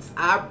johns.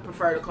 I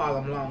prefer to call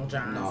them long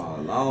johns.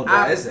 No, long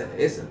john. It's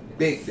a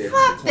big difference.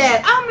 Fuck between,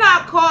 that. I'm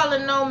not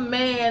calling no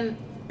man.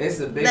 It's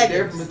a big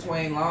leggings. difference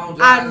between long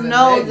johns I and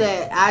know leggings.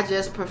 that. I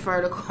just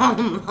prefer to call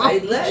them long They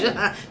leggings.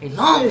 johns. They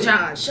long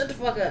johns. Shut the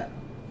fuck up.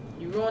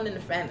 You ruining the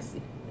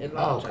fantasy. They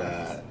long Oh,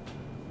 johns. God.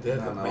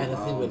 There's a No,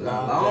 fantasy with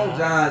johns. long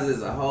johns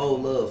is a whole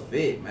little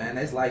fit, man.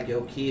 That's like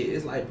your kid.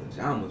 It's like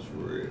pajamas for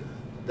real.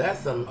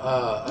 That's some,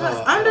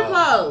 That's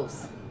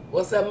underclothes.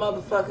 what's that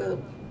motherfucker?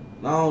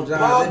 Long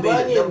johns, Paul it be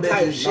Bunyan them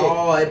type bitches. shit.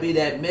 No, it be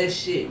that mesh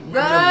shit.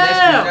 Remember them Yeah,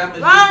 mesh pajamas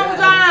you long used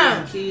to have when you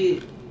johns. was a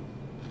kid?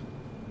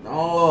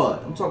 No,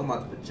 I'm talking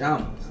about the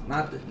pajamas,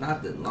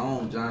 not the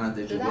long johns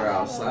that you wear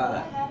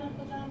outside.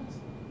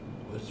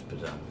 Which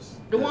pajamas?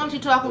 The ones you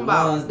talking The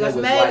about. ones That's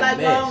was made like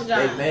mesh. long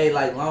johns. They made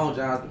like long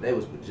johns, but they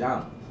was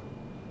pajamas.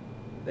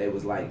 They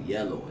was like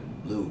yellow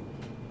and blue.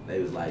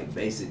 They was like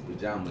basic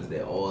pajamas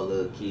that all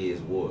little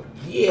kids wore.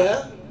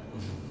 Yeah,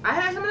 I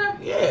had some of them.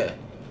 yeah.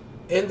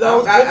 In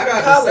those I different got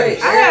to colors.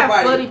 say, I had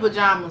Everybody- footy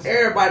pajamas.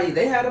 Everybody,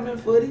 they had them in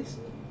footies.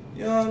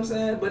 You know what I'm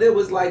saying? But it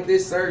was like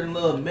this certain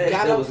little mesh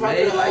Got that them was from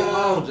made the, like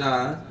long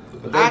johns.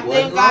 But they I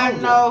wasn't think I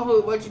long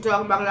know what you're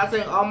talking about. 'Cause I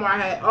think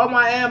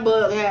Omar and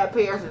Bug had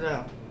pairs of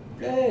them. johns.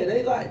 Yeah,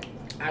 they like.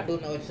 I do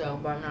know what you're talking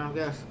about now, I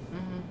guess.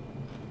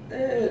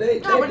 Yeah, they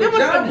No, but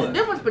pajamas.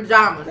 them was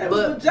pajamas. They was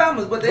But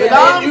pajamas, but they But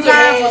had long you johns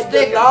had was the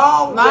thicker.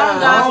 long Long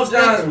johns. johns long was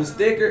johns thicker. was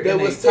thicker They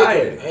and was they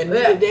tighter. thicker, and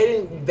Yeah.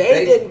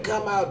 they didn't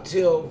come out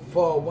till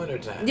fall winter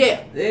time. yeah,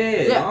 Yeah,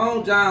 Yeah.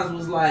 long johns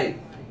was like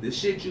the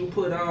shit you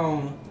put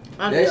on.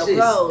 under That your shit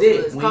clothes. stick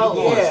It's when you cold.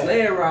 going Yeah.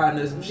 sleigh riding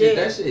or some shit.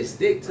 Yeah. That shit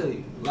stick to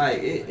you. Like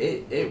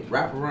it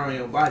wrap around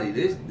your body.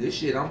 This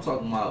shit I'm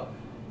talking about.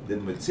 The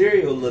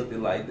material looked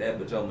like that,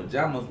 but your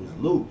pajamas was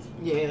loose.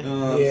 Yeah. You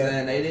know what Yeah. I'm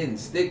saying? They didn't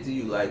stick to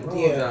you like long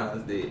Yeah.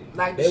 johns did.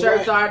 Like the They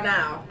shirts weren't- are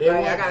now. they Like,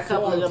 I weren't got a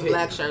couple of them form-fit.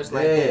 black shirts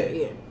like Yeah. that.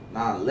 Yeah.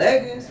 Now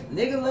leggings,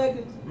 nigga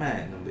leggings,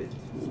 man, them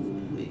bitches.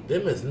 Ooh-wee.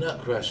 Them is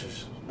nut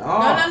crushers. No,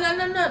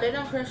 No. They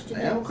don't crush the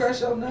They don't nuts.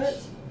 crush your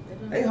nuts.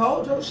 They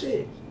hold your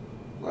shit.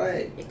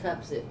 Like It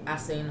cups it. I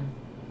seen them.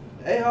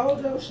 they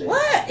hold your shit.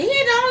 What? He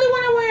ain't the only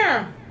one that wear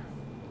them.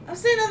 I've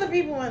seen other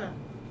people in them.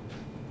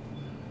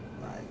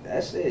 Like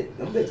that shit.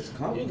 Them bitches You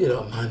comfortable. get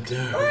on my Well,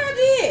 nerve. I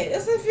did.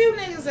 It's a few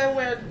niggas that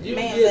wear You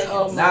man get leggings.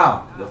 on my-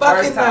 Now, the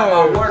Fucking first time I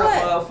nerve. wore them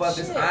What?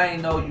 motherfuckers, Shit. I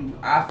ain't know you.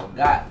 I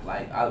forgot.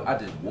 Like I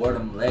just wore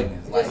them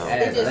leggings, like Just- ass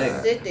they just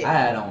leggings. sit there. I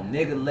had on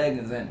nigga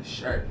leggings and a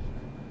shirt.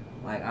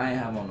 Like I ain't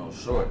have on no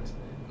shorts,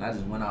 and I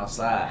just went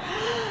outside.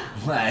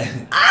 Like,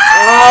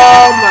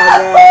 Oh my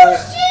god.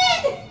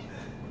 Shit!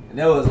 and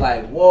it was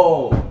like,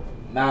 whoa.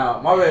 Now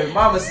my baby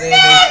mama seen this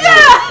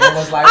shit and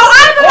was like, Oh, I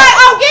was like,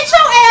 oh, get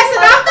your ass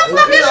and out the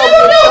fuck You is don't you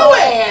get your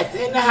doing? ass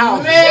in the house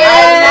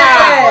Man.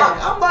 right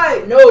I'm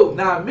like, No.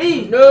 not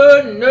me. No.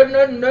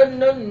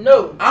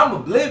 I'm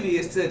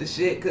oblivious to the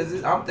shit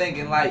because I'm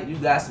thinking like you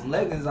got some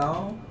leggings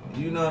on.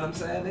 You know what I'm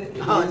saying? It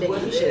Oh, is what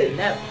nigga, you it should have is.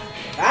 never.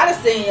 I'd have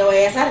seen your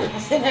ass. I'd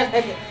have seen that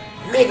nigga.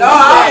 Nigga, No,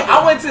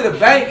 I went to the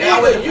bank and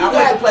I went to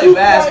got play 2.5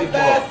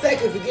 basketball.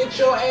 seconds to get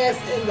your ass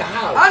in the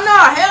house. Oh no,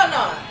 hell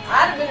no.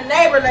 I'd have been a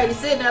neighbor lady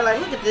sitting there like,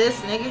 look at this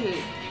nigga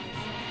here.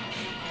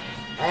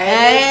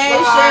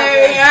 Hey,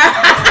 Sherry.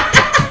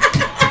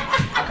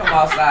 I come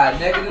outside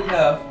naked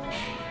enough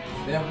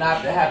for them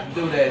not to have to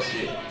do that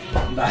shit.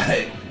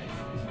 Like,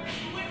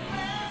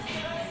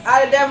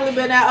 I'd have definitely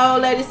been that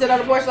old lady sitting on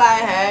the porch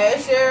like, hey,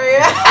 Sherry.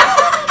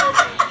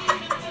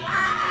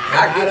 I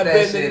I'd get have that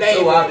been the shit neighbor.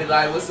 too. I'll be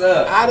like, what's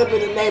up? I'd have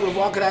been a neighbor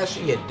walking out.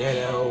 She a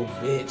dead old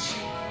bitch.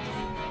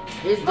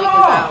 His dick No. is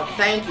out.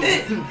 Thank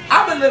you.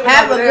 I've been living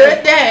Have a over there.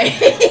 good day.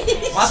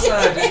 My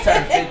son just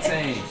turned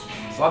 15,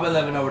 so I've been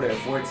living over there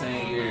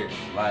 14 years.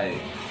 Like,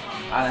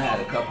 I done had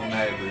a couple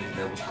neighbors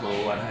that was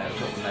cool. I done had a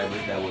couple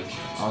neighbors that was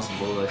on some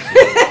bullshit.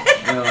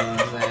 You know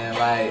what I'm saying?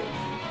 Like,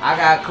 I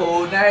got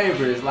cool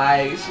neighbors.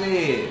 Like,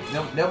 shit,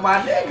 them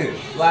my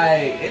niggas.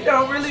 Like, it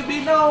don't really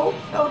be no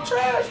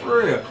trash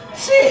for real.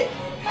 Shit,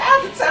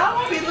 half the time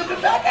I be looking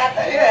back at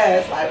their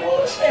ass like,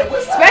 well, shit,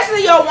 what's up?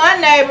 Especially your one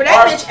neighbor.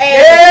 That bitch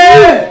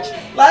ass is huge. Yeah,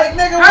 like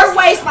nigga, Her what's-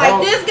 waist like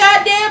don't- this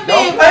goddamn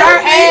don't big, play but her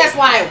with me. ass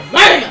like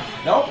wham.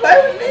 Don't play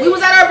with me. We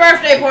was at her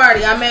birthday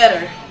party. I met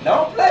her.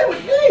 Don't play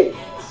with me.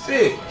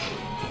 Shit.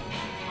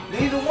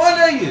 Neither one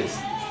of you.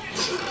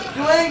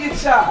 You ain't your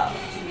child.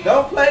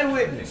 Don't play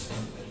with me.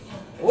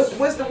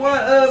 What's the one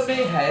of me?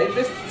 Hey,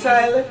 Mr.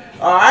 Taylor.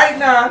 All right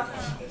now.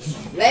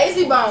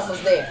 Lazy Bone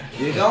was there.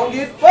 You gonna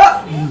get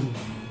fucked.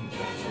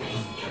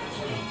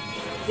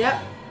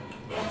 Yep.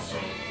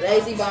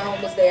 Lazy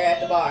Bone was there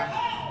at the bar.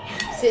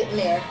 Sitting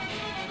there.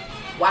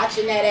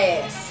 Watching that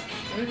ass.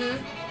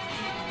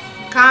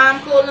 Calm,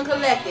 cool, and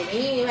collected.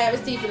 He didn't even have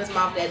his teeth in his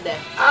mouth that day.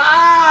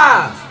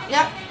 Ah!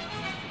 Yep.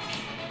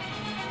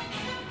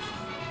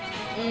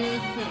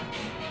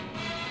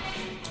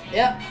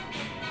 Yep.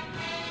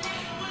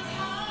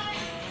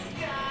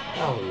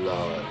 Oh,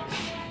 Lord.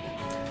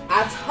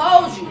 I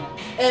told you.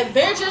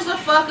 Adventures of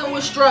fucking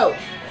with Stroke.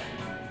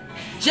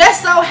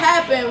 Just so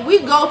happened we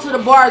go to the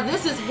bar.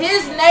 This is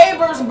his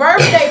neighbor's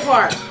birthday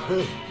party.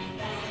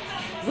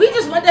 We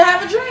just went to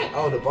have a drink.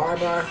 Oh, the bar?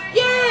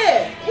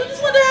 Yeah. We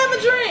just went to have a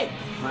drink.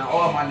 Man,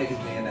 all my niggas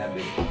be in that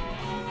bitch.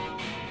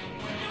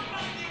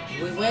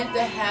 We went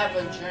to have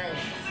a drink.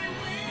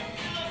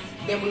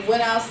 Then we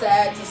went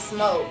outside to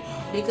smoke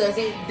because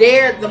he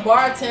dared the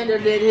bartender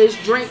that his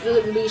drink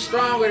couldn't be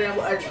stronger than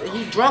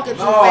he drunk it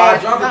too No,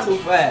 fast. I drunk it too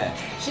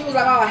fast. She was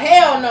like, "Oh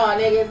hell no,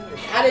 nigga!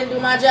 I didn't do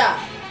my job."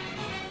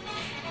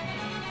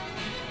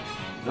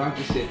 Drunk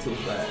the shit too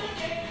fast.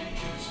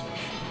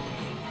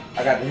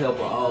 I got to help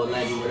an old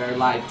lady with her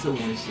life too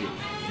and shit.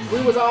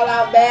 We was all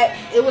out back.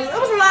 It was a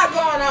lot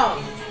going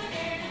on.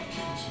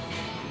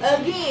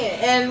 Again,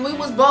 and we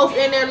was both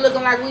in there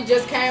looking like we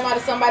just came out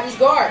of somebody's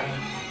garden.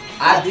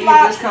 I did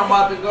just come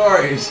out the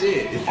garden,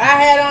 shit. I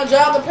had on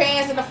jogger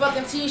pants and a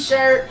fucking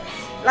t-shirt.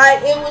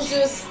 Like, it was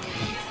just...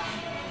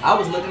 I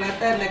was looking at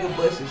that nigga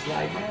bushes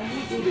like, man,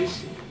 we do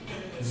this shit.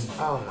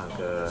 Oh, my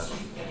God.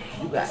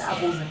 You got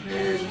apples and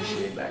pears and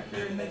shit back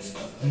there, nigga.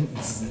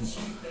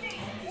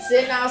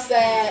 Sitting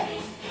outside,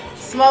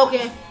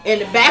 smoking in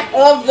the back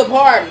of the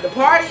party. The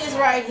party is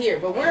right here,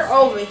 but we're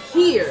over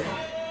here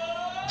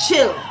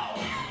chilling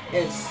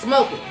and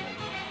smoking.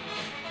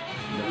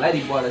 The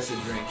lady bought us a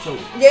drink too.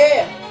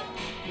 Yeah.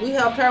 We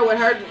helped her with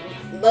her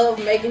love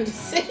making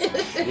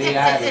decisions.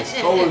 Yeah, I had to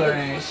scold her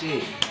and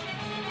shit.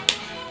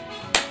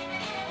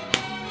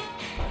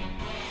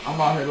 I'm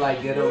out here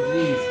like ghetto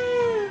G's.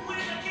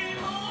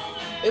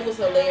 It was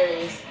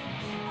hilarious.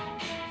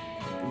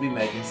 It be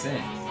making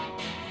sense.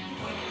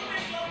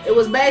 It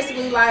was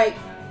basically like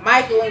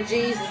Michael and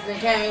Jesus then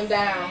came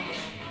down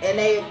and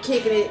they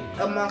kicking it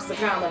amongst the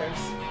commoners.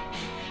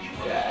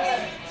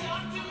 Yeah.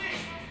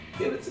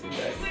 Give it to me,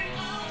 baby.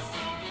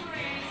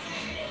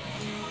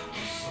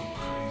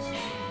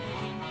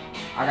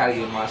 I gotta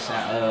get my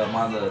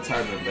little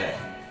turban back.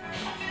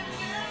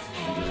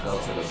 You just go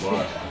to the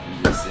bar.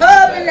 You just sit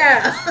Hub it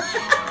back.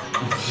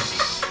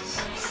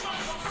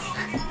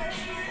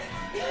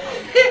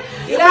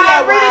 Now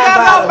I really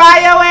gotta go buy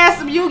your ass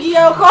some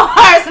Yu-Gi-Oh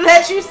cards and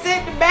let you sit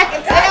in the back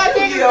and tell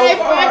niggas they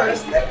fucking.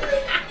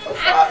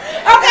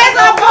 Okay,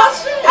 so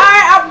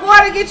I'm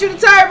going to get you the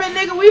turban,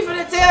 nigga. We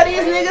finna tell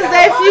these niggas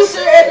they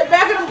future in the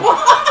back of the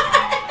bar.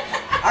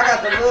 I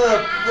got the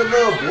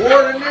little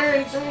board and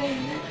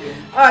everything.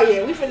 Oh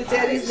yeah, we finna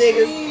tell these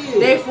niggas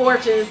they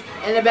fortunes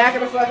in the back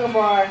of the fucking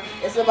bar.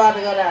 It's about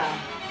to go down.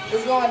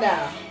 It's going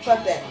down.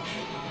 Fuck that.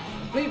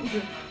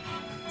 Listen.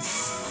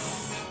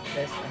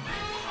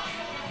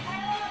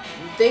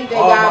 You think they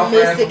got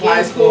Mystic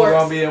imports?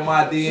 Gonna be in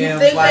my DMs. You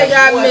think like, they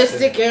got what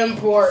Mystic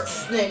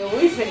imports? Nigga,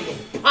 we finna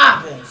get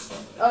poppin'.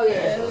 Oh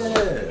yeah.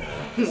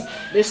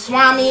 There's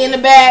Swami in the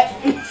back.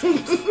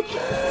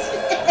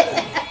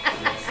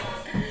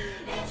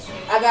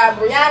 I got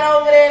Brianna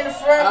over there in the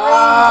front room.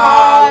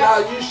 No,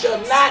 you should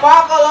not.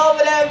 Sparkle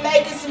over there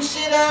making some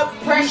shit up.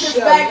 Precious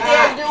back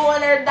there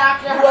doing her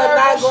Dr. You are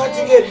not going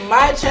to get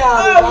my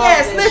child. Oh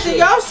yes, listen,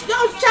 your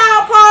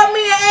child called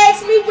me and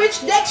asked me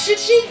which deck should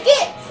she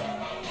get.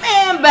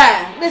 Man,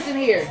 bye. Listen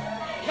here.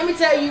 Let me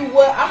tell you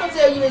what. I'm gonna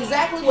tell you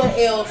exactly what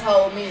Elle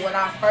told me when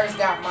I first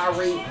got my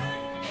reading.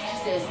 She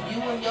says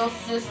you and your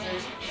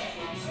sisters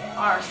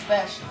are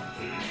special.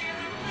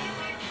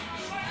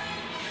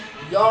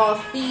 Y'all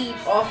feed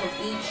off of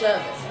each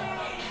other.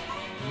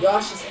 Y'all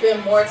should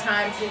spend more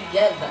time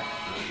together.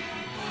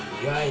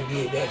 Y'all ain't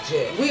did that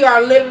yet. We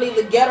are literally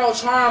the ghetto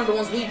charmed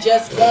ones. We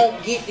just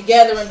won't get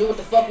together and do what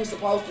the fuck we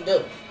supposed to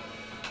do.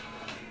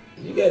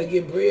 You gotta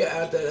get Bria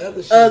out that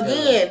other shit.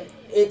 Again,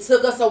 it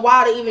took us a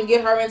while to even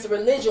get her into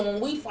religion when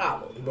we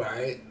followed.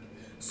 Right.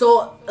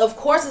 So, of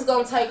course, it's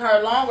going to take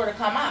her longer to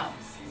come out.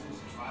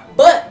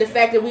 But the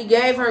fact that we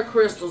gave her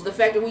crystals, the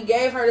fact that we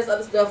gave her this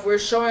other stuff, we're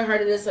showing her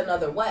that it's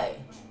another way.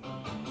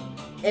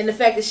 And the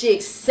fact that she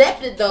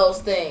accepted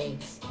those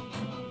things,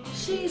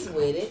 she's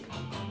with it.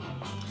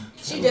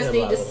 She just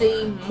need to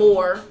see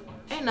more.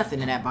 Ain't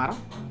nothing in that bottle.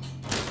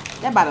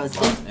 That bottle is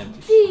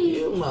empty.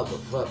 You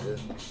motherfucker.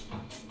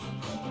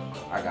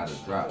 I got a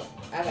drop.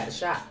 I got a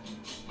shot.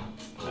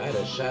 I had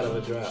a shot of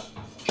a drop.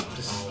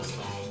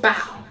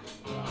 Bow.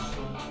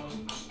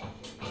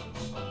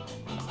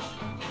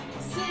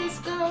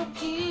 Cisco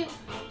Kid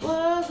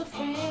was a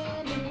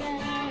friend of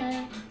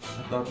mine.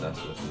 I thought that's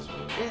what this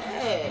was.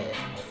 Yeah.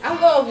 I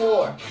love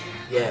war.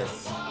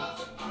 Yes.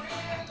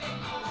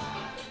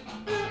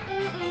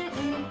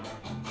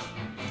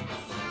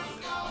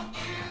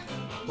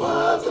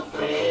 Was a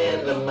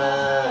friend of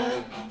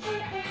mine.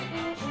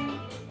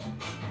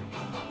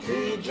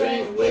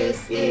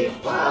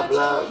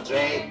 just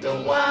drink the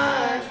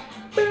wine.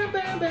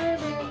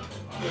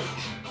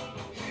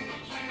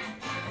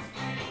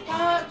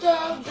 I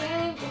just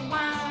drink the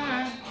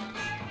wine.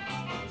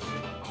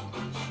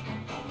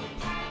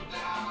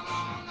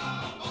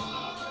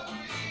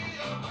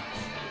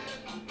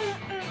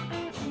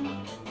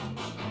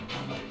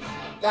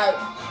 Like,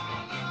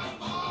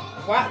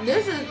 why?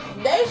 They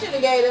should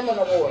have gave them an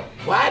award.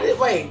 Why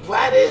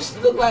this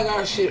look like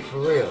our shit for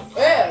real?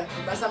 Yeah,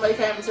 but somebody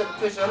came and took a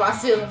picture of my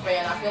ceiling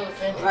fan. I feel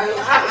offended. Like,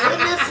 when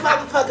this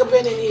motherfucker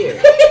been in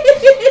here?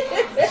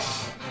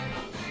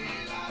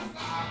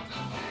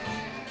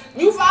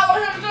 You follow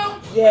him too?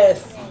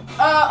 Yes.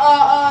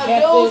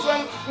 Dude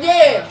from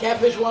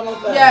Catfish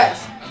 105.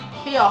 Yes.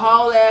 He a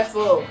whole ass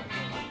fool.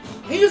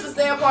 He used to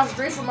stay across the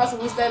street from us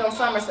when we stayed on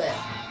Somerset.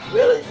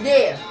 Really?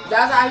 Yeah,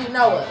 that's how he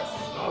know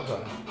us.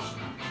 Okay.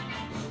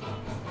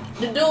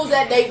 The dudes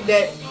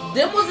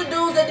them was the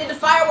dudes that did the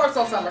fireworks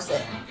on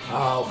Somerset.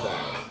 Oh, okay.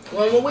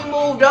 When we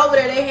moved over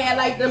there, they had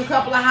like them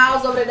couple of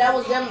houses over there. That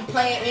was them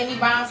playing any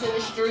bounce in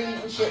the street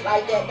and shit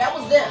like that. That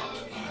was them.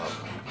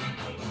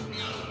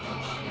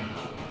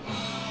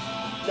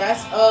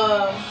 That's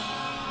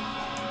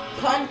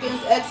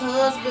Pumpkin's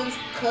ex-husband's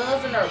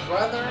cousin or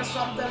brother or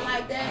something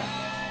like that.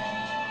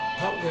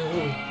 Pumpkin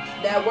who?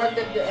 That worked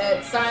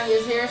at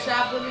Sonia's hair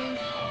shop with me.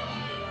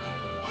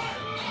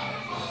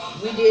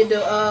 We did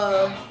the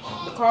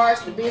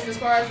cards, the business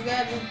cards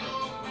together.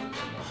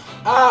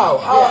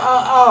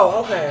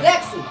 Okay.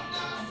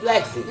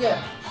 Lexi.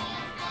 Yeah.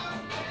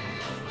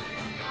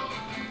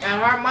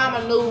 And her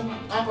mama knew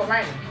Uncle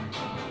Raymond.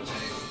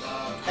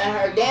 And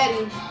her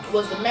daddy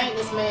was the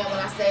maintenance man when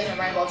I stayed in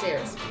Rainbow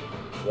Terrace.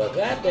 Well,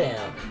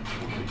 goddamn.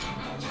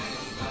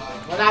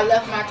 When I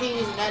left my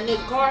keys in that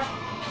nigga car,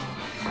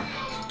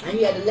 and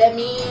he had to let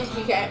me in,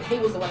 he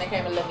was the one that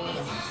came and let me in.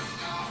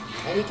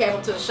 And he came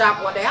up to the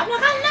shop one day. I'm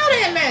like, I know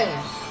that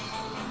man.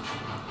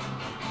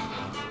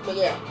 But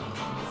yeah.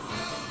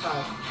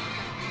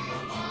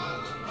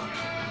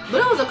 But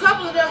there was a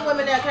couple of them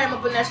women that came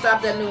up in that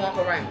shop that knew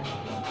Uncle Raymond.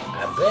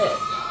 I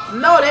bet.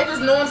 No, they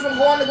just knew him from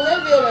going to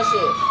Glenville and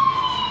shit.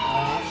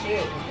 Oh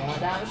shit, going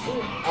down the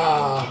street.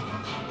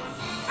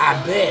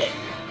 I bet.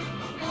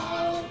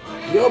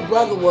 Your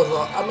uncle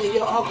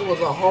was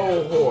a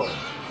whole whore.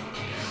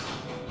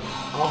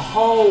 A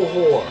whole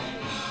whore.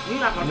 You're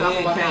not gonna talk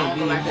about my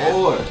uncle like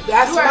that.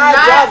 That's you are my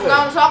not brother.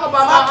 gonna talk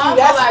about Fuck my you, uncle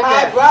that's like my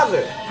that.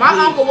 brother. My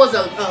uncle was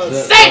a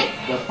saint.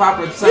 The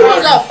proper He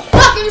was a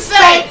fucking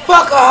saint.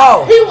 Fuck a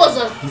hoe. He was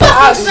a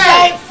fucking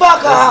saint.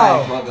 Fuck a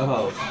hoe. Fuck a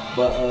hoe.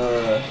 But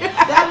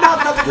that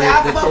motherfucker said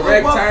I the fuck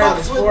correct with term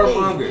is fucks with me.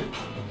 whoremonger.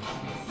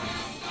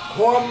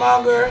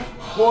 Whoremonger,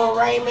 whore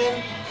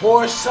Raymond,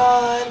 whore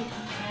son.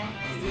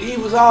 He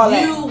was all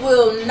that. You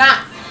will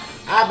not.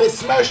 I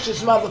besmirched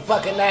his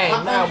motherfucking name.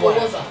 My Now uncle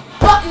what? was a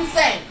fucking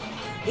saint.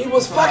 He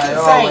was Somebody fucking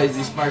always saint.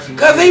 besmirching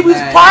Cause his he was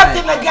name. parked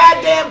in the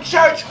goddamn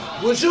church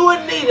with you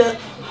and Nita,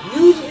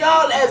 using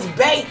y'all as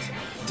bait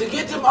to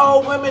get them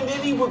old women.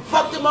 Then he would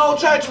fuck them old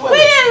church women. We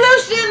didn't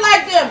live shit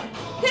like them.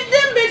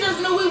 Them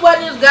bitches knew we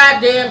wasn't his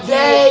goddamn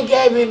They kid.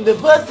 gave him the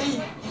pussy.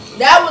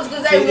 That was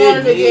because they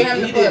wanted to get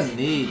him the He pussy. didn't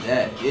need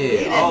that. Yeah, He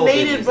didn't old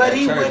need it, bitches but at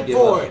he church went give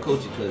for up it. the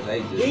coochie 'cause they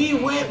just He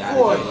went gotta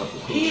for give it. up the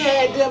coochie. He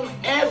had them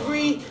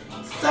every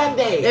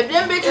Sunday. If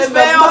them bitches in the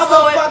fell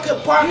for it,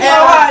 motherfucking parking You know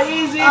how lot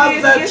easy of it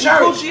is the to get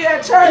church. coochie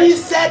at church? He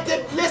set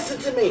them. Listen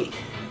to me.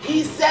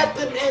 He set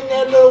them in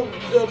their little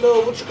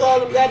what you call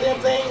them goddamn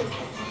things.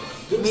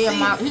 Them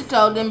seats. he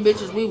told them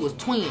bitches we was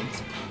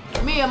twins.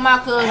 Me and my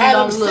cousin Had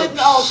them don't look sitting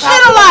on shit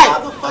top alike.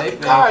 of the They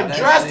motherfucking fell car, for that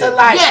dressed shit.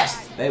 alike.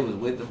 Yes, They was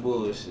with the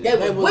bullshit. they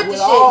was with the with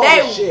all the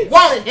shit. They shit.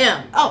 wanted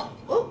him. Oh,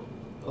 ooh,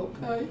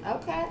 Okay.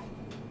 okay.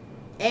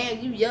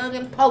 And you young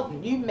and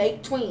potent, you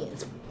make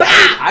twins.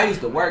 I used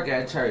to work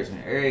at church,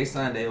 and every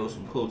Sunday it was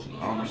some coochie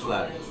on the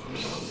slide.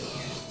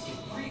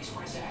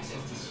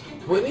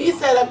 When he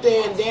sat up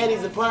there in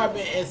Daddy's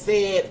apartment and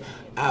said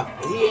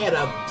he had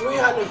a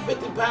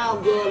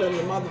 350-pound girl in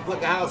the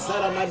motherfucking house,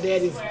 sat on my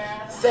daddy's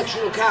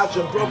sexual couch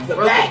and broke the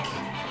back.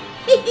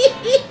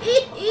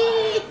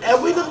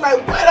 And we look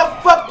like, where the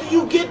fuck do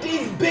you get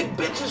these big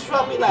bitches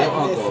from? He like, Your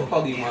uncle a listen.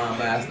 Pokemon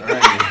master,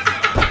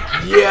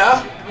 ain't he?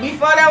 Yeah.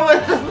 Before that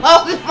was the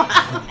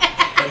Pokemon.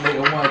 That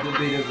nigga wanted to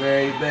be the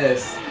very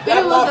best. He was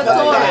a motherfucker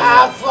said, tourist.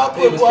 I fuck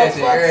He with was what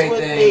catching fucks with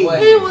everything, me.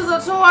 wasn't He was a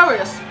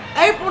tourist.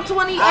 April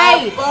 28th.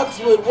 I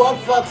fucks with what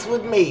fucks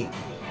with me.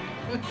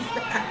 You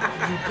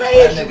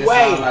pay That as nigga you sound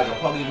weigh. like a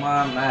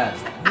Pokemon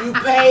master. You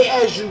pay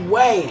as you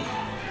weigh.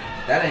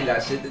 That ain't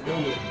got shit to do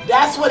with it.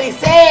 That's what he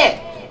said.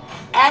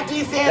 After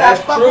he said,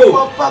 That's I fuck true. with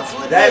what fucks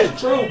with me. That's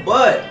true,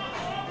 but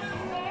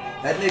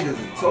that nigga's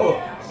a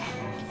tourist.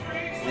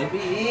 If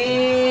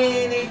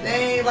he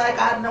anything like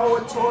I know a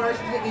tourist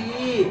nigga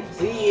is,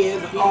 He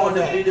is he all want to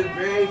that. be the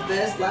very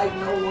best like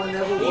no one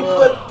ever He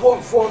was.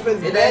 put forth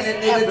his It ain't best a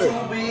nigga effort.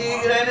 too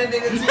big, it ain't a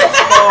nigga too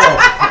small.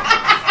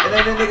 It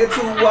ain't a nigga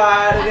too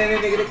wide, it ain't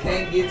a nigga that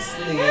can't get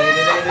slid. It ain't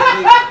a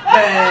nigga,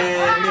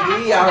 man,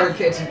 nigga, he out here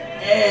catching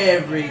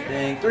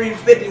everything.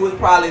 350 was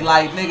probably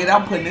like, nigga,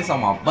 I'm putting this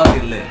on my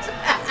bucket list.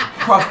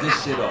 Cross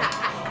this shit off.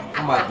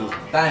 I'm about to do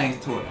some things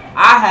to it.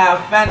 I have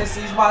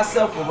fantasies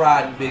myself of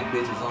riding big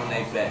bitches on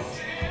their backs.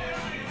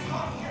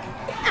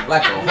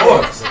 Like a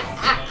horse.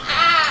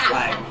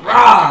 Like,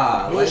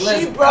 rah. Well, Like,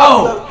 let's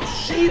go.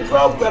 she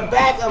broke the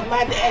back of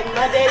my dad.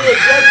 My daddy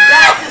had just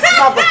got this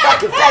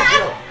motherfucking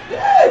sectional.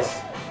 Yes.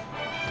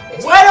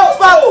 Why the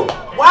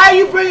fuck? Why are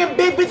you bringing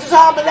big bitches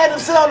home and let them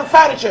sit on the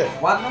furniture?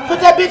 Why not? Put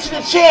that bitch in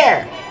the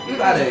chair. You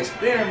gotta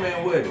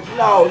experiment with it.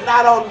 No,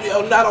 not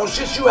on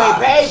shit you ain't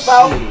paid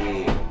for. Shit.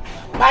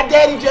 My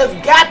daddy just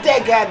got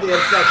that goddamn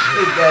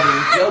section. His daddy,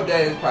 your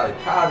daddy's probably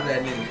proud of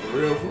that nigga for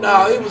real.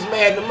 No, he was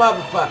mad the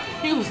motherfucker.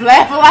 He was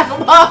laughing like a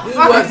He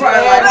motherfucker. was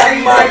probably like, how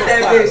you like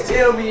that bitch?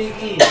 Tell me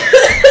again.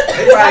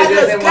 They I probably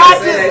just didn't got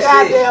want to say this that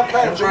goddamn shit.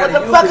 furniture. In What front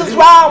the of fuck you, is 'cause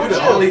wrong you with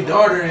the you? only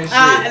daughter and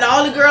shit. And the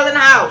only girl in the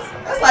house.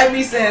 That's like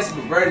me saying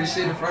some perverted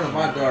shit in front of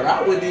my daughter.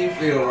 I wouldn't even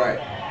feel right.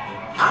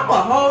 I'm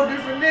a whole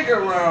different nigga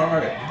around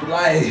her.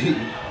 Like,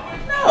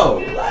 no.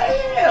 Like,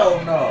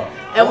 hell no.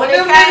 And when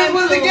them it came niggas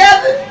was to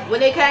together,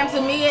 when it came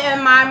to me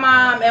and my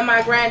mom and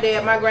my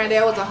granddad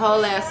was a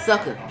whole ass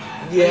sucker.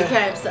 When it Yeah,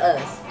 came to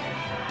us.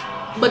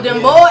 But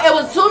them boys, it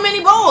was too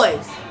many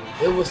boys.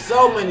 it was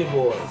so many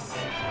boys.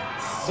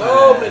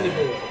 So many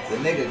boys. the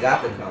nigga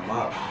got to come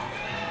out.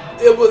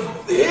 It was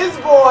his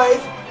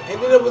boys,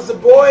 and then it was the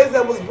boys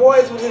that was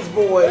boys with his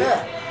boys.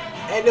 Yeah.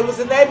 And there was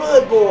the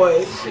neighborhood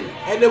boys, Shit.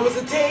 and there was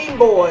the teen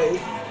boys.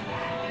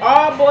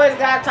 All boys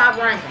got top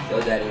ranking.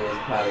 Your daddy was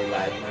probably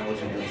like, man, what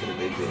you do to the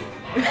big bitch?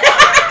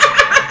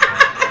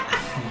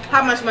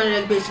 How much money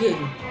that bitch give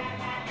you?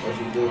 What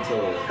you do to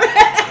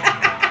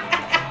her?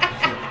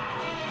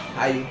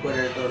 How you put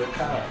her through the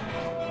car?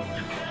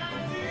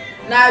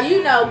 Now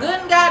you know good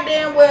and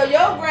goddamn well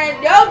your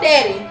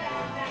daddy,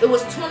 it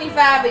was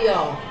 25 of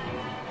y'all.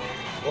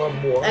 Or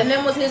more. And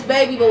them was his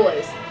baby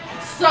boys.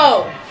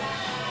 So,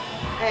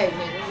 hey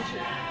nigga, what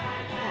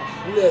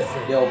you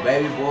Listen. Yo,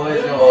 baby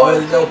boys, Them yo, boys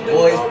always your couldn't do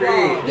boys' no period.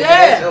 wrong. Nigga, Yeah.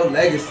 That's your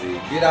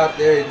legacy. Get out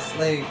there and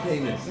sling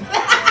penis.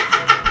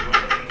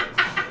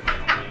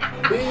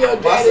 Be your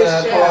My daddy's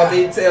son call child.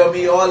 me, tell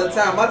me all the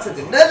time, I took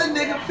another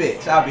nigga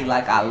bitch. I'll be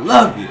like, I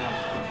love you.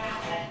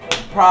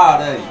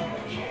 Proud of you.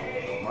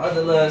 My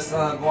other little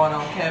son going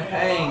on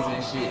campaigns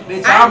and shit.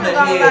 Bitch, I I'm the ain't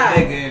gonna head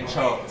lie. nigga in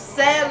charge.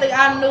 Sadly,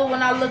 I knew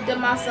when I looked at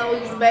my son when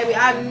he was a baby,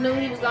 I knew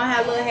he was gonna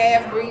have little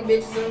half-breed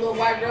bitches and little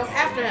white girls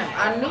after him.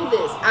 I knew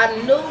this. I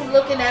knew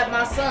looking at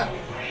my son.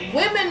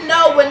 Women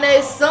know when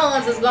their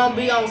sons is gonna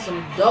be on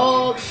some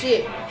dog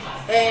shit.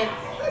 And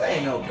That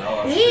ain't no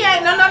dog. he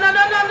ain't,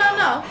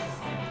 no.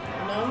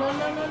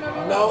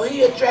 No,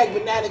 he attract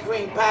banana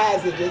cream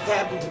pies that just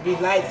happen to be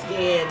light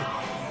skinned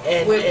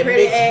and With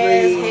pretty mixed ass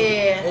breed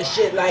hair. and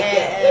shit like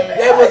And- that.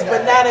 They was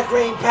banana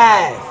cream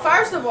pies.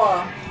 First of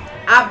all,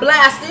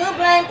 I still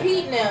blame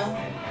Pete now.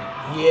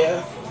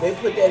 Yeah, they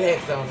put that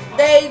hex on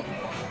him.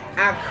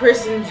 I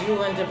christened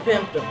you into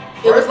pimpdom.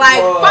 It was First like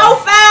of all-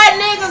 4-5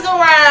 niggas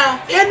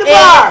around. In the And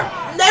bar.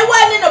 They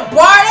wasn't in the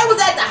bar, they was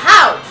at the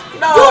house.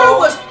 No. Dude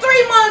was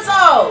 3 months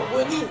old.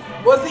 When he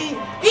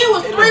He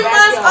was in the 3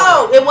 months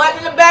backyard. old. It wasn't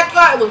in the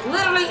backyard. It was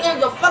literally in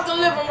the fucking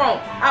living room.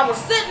 I was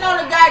sitting on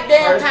the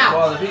goddamn First of couch.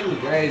 all, if he was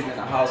raised in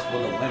a house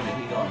full of women,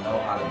 he don't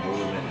know how to move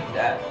and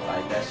adapt.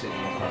 Like, that shit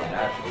don't come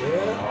natural. He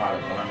don't know how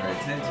to garner their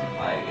attention.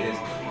 Like,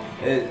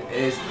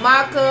 it's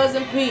My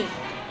cousin Pete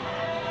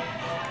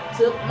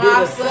took did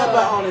my a summer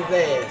son. on his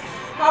ass.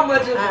 how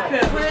much of a I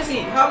pimp was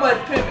appreciate- he? How much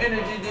pimp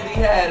energy did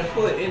he have to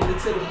put into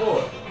the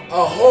boy?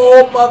 A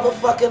whole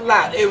motherfucking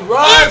lot. It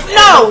runs in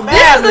No, the this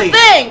is family. the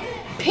thing.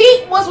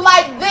 Pete was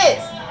like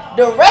this.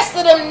 The rest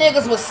of them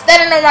niggas was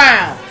standing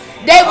around.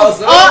 They was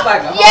so it was up.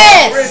 like a whole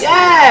Yes. ritual.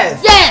 Yes.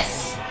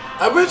 Yes.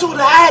 A ritual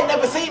that I had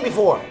never seen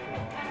before.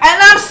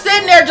 And I'm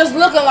sitting there just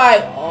looking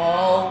like,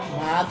 oh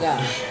my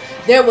God.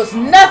 There was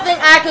nothing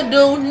I could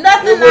do,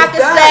 nothing It was I could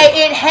done.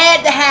 say. It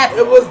had to happen.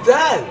 It was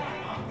done.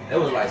 It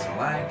was like some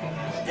Lion King.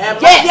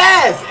 And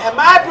Yes. and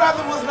my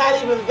brother was not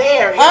even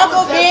there. It Uncle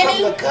was just Benny.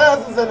 from the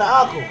cousins and the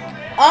uncle.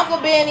 Uncle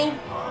Benny,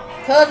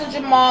 cousin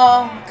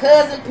Jamal,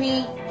 cousin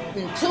Pete,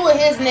 and 2 of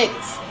his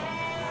niggas.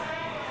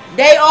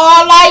 They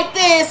all like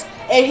this,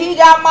 and he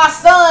got my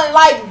son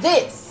like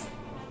this.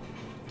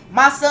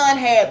 My son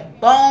had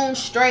bone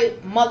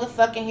straight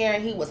motherfucking hair,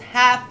 and he was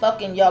half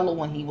fucking yellow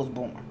when he was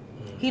born.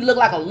 He looked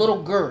like a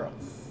little girl.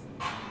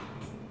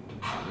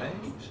 Man,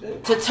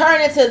 shit. To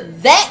turn into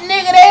that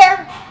nigga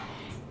there,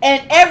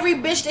 and every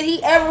bitch that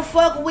he ever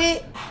fuck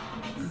with,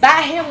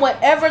 buy him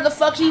whatever the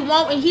fuck he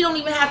want, and he don't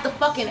even have to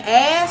fucking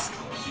ask.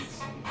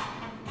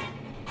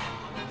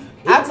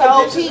 I Even the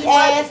told bitches Pete he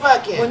wasn't ass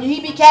fucking. when he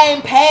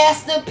became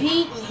Pastor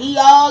Pete, and he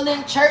all in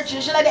church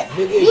and shit like that.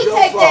 Nigga, it's You your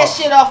take that fault.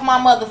 shit off my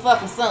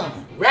motherfucking son.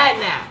 Right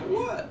now.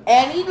 What?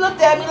 And he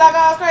looked at me like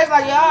I was crazy,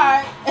 like, yeah,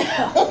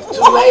 alright.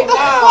 Too late now.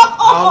 I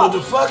don't know what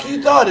the fuck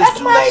you thought. It's That's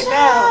too my late now.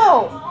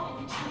 child.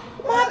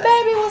 My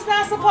baby was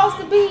not supposed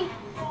to be.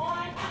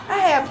 I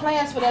had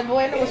plans for that boy,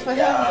 and it was for him.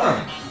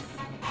 Yeah.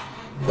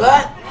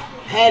 But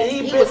had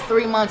he He been, was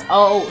 3 months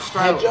old, had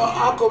straight. your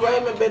Uncle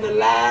Raymond been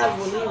alive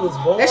when he was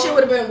born? That shit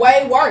would have been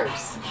way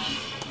worse.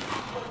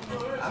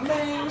 I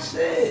mean,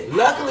 shit.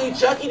 Luckily,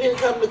 Chucky didn't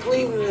come to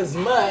Cleveland as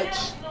much.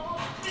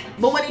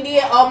 But when he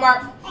did,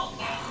 Uncle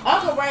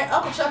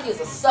Chucky is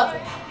a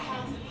sucker.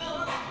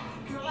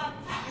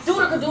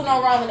 Dude could do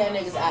no wrong in that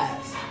nigga's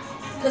eyes.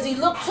 Because he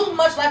looked too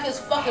much like his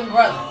fucking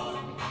brother.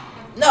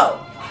 No,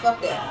 fuck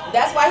that.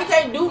 That's why he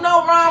can't do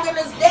no wrong in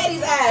his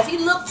daddy's eyes. He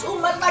looked too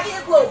much like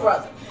his little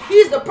brother.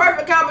 He's the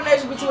perfect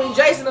combination between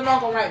Jason and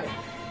Uncle Raymond.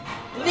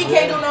 He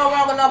can't do no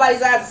wrong in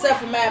nobody's eyes except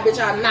for mine, bitch,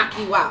 I'll knock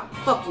you out.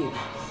 Fuck you.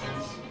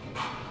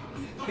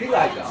 He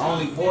like the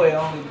only boy,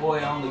 huh?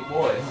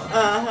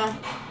 Uh-huh.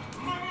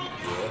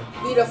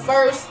 He the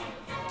first.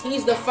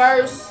 He's the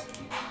first.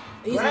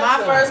 He's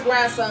my first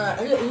grandson.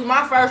 He's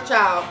my first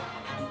child.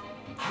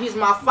 He's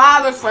my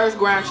father's first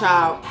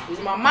grandchild. He's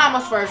my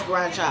mama's first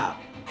grandchild.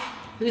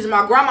 He's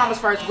my grandmama's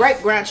first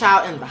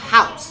great-grandchild in the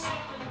house.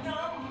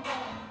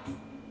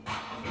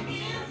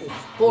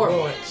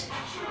 Horrible.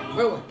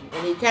 Ruined.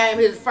 And he came,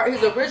 his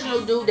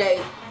original due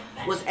date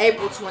was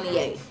April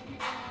 28th.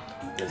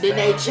 Then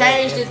they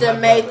changed it to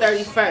May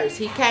 31st.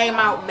 He came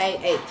out May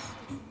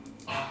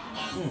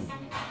 8th.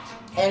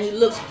 And he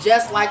looks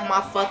just like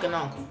my fucking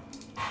uncle.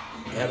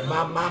 And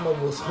my mama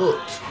was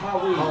hooked My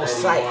weed on lady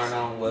sight. born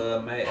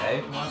on May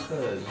 8th, my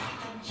cousin.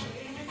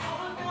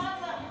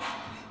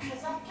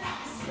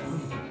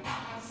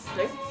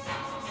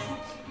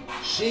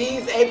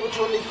 She's April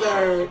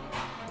 23rd.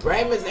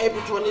 Raymond's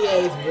April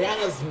 28th.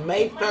 Brianna's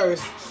May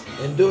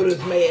 1st. And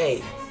Duda's May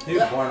 8th. He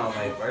was born on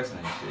May 1st,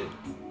 ain't shit.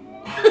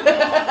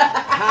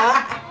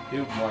 Huh? He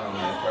was born on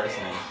May 1st,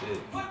 ain't shit.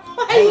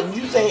 Hey,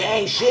 you say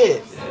ain't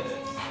shit. Yeah.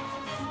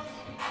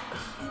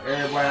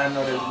 Everybody I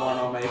know that's born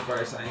on May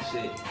 1st ain't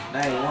shit.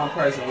 Name one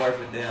person worth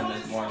a damn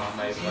that's born on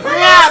May 1st.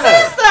 My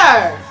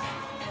sister!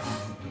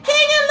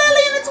 King and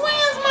Lily and the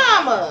twins'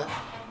 mama.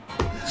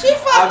 She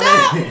fucked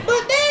up,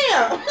 but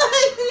damn.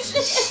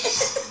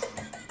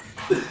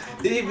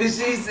 Even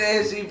she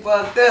said she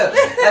fucked up.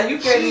 Like, you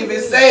can't even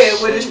say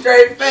it with a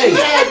straight face.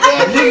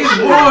 Niggas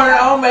born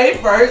on May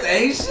 1st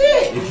ain't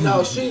shit.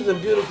 No, she's a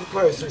beautiful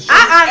person.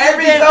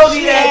 Every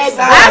zodiac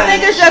sign. I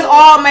think it's just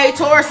all May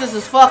Tauruses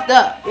is fucked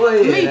up. Well,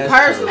 yeah, Me that's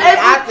personally, true.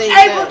 I think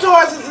April that.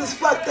 Tauruses is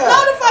fucked up. No,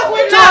 the fuck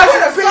we're not. Taurus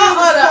We're the is salt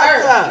of the fucked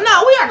earth. up.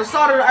 No, we are the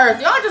salt of the earth.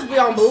 Y'all just be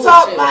on bullshit.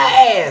 Salt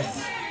my ass.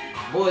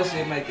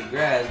 Bullshit make the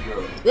grass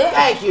grow. Yeah.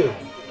 Thank you.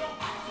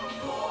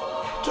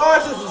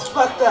 Tauruses is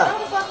fucked No, up.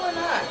 the fuck we're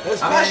not.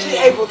 Especially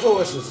I mean- April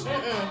Tauruses.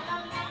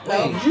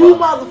 Wait, You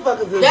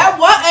motherfuckers is... That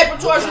was April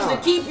Tauruses to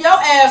keep your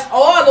ass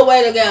all the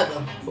way together.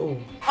 Ooh.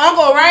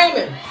 Uncle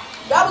Raymond.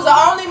 That was the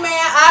only man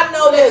I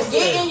know that's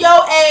getting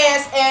your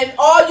ass and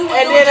all you would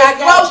And do then is just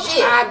throw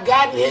shit. I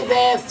got his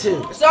ass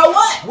too. So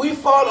what? We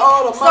fought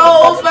all the So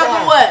motherfucking fucking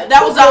time. what?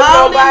 That was the Because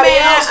only nobody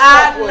man else I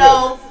fucked with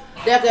know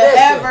that could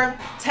Listen. ever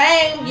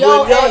tame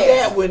your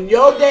ass. When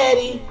your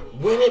daddy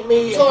went at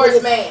me... and put Taurus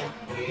his- man.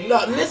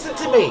 No, listen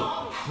to me.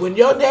 When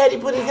your daddy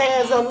put his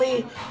hands on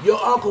me, your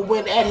uncle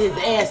went at his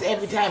ass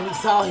every time he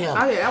saw him.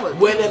 Oh, yeah, that was-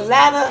 When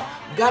Atlanta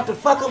got to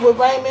fucking with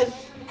Raymond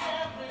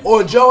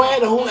or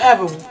Joanne or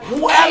whoever the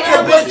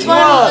That was bitch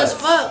funny as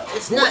was, fuck.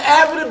 It's not.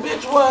 whoever the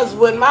bitch was,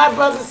 when my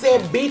brother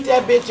said beat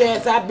that bitch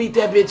ass, I beat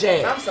that bitch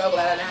ass. I'm so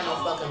glad I didn't have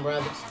no fucking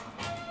brothers.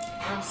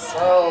 I'm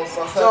so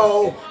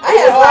So I it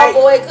had was all like,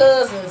 boy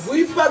cousins.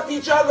 we fucked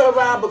each other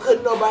around, but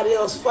couldn't nobody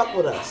else fuck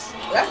with us.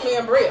 That's me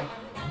and Bria.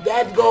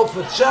 That go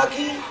for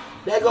Chucky.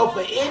 That go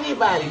for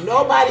anybody.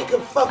 Nobody can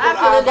fuck I with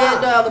feel a our dead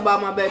mom. dog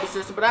about my baby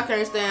sister, but I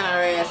can't stand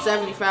her ass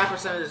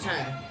 75% of the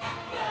time.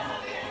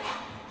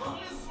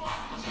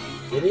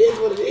 It is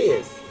what it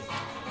is.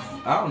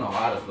 I don't know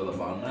how to feel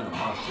about none of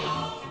my shit.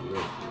 For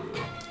real, for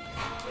real.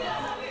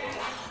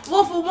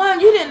 Well, for one,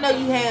 you didn't know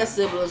you had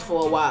siblings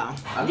for a while.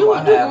 I You know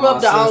I grew had my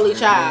up the only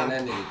sister, child.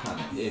 man, that nigga kind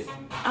of iffy.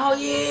 Oh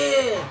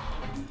yeah.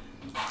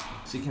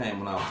 She came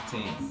when I was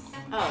 10.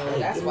 Oh,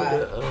 that's Give me why.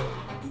 the,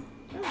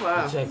 That's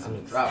why. Chex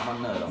Mix. Drop my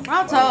nut on.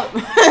 I'm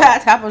told.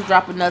 Tapper's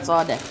dropping nuts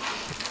all day.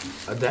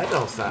 That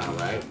don't sound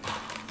right.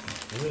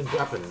 You been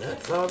dropping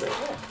nuts all day?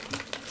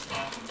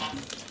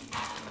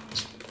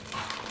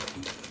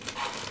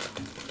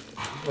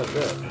 What's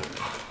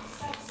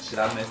up? Shit,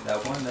 I missed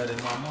that one nut in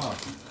my mouth.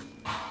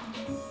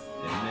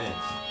 It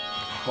missed.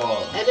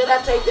 Pause. And then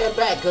I take that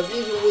back, because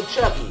even with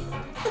Chucky,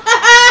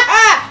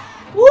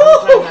 Woo!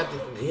 I'm trying not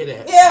to hear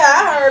that. Yeah,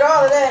 I heard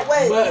all of that.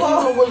 Wait, But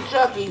pause. even with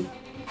Chucky,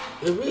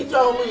 if he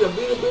told me to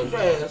beat a bitch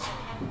ass,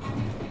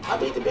 I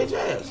beat the bitch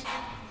ass.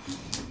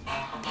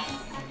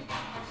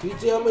 If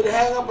he tell me to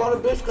hang up on a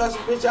bitch, cuss a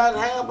bitch out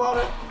and hang up on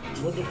her, that's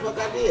what the fuck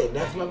I did.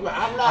 That's my.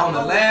 I'm not On the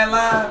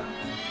landline?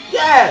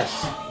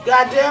 Yes,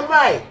 goddamn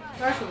right.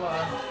 First of all,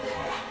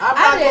 I'm I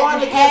not didn't going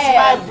against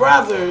have- my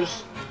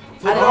brothers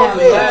for I no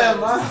didn't bitch. have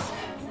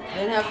Landline? I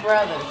didn't have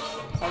brothers,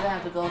 so I didn't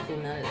have to go through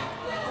none of that.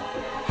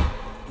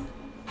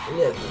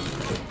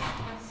 Listen,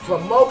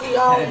 from Moki Had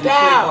on you click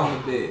down,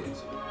 on the bitch.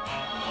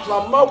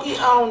 from Moki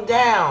on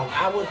down,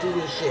 I went through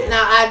this shit.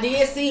 Now I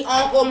did see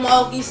Uncle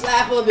Moki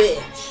slap a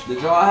bitch.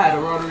 Did y'all have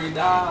a rotary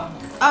dial?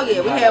 Oh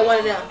yeah, we had one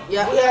of them. We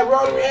Yeah, had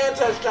rotary and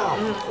touchdown.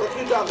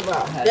 What you talking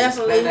about? Had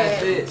Definitely to spin that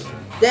had. bitch.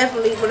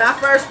 Definitely, when I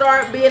first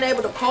started being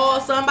able to call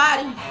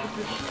somebody,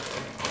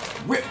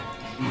 Rip.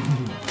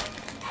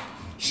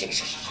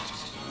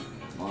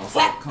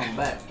 Motherfucker, come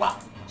back. Wow.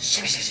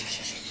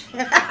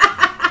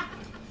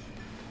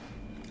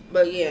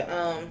 but yeah,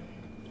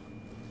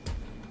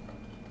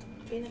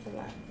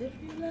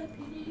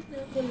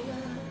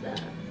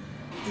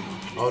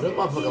 Oh, them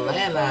motherfucking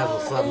landlines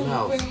was something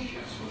else.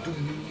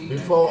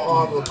 Before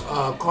all the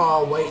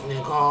call waiting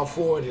and call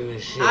forwarding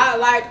and shit. I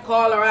like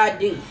caller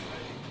ID.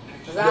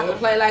 Because I could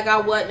play like I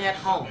wasn't at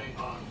home.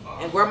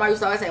 And grandma used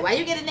to always say, why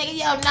you get a nigga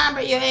your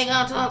number, you ain't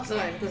gonna talk to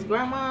him. Because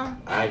grandma,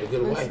 I had to get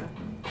away. listen.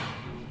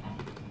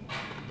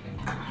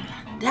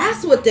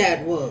 That's what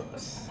that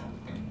was.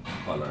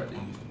 Caller ID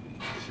used to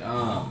be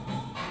Sean.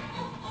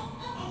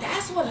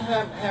 That's what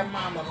her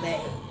mama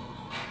made.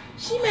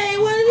 She made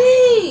one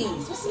of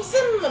these with some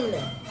cinnamon in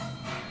it.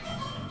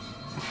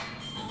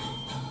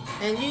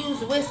 And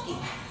used whiskey.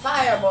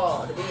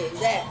 Fireball to be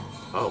exact.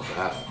 Oh,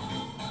 God.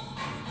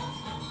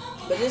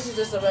 But this is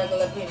just a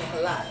regular pina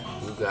colada.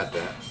 You got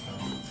that.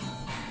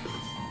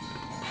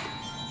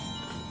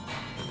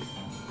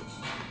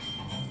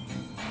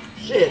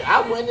 Shit,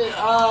 I went in,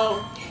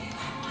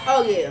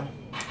 Oh yeah.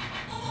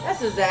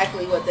 That's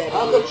exactly what that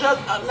Uncle is. Chuck,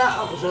 not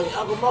Uncle Chuck,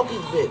 Uncle Monkey's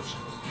bitch.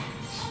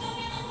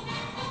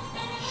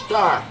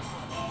 Star.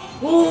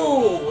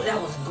 Ooh, that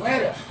was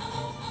Greta.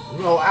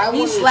 No, I He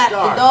went in slapped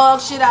Star. the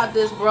dog shit out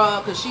this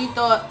broad because she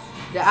thought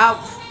that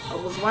I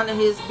was one of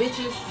his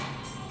bitches.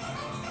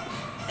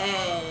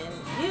 And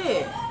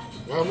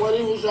yeah, And what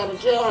he was trying to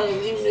tell her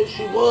is even if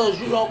she was,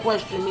 you don't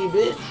question me,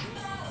 bitch.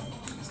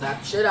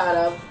 slapped the shit out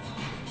of her.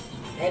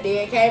 And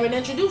then came and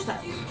introduced her.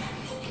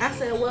 I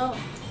said, well,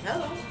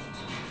 hello.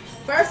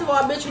 First of all,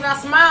 bitch, when I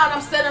smiled,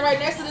 I'm standing right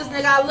next to this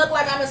nigga. I look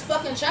like I'm his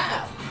fucking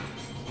child.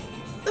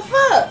 The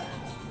fuck?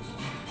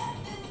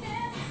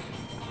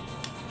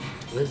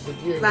 Let's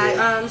secure Like, bitch.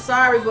 I'm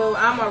sorry, but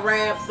I'm a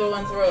rap through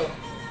and through.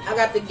 I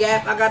got the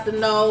gap, I got the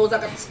nose, I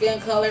got the skin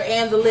color,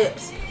 and the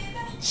lips.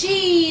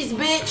 Cheese,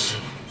 bitch.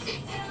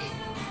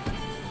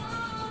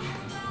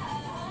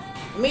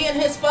 Me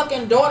and his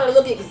fucking daughter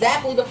look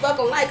exactly the fuck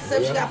alike,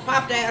 except she Yeah. got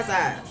popped ass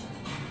eyes.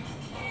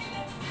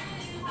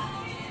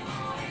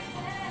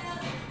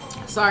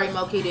 Sorry,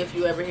 Mokita, if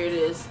you ever hear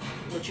this,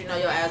 but you know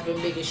your ass been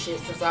big as shit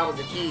since I was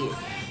a kid.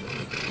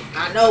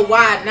 I know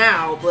why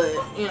now, but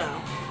you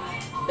know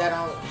that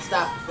don't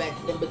stop the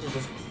fact that them bitches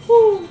is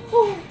whoo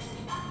whoo.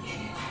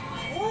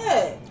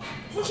 What?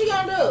 What she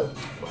gonna do?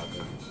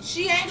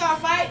 She ain't gonna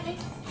fight me.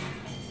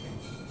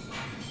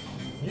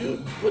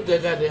 You put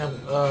that goddamn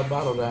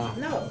bottle down.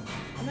 No,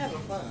 I'm having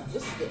fun.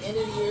 This is the end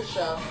of the year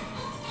show.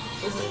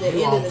 This is the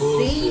You end on of the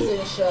bullshit.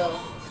 season show.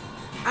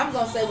 I'm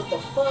gonna say what the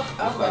fuck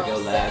I'm Like your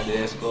gonna last say.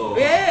 day of school.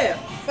 Yeah,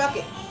 fuck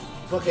it.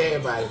 Fuck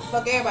everybody.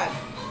 Fuck everybody.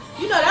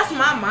 You know, that's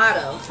my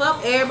motto.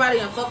 Fuck everybody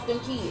and fuck them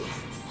kids.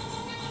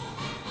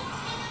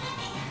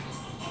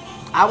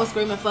 I was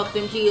screaming fuck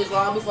them kids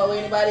long before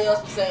anybody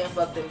else was saying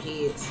fuck them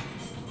kids.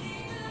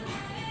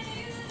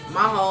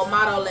 My whole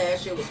motto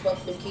last year was fuck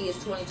them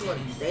kids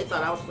 2020. They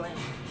thought I was playing.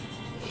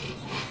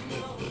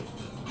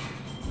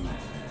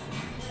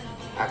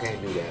 I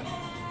can't do that.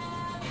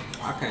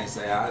 I can't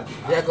say I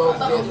That goes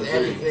don't against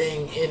agree.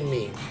 everything in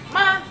me.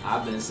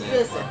 I've been saying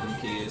Listen. fuck them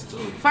kids too.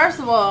 First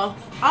of all,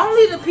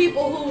 only the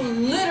people who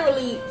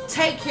literally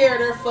take care of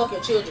their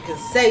fucking children can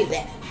say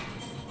that.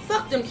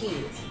 Fuck them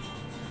kids.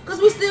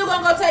 Because we still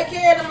gonna go take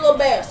care of them little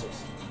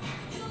bastards.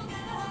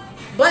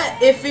 But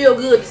it feel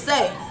good to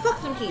say,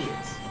 fuck them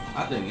kids.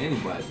 I think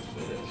anybody can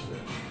say that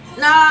shit.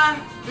 Nah,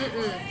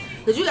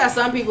 Because you got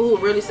some people who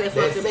really say fuck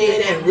That them say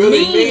kids it and really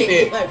mean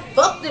it. Like,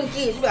 fuck them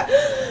kids. You be like,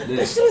 but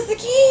Listen. she was the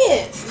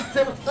kids.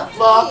 Fuck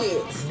Fuck the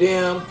kids.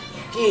 them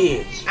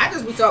kids. I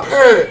just be talking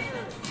Hurt.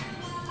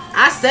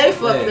 I say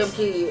fuck Yes. them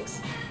kids.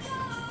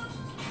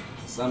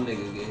 Some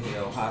niggas get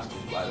held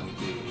hostage by them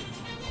kids.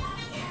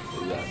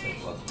 So you gotta say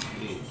fuck them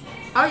kids.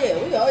 Oh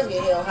yeah, we always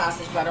get held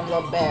hostage by them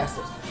little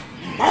bastards.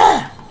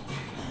 Ma,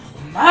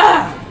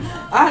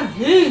 I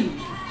need you.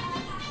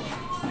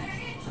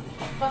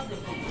 Fuck them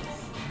kids.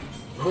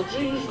 But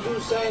you used to do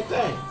the same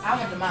thing. I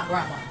went to my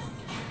grandma.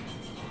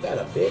 That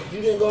a bitch.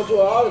 You didn't go to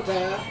her all the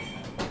time.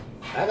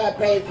 I got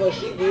paid for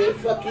she did.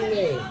 Fuck you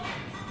mean?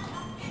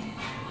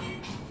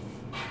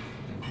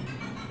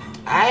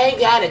 I ain't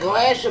got it. Go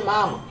ask your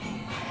mama.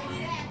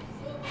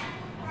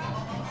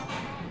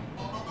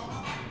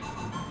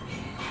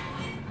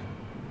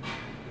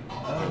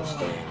 I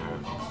understand her.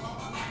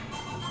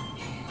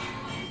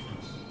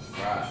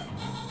 Fried.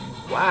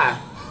 Why?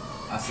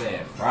 I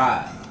said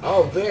fried.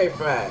 Oh, very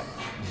fried.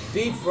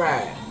 Deep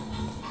fried.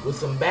 With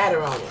some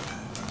batter on it.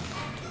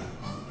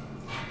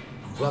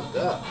 Fucked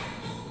up.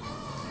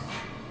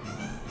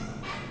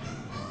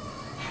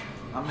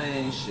 I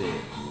mean, shit.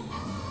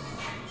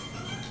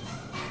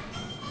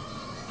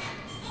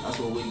 That's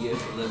what we get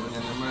for living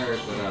in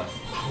America, though.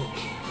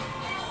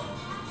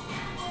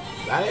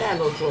 I didn't have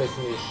no choice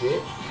in this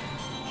shit.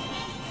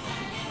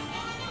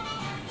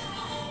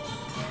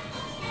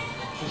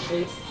 You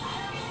see?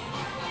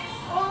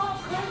 Oh,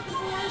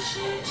 comfortable and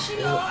shit.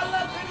 She all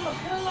up in my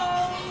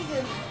pillows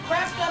and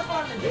wrapped up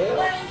under the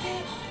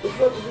blanket. The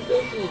fuck did you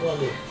think she was gonna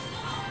do?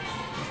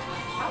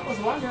 I was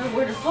wondering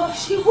where the fuck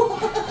she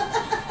was.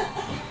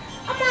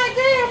 I'm like,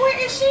 damn,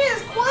 where is she?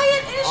 It's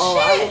quiet and Oh,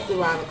 I shit. looked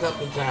around a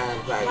couple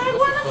times. Like, Like, what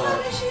where the the fuck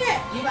fuck? is she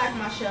at? You like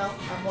my shelf?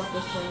 I bought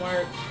this from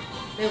work.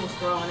 They was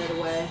throwing it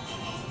away.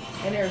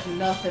 And there's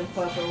nothing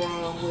fucking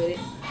wrong with it.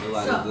 Look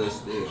like a good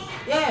stick.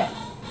 Yeah,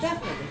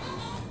 definitely.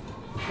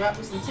 Drop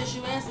me some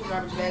tissue and some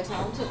garbage bags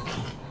home too.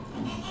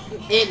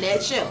 In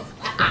that shelf.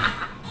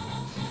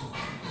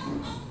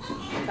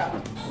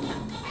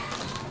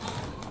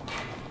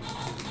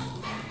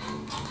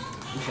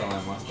 You sound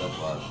like my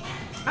stepfather.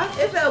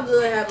 It felt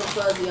good having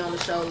Fuzzy on the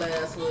show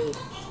last week.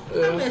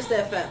 I missed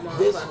that fat motherfucker.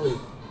 This week.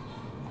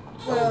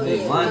 Well,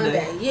 Big yeah,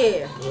 Monday. Monday.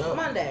 Yeah, Yep.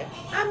 Monday.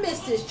 I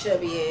missed his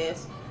chubby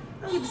ass.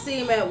 I don't get to see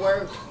him at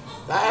work.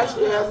 I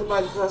actually had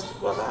somebody cuss the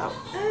fuck out.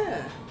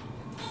 Yeah.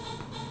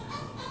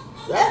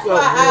 That FYI,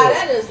 felt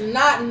that is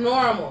not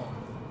normal.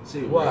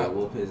 She What? right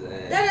whoop his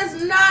ass. That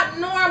is not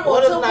normal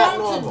What is to not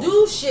want normal? to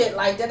do shit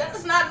like that. That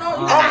is not normal.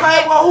 You Okay,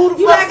 gotta well, who the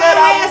you fuck gotta said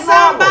I have was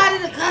normal? somebody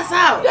to cuss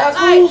out. That's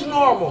like, who's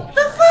normal.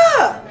 the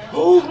fuck?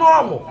 Who's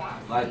normal?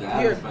 Like the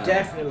You're Addams family.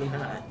 definitely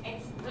not.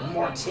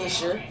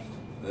 Morticia.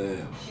 Yeah.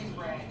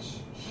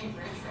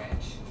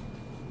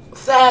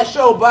 Sad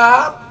show,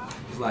 Bob.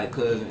 It's like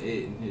cousin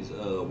Ed and his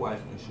wife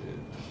and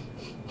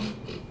shit.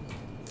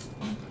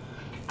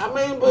 I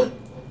mean, but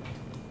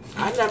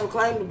I never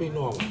claimed to be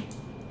normal.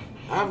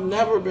 I've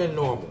never been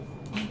normal.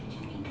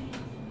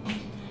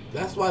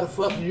 That's why the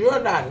fuck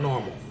you're not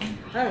normal.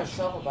 I don't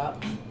talk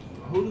about.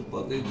 Who the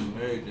fuck is the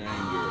Mary Jane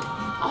girl?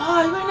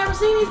 Oh, you ain't never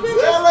seen these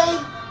bitches?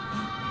 Really?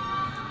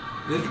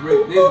 This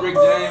Rick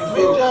James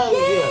Big group.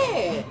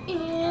 James, Yeah.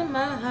 In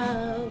my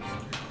house.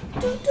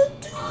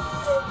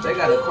 They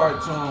got a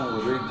cartoon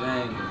with Rick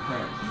James and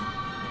Prince.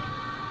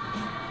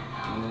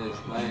 And it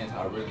explains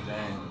how Rick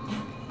James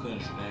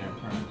couldn't stand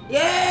Prince.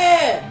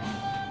 Yeah.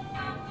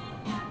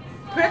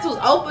 Prince was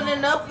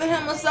opening up for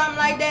him or something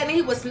like that, and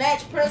he would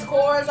snatch Prince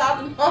chords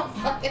out the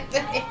motherfucking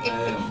thing.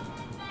 And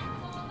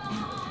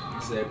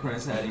he said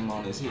Prince had him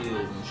on his heels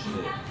and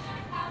shit.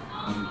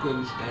 And he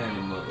couldn't stand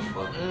him,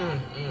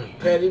 motherfucker.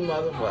 Petty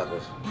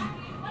motherfuckers.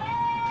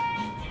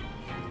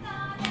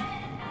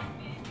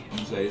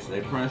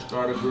 Say Prince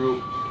started a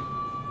group,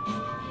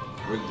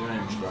 Rick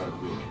James started a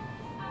group.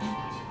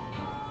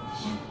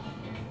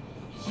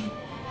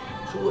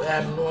 Two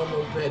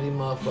abnormal petty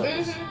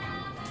motherfuckers.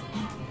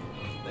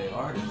 They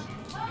artists.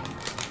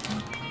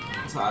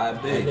 That's how I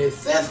And be. they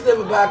sensitive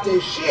about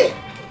their shit.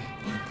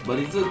 But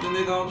he took the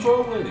nigga on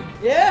tour with him.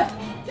 Yeah.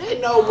 They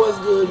know what's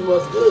good and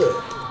what's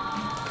good.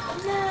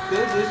 They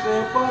just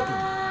said fuck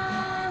him.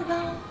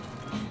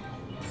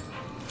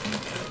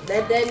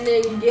 Let that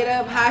nigga get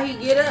up how he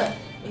get up.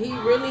 He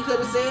really could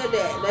have said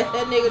that. Let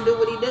that nigga do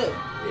what he do.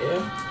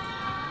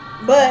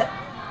 Yeah. But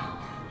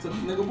Took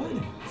the nigga with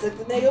him. took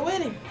the nigga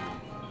with him.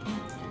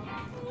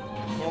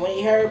 And when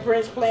he heard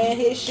Prince playing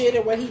his shit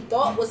and what he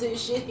thought was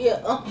his shit, he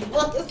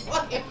unplugged his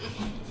fucking.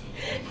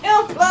 He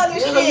unplugged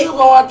his Nigga, shit. you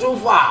going too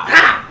far.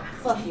 Ha!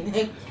 Fuck you,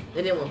 nigga.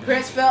 And then when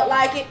Prince felt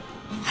like it,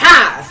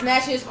 ha!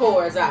 Snatch his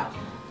chords out.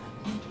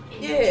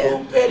 Yeah.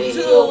 Two petty, Two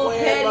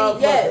heel-wearing petty,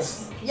 motherfuckers.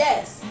 yes.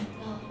 Yes.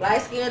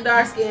 Light skin,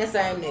 dark skin,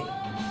 same nigga.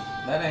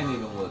 That ain't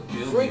even what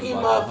killed Freaky me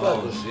about the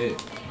whole motherfuckers. shit.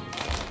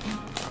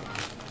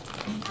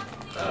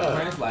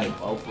 Prince like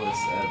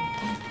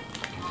 4'7".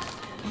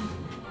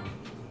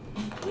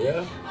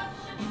 Yeah.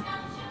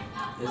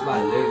 It's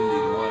like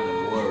literally going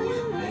to war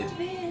with a midget.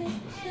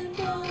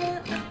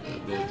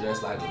 They're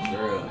dressed like a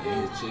girl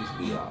and his cheeks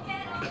be out.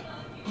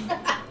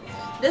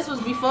 This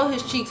was before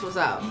his cheeks was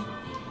out.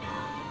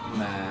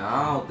 Man,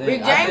 I don't think.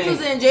 Rick James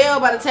was in jail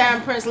by the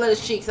time Prince let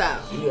his cheeks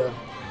out. Yeah.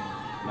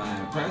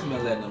 Man, Prince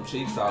been letting them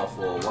cheeks out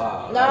for a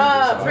while.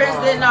 No, Prince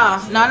didn't. No.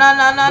 They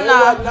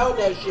wouldn't know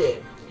that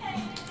shit.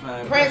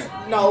 Man,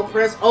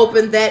 Prince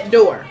opened that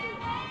door.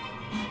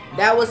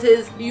 That was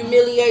his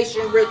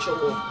humiliation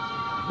ritual.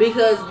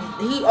 Because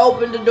he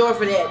opened the door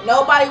for that.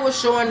 Nobody was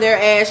showing their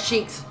ass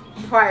cheeks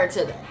prior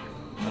to that.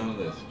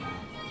 Listen.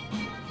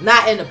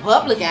 Not in the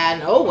public eye,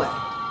 no way.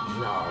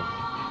 No.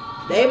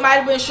 They might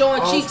have been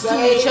showing On cheeks to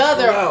stage, each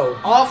other no.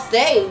 off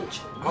stage.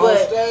 On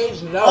But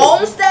stage, no.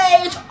 on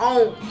stage,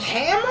 on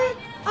camera?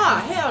 Oh,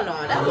 hell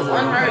no. That was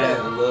unheard A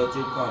of. little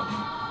too comfy.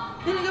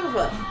 Didn't give a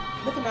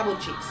fuck. Look at my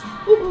little cheeks.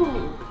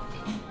 Ooh.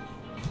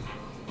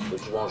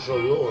 But you won't show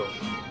yours.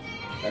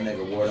 That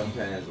nigga wore them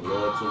pants a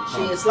little too Shit,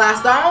 comfy. Sly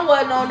Stone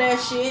wasn't on that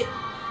shit.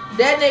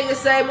 That nigga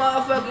say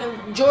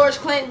motherfucking George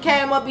Clinton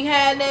came up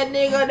behind that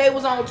nigga. They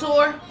was on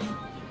tour.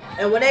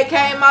 And when they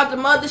came out the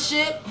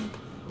mothership,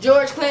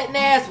 George Clinton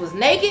ass was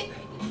naked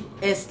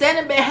and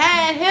standing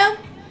behind him.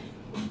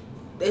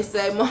 They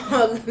say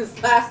motherfucking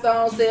Sly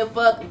Stone said,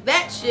 fuck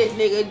that shit,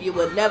 nigga. You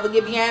would never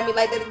get behind me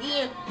like that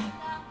again.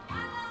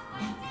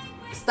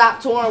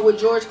 Stop touring with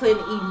George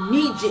Clinton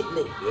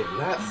immediately. If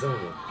not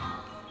sooner.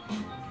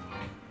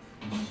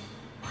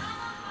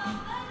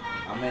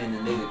 I mean, the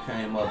nigga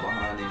came up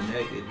behind him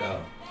naked,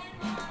 though.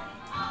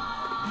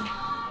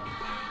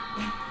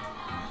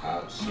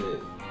 shit.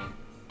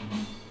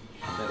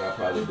 I think I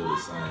probably do the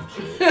same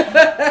shit.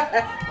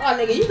 Oh,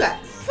 nigga, you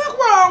got fuck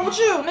wrong with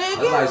you, That's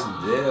nigga. like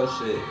some jail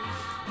shit.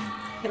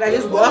 And I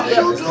just walked Yeah,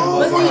 up. just come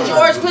But up see, behind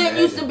George you. Clinton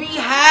used to be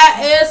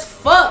high as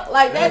fuck.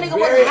 Like, that nigga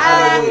Very was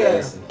high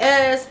unaware.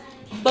 as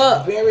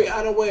fuck. Very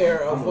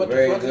unaware of I'm a what the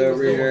very fuck he good was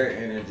reader,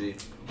 doing. energy.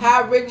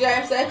 How Rick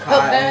James said, High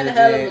cocaine the energy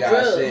hell of ain't a got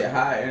drug. shit.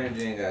 High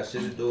energy ain't got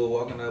shit to do with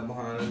walking up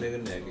behind a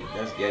nigga naked.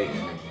 That's gay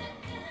energy.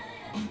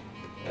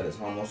 That is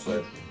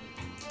homosexual.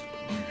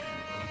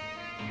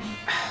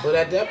 But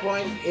at that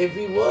point, if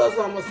he was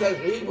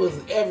homosexual, he was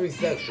every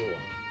sexual.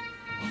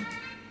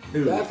 He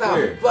was That's a how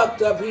queer.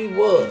 fucked up he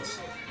was.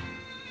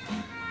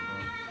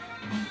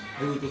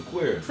 He was a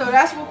queer. So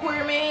that's what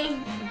queer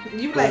mean?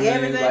 You like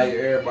Queer means everything? like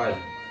everybody.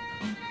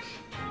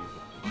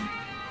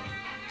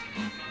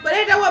 But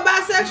ain't that what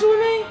bisexual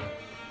mean?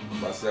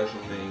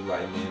 Bisexual mean you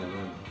like men and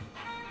women.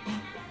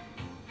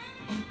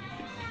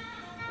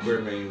 Queer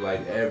mean you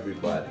like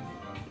everybody.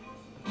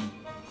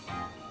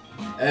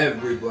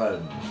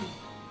 Everybody.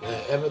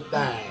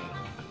 Everything.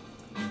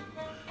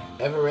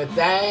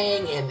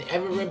 Everything and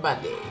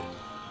everybody.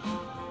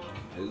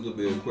 It could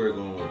be a queer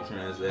going with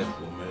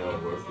transsexual male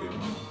or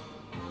female.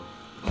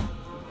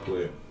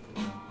 Queer.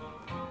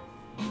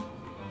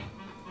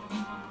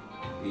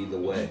 Either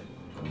way,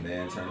 a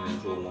man turning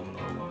into a woman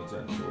or a woman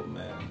turning into a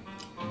man.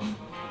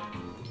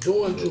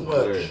 Doing too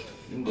Queer. much.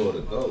 You can go to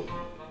GOAT.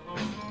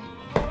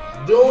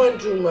 Doing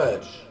too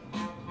much.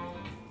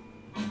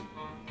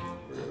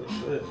 Real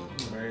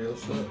shit. Marry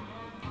yourself.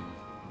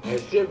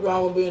 There's shit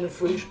wrong with being a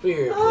free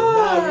spirit. But Oh,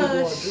 now you're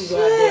going too shit.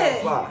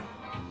 goddamn far.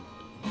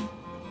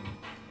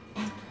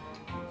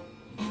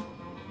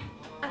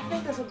 I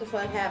think that's what the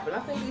fuck happened. I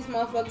think these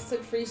motherfuckers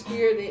took free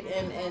spirited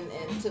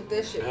and took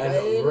that shit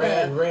way And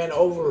left. ran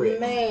over it.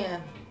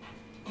 Man.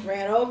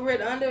 Ran over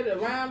it, under it,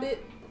 around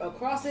it,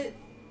 across it,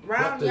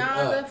 round Fucked it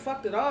yonder, up.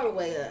 fucked it all the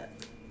way up.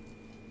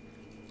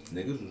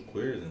 Niggas was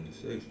queers in the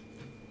 60s.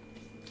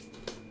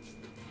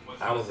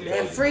 I was a That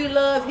baby. free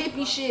love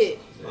hippie shit.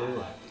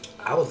 Yeah.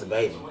 I was a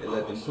baby. They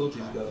let them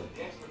coochies go.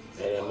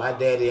 And my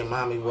daddy and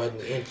mommy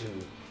wasn't into.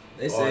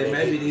 They all said that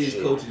maybe hippie these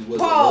shit. coaches was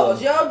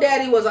Pause. Your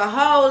daddy was a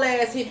whole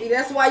ass hippie.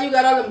 That's why you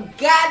got all them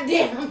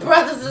goddamn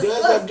brothers and There's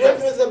a sisters.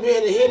 difference of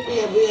being a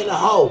hippie and being a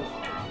hoe.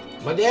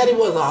 My daddy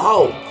was a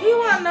hoe. He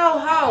wasn't no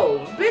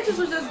hoe. Bitches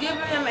was just giving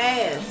him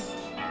ass.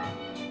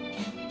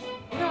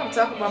 You don't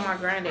talk about my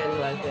granddaddy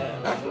like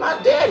that. That's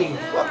my daddy.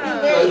 Fuck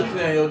So you, you man.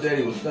 saying your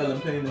daddy was selling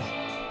penis?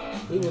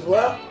 He was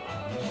what?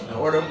 In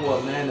order for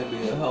a man to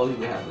be a hoe, he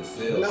would have to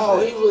sell. No,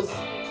 sex. he was.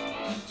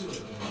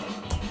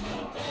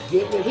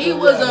 Giving He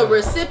was a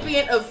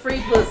recipient of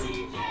free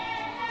pussy.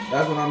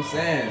 That's what I'm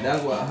saying.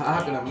 That's what.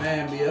 How can a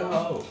man be a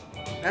hoe?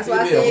 That's He why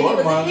I be a said he was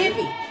a whoremonger.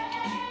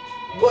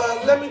 hippie.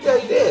 Well, let me tell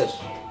you this.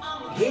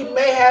 He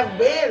may have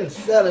been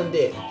selling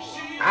dick.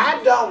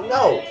 I don't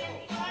know.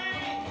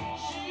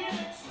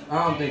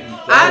 I don't think he.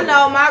 I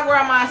know my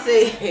grandma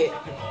said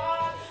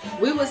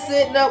we was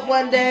sitting up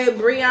one day,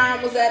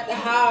 Breon was at the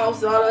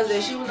house and all that,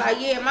 and she was like,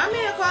 yeah, my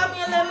man called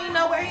me and let me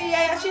know where he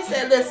at. She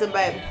said, listen,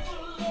 baby,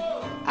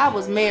 I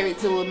was married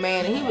to a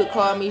man and he would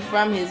call me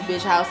from his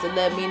bitch house to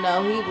let me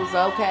know he was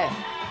okay.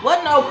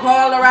 Wasn't no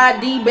caller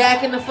ID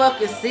back in the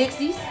fucking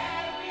 60s.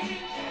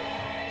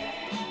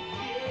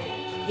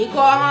 He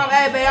called home,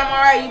 hey babe, I'm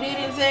alright, you need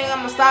anything? I'm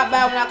gonna stop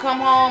by when I come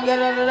home, blah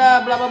blah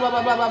blah blah blah blah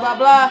blah blah blah blah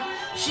blah.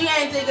 She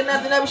ain't thinking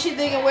nothing of it. She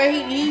thinking where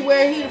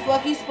he the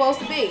fuck he supposed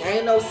to be.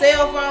 Ain't no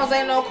cell phones,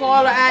 ain't no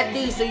caller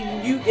ID. So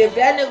you if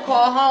that nigga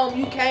call home,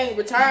 you can't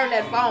return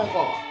that phone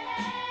call.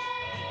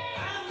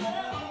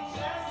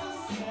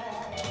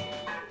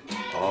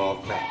 All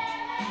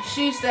fact.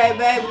 She say,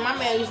 baby, my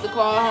man used to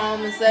call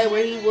home and say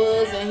where he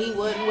was and he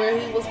wasn't where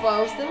he was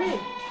supposed to be.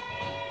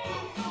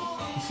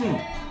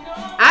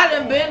 I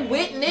done been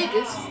with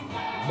niggas.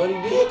 But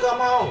he did come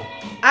home.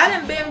 I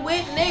done been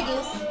with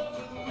niggas.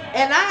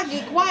 And I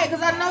get quiet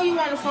because I know you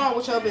on the phone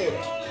with your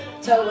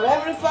bitch. Tell her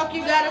whatever the fuck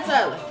you gotta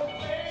tell her.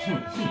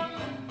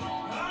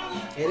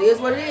 It is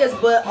what it is,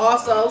 but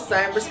also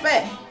same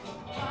respect.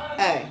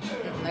 Hey,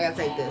 I gotta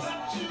take this.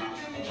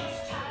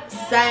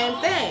 Same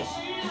thing.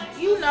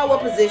 You know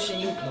what position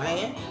you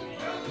playing.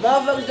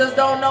 Motherfuckers just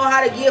don't know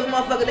how to give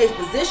motherfuckers their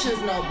positions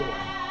no more.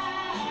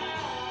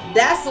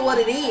 That's what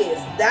it is.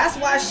 That's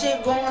why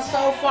shit going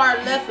so far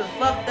left and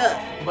fucked up.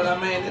 But I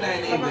mean, it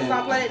ain't Motherfuckers stop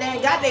even. playing, they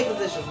ain't got their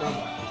positions no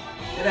more.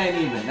 It ain't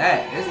even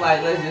that. It's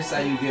like, let's just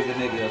say you give a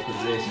nigga a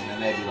position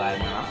and they be like,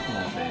 man, I don't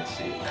want that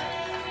shit.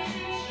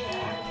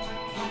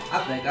 I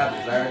think I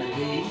deserve to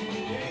be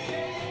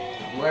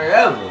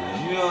wherever.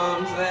 You know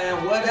what I'm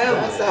saying? Whatever.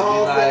 That's the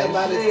whole Be thing like,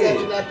 about shit.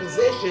 accepting that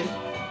position.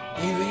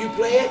 Either you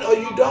play it or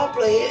you don't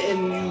play it,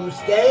 and you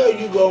stay or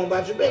you go on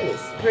about your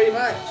business. Pretty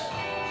much.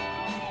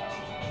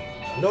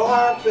 No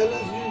hard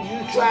feelings. You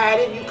tried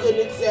it, you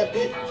couldn't accept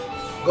it.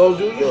 Go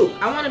do you.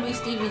 I want to be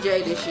Stevie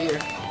J this year,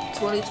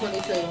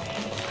 2022.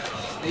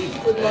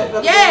 Put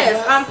motherfuckers Yes,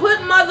 on I'm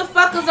putting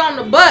motherfuckers on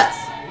the bus.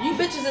 You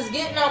bitches is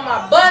getting on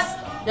my bus.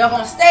 Y'all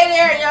gonna stay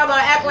there and y'all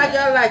gonna act like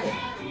y'all like it.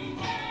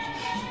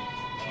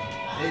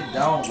 It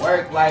don't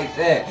work like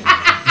that.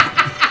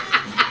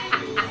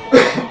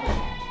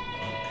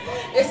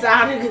 It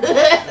sounded good.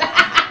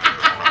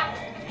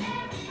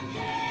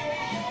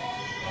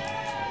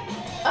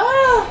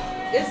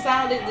 Oh, it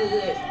sounded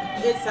good.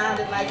 It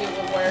sounded like it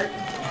would work.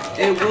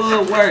 It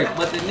would work,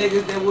 but the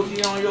niggas that would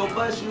be on your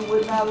bus you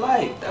would not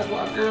like. That's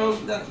why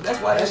girls. That's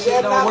why that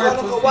shit don't work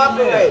for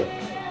females.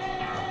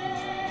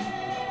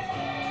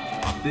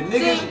 The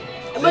niggas. See,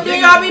 but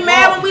then y'all be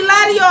mad when we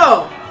lie to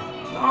y'all.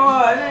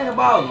 No, it ain't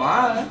about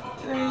lying. It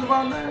ain't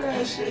about none of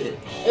that shit.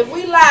 If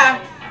we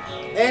lie,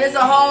 and it's a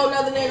whole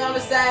nother nigga on the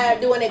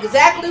side doing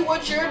exactly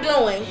what you're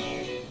doing.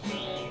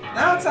 9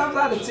 times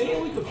out of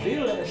 10, we can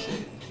feel that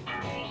shit.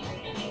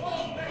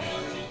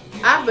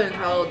 I've been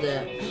told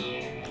that.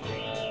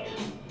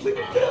 We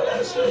can feel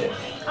that shit.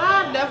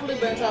 I've definitely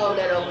been told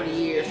that over the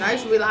years. And I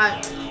used to be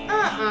like,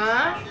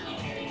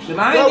 But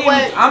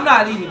I'm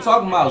not even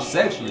talking about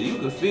sexually. You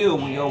can feel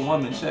when your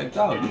woman checked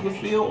out. You can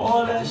feel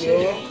all that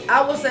shit.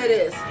 I will say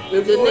this.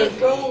 If you're in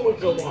tune with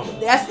your woman.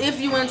 That's if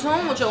you in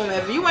tune with your woman.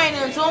 If you ain't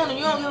in tune and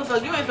you don't give a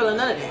fuck, you ain't feeling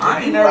none of that.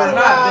 I ain't never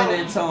not been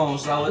in tune,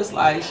 so it's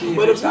like shit.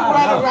 But if you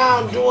run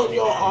around doing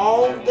your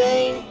own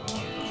thing,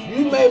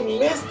 you may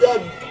miss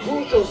that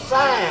crucial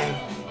sign.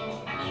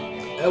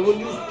 And when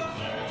you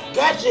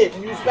catch it,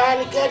 you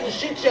finally catch it,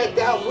 she checked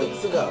out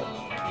weeks ago.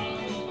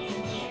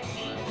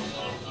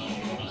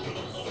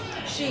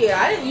 Shit,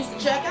 I didn't used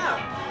to check out.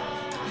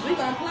 We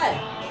gonna play.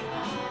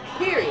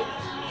 Period.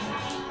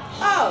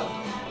 Oh,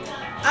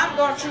 I'm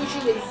gonna treat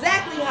you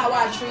exactly how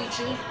I treat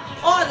you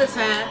all the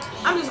time.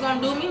 I'm just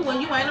gonna do me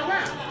when you ain't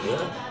around.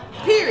 Yeah.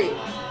 Period.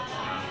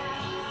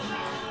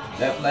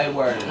 That play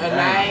word is And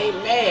I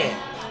ain't mad.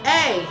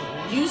 Hey,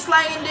 you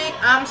slanging dick,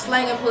 I'm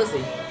slanging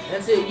pussy.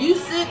 Until you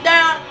sit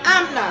down,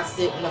 I'm not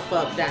sitting the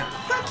fuck down.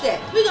 Fuck that.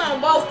 We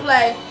gonna both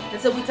play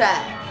until we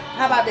tired.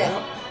 How about that?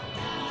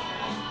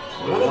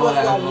 One of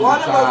us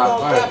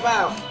gonna tap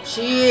out.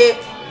 Shit.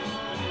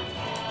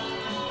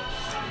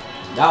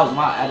 That was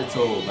my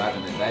attitude back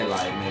in the day,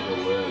 like,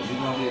 nigga, well, you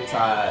gonna get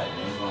tired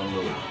and you gonna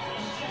lose.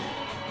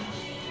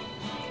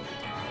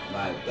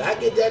 Like, I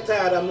get that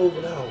tired, I'm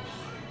moving on.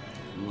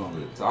 you gonna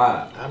get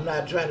tired. I'm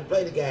not trying to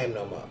play the game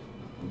no more.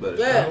 But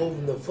Yeah. I'm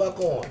moving the fuck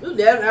on. You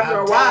definitely after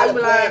I'm a while, tired you of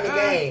be playing like, the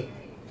game.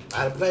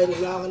 I've played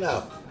it long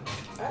enough.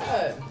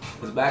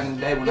 cause back in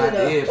the day when I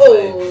did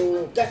play,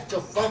 Oh, got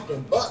your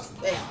fucking bust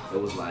back.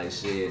 it was like,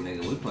 shit,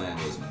 nigga, we playing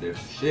with some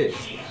different shit.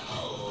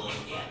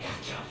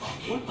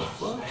 What the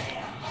fuck?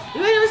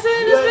 You ain't ever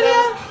seen this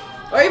video?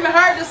 Or even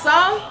heard the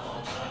song?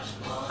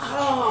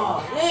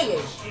 Oh, nigga.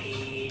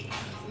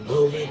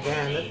 Moving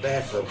kind of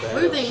fast. Where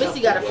do you think Missy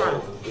got it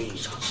from?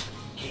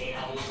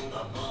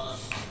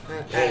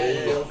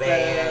 Hey, you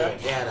fair,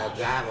 get a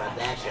driver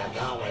that you're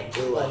going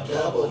to a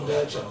double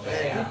Dutch You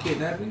affair.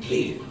 kidnapping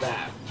kids.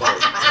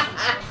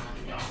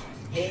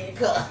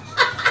 Handcuff.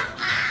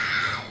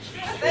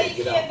 Say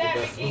you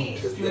kidnapping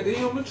kids. This nigga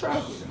human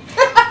trafficking.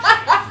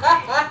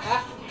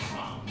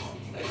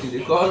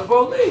 They call the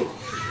police.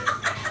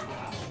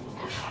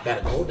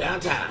 Gotta go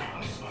downtown.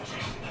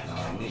 No,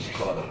 you need to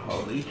call the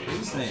police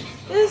precinct.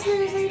 This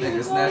nigga's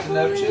Nigga snatching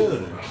up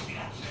children.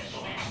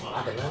 I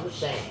can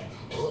understand.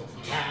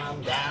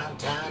 Uptown,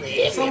 downtown,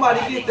 Somebody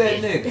get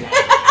that nigga.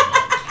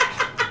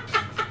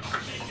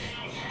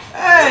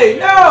 Hey,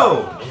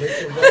 no!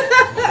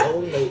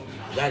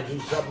 Gotta do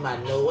something I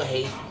know I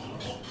hate.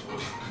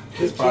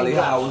 That's probably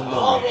how I was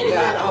Already born.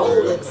 got a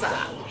hole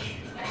inside.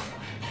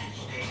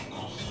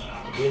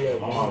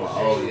 My mama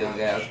old young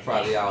ass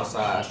probably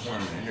outside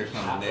swimming. And here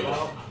come a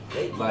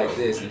nigga like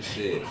this and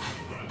shit.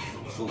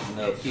 Shooting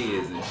up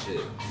kids and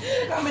shit.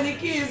 How many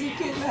kids he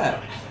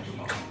kidnapped?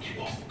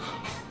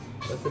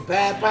 That's the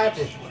Pied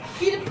Piper.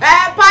 He the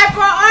Pied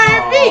Piper on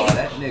Oh, R&B.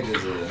 that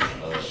nigga's a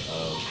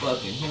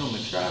fucking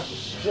human trafficker.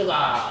 Sugar.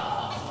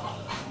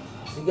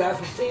 You got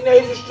some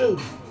teenagers too.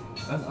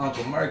 That's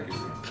Uncle Mercury.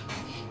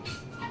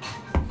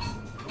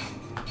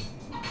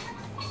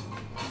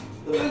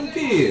 Look at them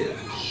kids.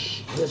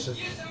 Listen,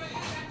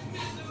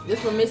 This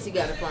where Missy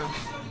got it from.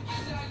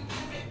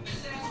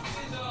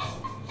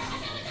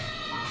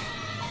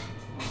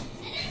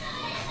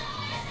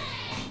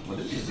 Well,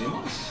 this is in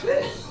my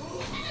shit.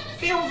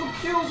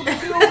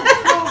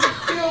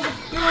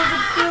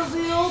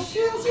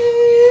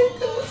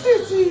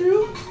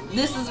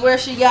 This is where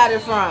she got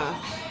it from.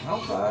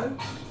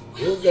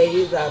 Okay.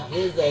 he's up,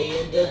 in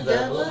the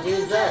double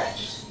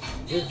dessert.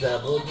 The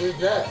double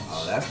dessert.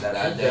 Oh, that's that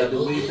I dare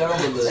to we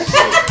double little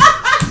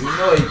shit. You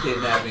know he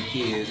kidnapping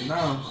kids,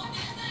 no?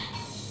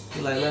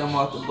 He like let them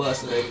off the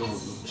bus so they can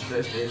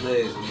stretch their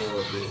legs a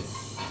little bit.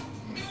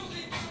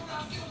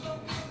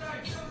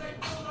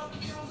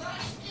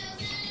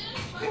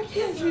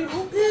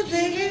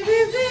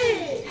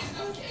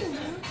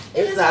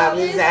 It's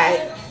obvious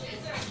that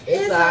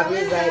it's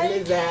obvious that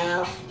Miss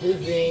Al, Miss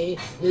Z,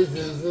 Miss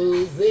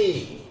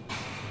Zuzu.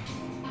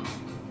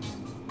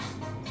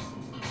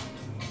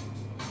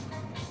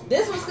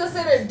 This was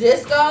considered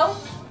disco.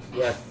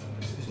 Yes.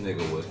 This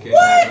nigga was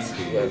kidnapping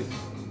kids.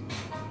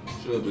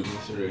 Should be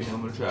considered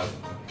human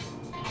trafficking.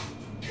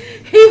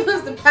 He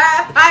was the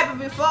Pied Piper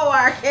before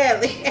R.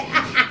 Kelly.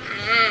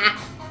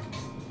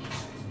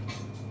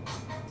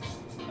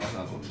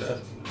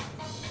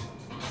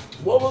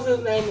 What was his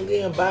name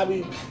again?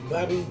 Bobby.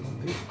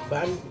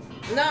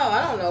 No,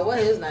 I don't know what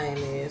his name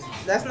is.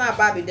 That's not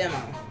Bobby Demo.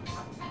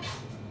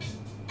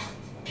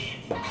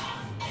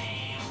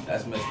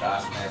 That's Mr.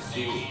 I Smash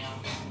Kid.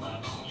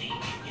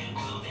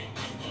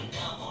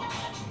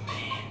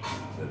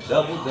 The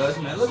double Dutch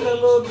man. Look at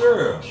that little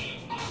girl.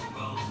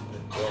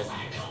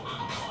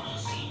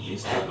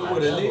 He's sticking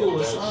with a needle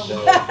or something.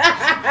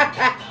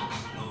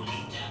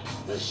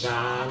 The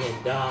Sean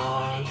and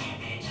Dawn.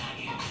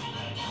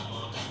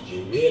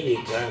 You really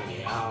turn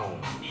me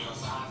on.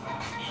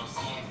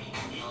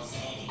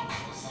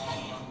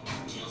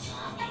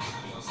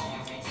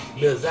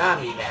 The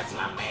Zombie, that's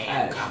my man.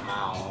 Hey. Come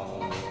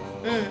on.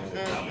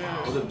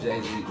 What if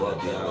Jay-Z bought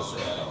Beyonce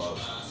at an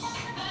auction?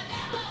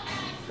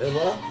 Say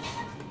what?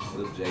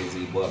 What if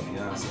Jay-Z bought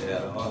Beyonce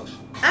at an auction?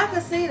 I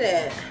can see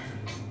that.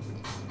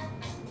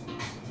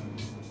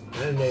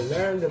 And they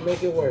learn to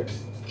make it work.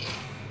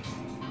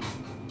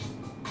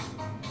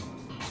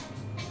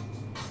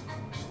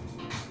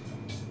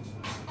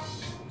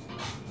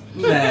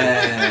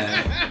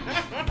 Man.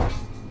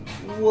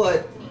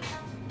 What?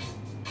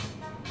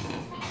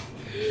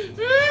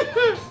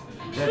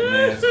 That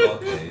man's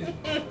Caucasian.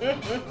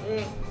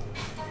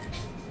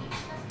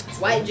 It's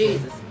white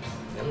Jesus.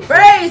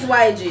 Praise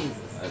white Jesus.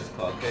 That's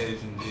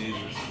Caucasian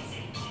Jesus.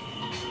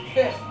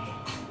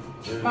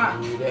 Ma.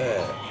 Do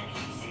that.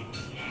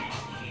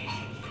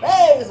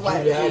 Praise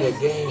white Do that Jesus.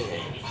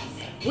 again.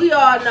 We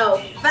all know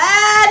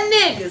 5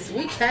 niggas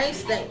we can't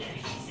stand.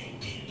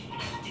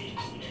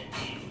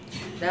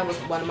 That was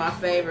one of my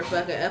favorite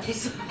fucking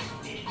episodes.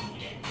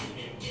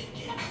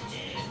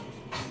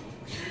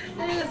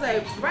 Niggas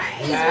say,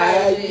 praise Now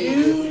white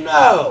Jesus. you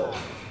know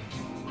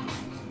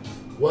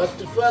what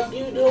the fuck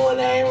you doing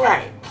ain't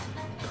right.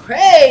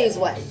 Praise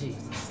white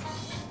Jesus.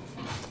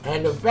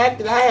 And the fact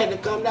that I had to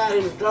come down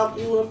here to talk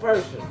to you in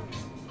person. I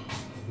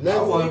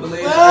Let wouldn't me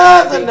believe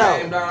that further he know.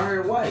 came down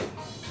here white.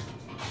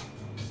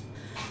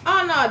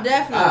 Oh no, I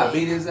definitely.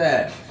 beat his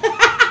ass.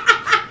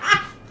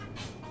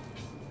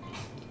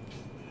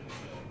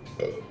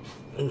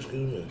 Excuse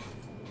me.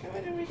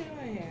 What are we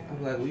doing here?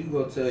 I'm like, well, you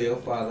go tell your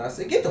father. I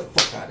said, get the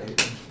fuck out of here.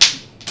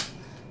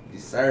 You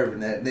serving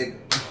that nigga.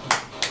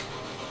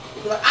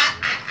 He be like,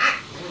 ah.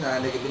 You know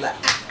that nigga be like,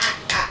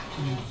 ah.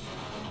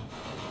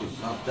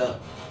 Get pumped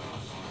up.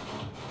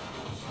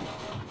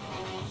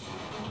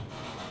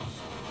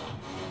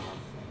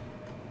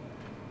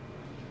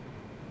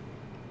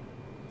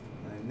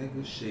 Like,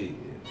 nigga, shit.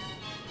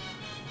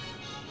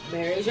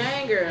 Mary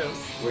Jane girls.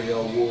 Where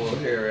your wool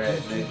hair at,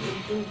 nigga?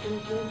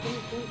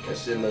 That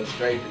shit look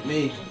straight to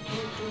me.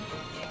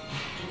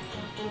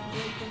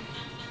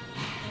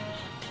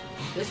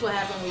 This what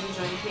happened when you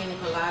drink pina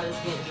coladas,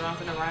 getting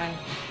drunk in the rain.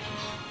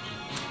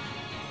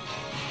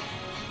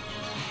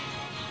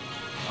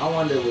 I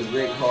wonder was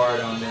Rick hard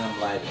on them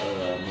like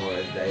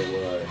Morris Day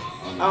was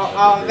on the On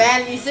other bitch.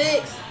 Vanity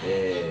 6?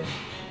 Yeah.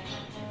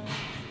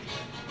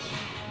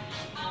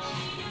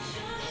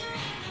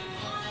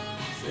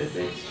 Said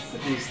bitch,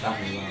 put these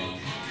stockings on.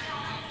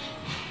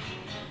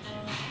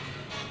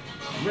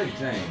 Rick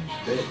James,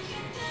 bitch.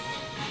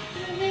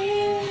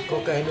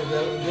 Cocaine is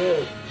never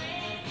good.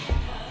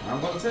 I'm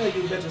gonna tell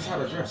you bitches how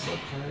to dress, okay?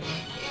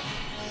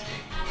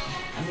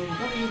 I mean,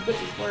 one of you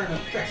bitches wearing a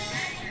dress.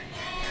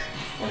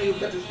 One of you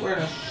bitches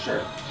wearing a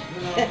shirt.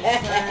 You know what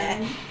I'm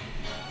saying?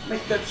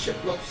 Make that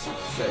shit look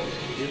sexy.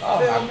 You Oh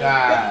feel my me,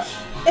 God. bitch?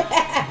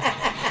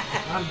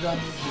 I'm done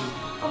with you.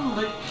 I'm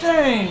Rick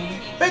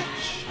James,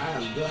 bitch. I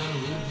am done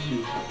with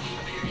you.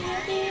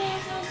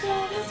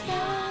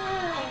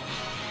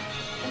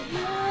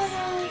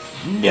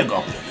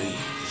 Nigga,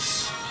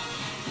 please.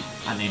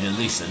 I need at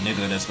least a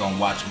nigga that's gonna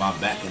watch my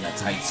back in a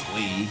tight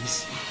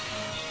squeeze.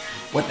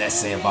 What that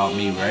say about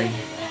me, Ray?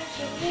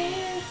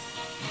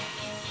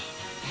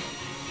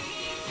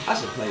 I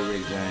should play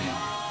Rick James.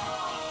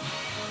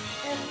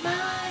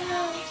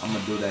 I'm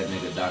gonna do that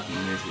nigga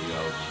documentary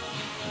over,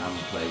 and I'm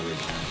gonna play Rick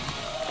James.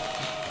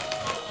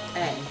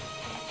 Hey.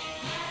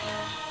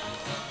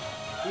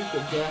 You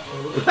could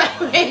definitely play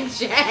Rick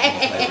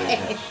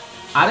James.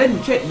 I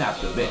didn't kidnap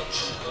the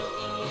bitch.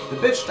 The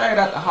bitch stayed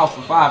at the house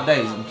for 5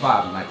 days and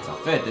 5 nights. I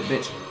fed the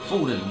bitch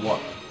food and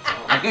water.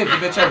 I gave the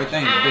bitch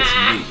everything the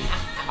bitch needed.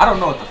 I don't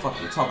know what the fuck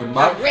you're talking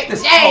about. Rick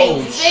This James,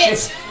 whole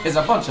bitch. shit is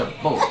a bunch of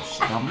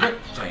bullshit. I'm Rick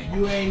James.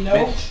 You ain't know?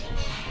 Bitch.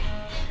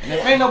 And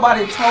if ain't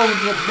nobody told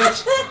you,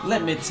 bitch,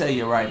 let me tell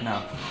you right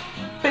now.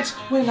 Bitch,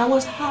 when I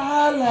was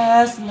high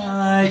last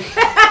night,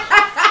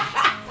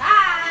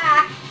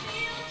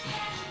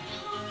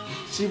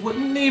 she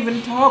wouldn't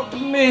even talk to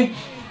me.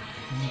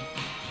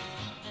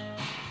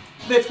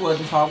 Bitch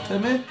wouldn't talk to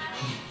me.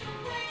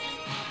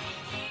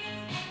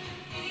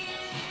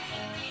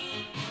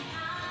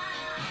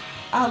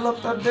 I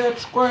looked at that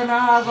square in the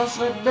eyes. I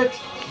said, bitch,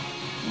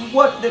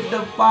 what did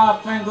the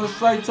 5 fingers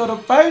say to the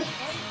face?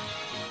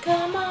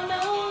 Come on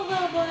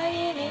over, boy,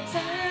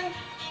 anytime.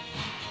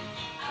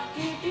 I'll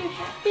keep you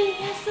happy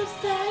and so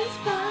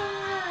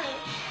satisfied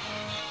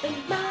in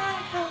my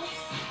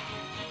house.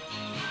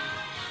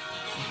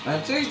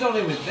 And chicks don't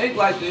even think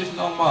like this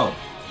no more.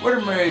 Where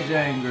the Mary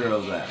Jane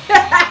girls at?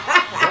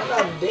 One of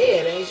them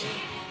dead, ain't she?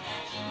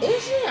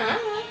 Is she? I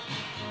don't know.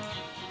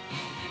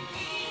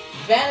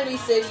 Vanity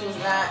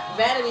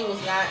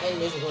was not in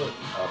this group.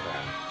 Okay.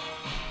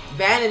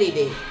 Vanity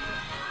did.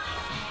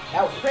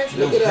 That was Prince.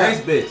 Them Look it Prince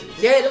up.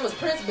 bitches. Yeah, them was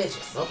Prince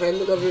bitches. Okay,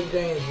 look up Rick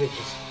James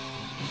bitches.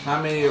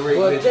 How many of Rick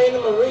Well, bitches? Tina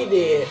Marie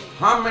did.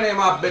 How many of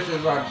my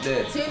bitches are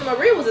dead? Tina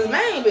Marie was his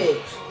main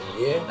bitch.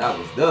 Yeah. That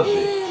was the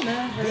bitch.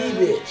 The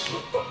bitch.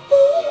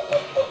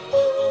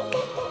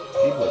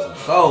 He put some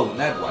soul in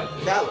that white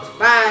bitch. That was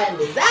fine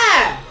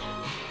design.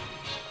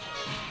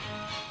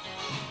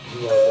 You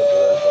wanna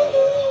look it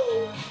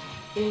up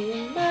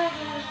In my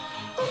heart.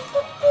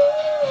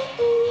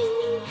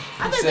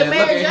 I He think said, the "Look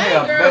Mary at Jane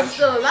here, girls are bitch."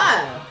 still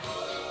alive.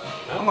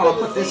 I'm gonna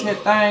put this here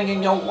thing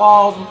in your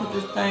walls and put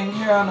this thing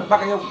here on the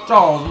back of your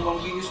jaws. I'm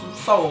gonna give you some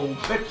soul,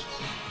 bitch.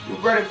 You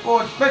ready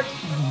for it, bitch?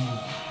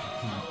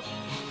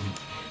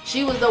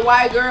 She was the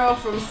white girl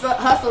from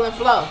Hustle and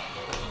Flow.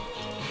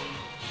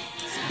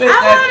 Spit I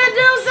that, wanna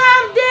do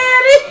something,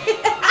 daddy.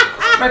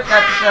 spit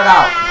that shit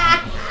out.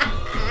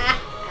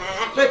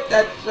 Spit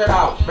that shit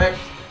out, bitch.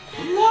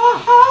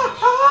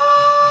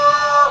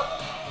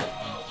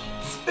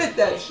 Spit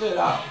that shit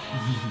out.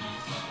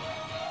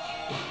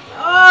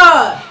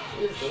 Oh,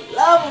 used to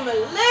love him and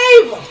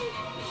leave him.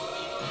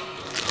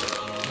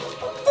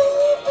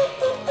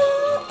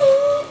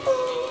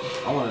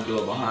 I wanna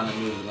do it behind the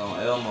music on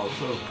Elmo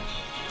too.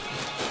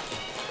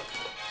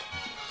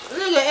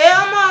 Nigga,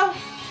 Elmo.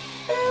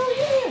 Hell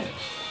yeah.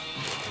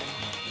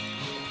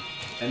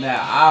 And that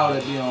owl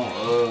that be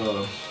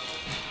on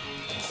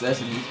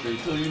Sesame Street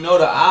too. You know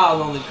the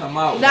owls only come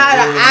out when Not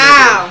real an niggas-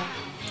 owl.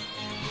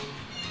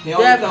 He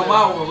only Definitely. come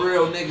out when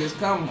real niggas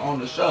come on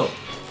the show.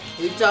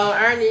 You told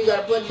Ernie you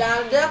gotta put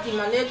down the ducky,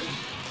 my nigga.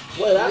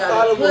 Wait, You I thought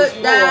gotta it was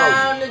put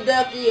down the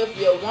ducky if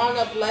you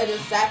wanna play the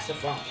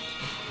saxophone.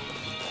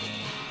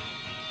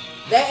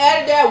 They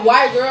added that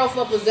white girl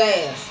for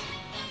pizzazz.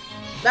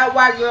 That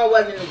white girl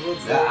wasn't in the group.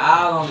 The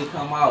owl only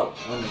come out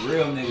when the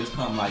real niggas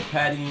come, like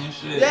Patty and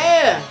shit.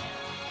 Yeah.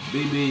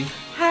 BB.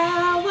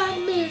 How I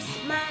miss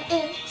my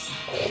ex.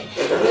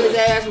 His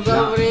ass was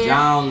over there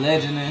John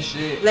Legend and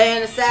shit.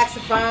 playing the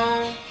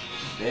saxophone.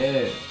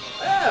 Yeah.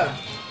 Yeah.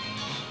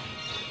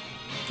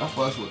 I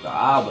fucks with the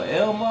owl, but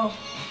Elmo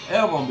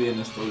be in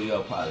the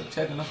studio probably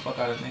checking the fuck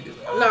out of niggas.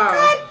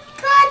 No.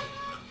 Cut.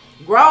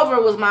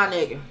 Grover was my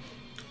nigga.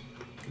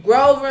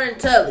 Grover and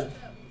Tully.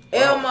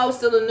 Elmo's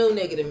still a new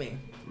nigga to me.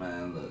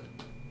 Man, look.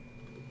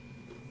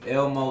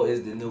 Elmo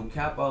is the new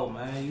capo,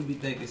 man. You be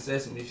thinking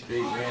Sesame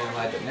Street ran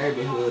like a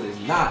neighborhood. It's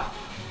not.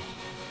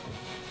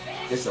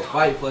 It's a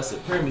fight for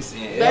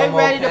supremacy. And They Elmo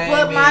ready to came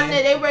put my in,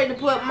 nigga. They ready to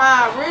put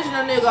my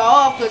original nigga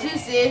off because he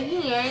said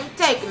he ain't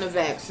taking the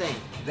vaccine.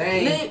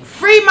 They ain't.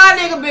 Free my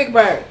nigga Big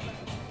Bird.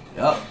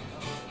 Yup.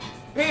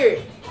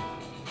 Period.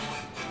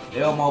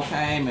 Elmo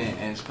came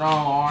and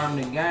strong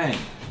armed the gang.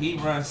 He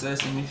run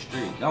Sesame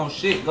Street. Don't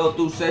shit go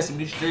through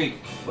Sesame Street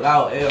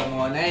without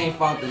Elmo. And they ain't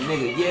found the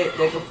nigga yet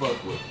they can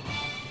fuck with.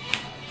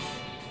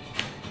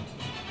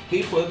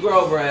 He put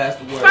Grover ass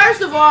to work.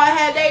 First of all,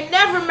 had they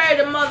never made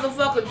a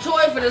motherfucking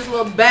toy for this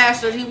little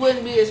bastard, he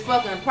wouldn't be as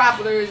fucking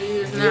popular as he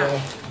is now.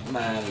 Yeah.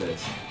 Man,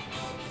 listen.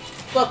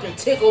 Fucking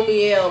tickle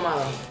me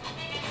Elmo.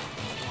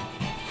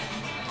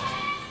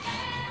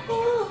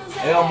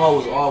 Elmo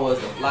was always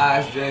the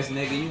flyest dressed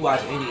nigga. You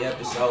watch any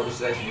episode of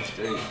Sesame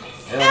Street.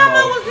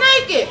 Elmo was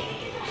naked.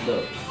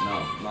 Look,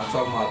 no, I'm not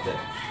talking about that.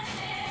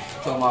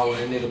 I'm talking about when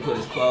a nigga put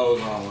his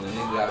clothes on, when a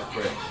nigga got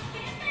fresh.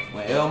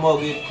 When Elmo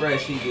get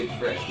fresh, he get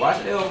fresh.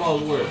 Watch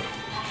Elmo's World.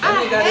 That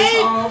I nigga got his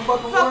hate own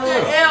fucking world.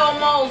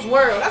 Elmo's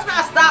World. That's when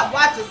I stopped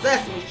watching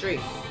Sesame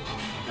Street.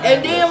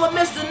 And then when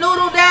Mr.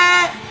 Noodle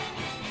died,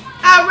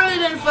 I really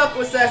didn't fuck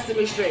with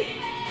Sesame Street.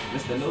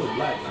 Mr. Noodle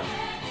black now.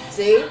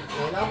 See?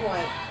 Ain't no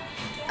point.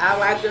 I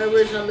like the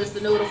original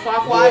Mr. Noodle,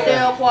 Farquaad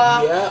Yeah.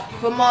 Delquois Yep.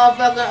 from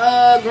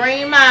motherfucking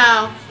Green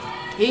Mile.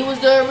 He was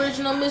the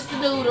original Mr.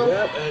 Noodle.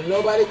 Yep, and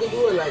nobody could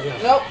do it like him.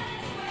 Nope.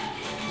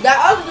 That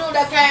other dude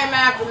that came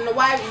after him, the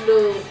white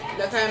dude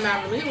that came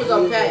after him, he was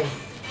okay.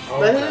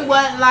 But he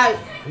wasn't like,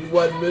 He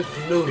wasn't Mr.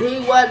 Noodle. he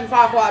wasn't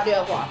Farquaad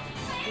Delquois.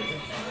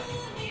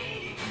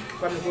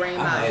 From the Green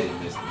I Mile. hated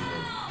Mr.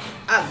 Noodle.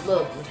 I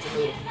love Mr.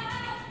 Noodle.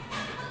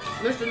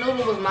 Mr.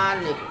 Noodle was my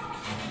nigga. I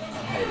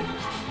hated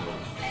Mr. Noodle.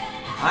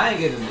 I ain't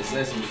getting into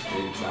Sesame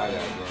Street, so I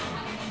got grown.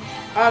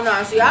 Oh no,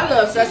 see, I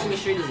love Sesame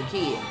Street as a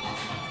kid. I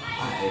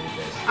hated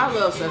that shit. I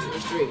love Sesame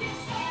Street.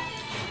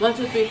 1,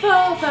 2, 3,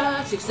 4,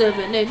 5, 6,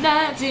 7, 8,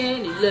 9,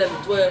 10,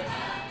 11, 12.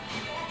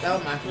 That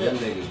was my Them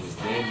clip. niggas was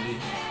dingy.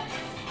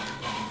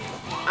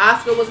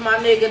 Oscar was my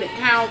nigga to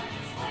count.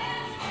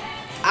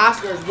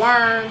 Oscar's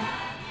Worm.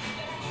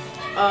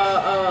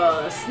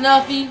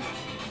 Snuffy.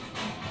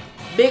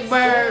 Big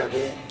Bird.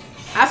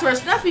 I swear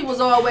Snuffy was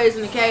always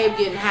in the cave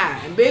getting high.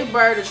 And Big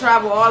Bird to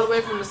travel all the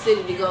way from the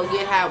city to go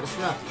get high with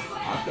Snuffy.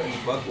 I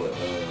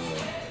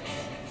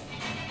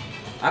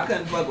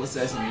couldn't fuck with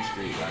Sesame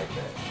Street like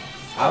that.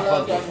 I I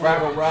love fucked with Sesame.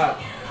 Fraggle Rock.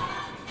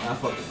 And I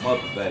fucked with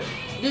Muppet Baby.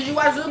 Did you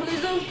watch Zoobly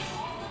Zoo?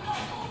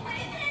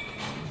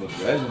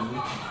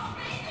 Begrudgingly.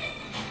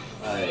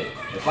 Like,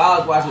 if I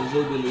was watching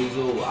Jubilee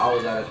Zoo, I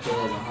was at a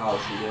cousin's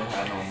house who didn't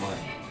have no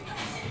money.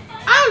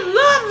 I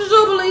love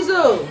Jubilee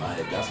Zoo.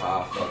 Like, that's how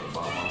I felt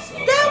about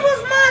myself. That Like, was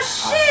my I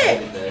shit.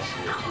 hated that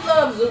shit. I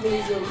love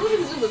Jubilee Zoo.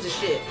 Jubilee Zoo was the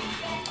shit.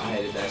 I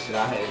hated that shit. I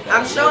hated that.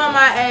 I'm showing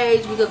my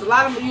age because a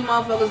lot of you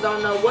motherfuckers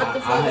don't know what the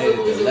I fuck hated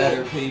Jubilee the Zoo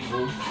letter is.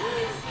 people.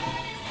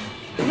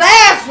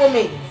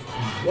 Blasphemy.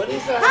 What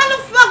is that? How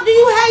the fuck do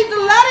you hate the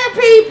letter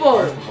people?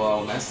 First of all,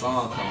 when that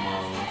song come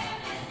on,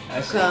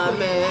 that shit Come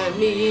put- and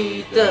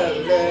meet the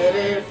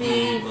letter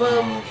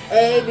people.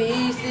 A,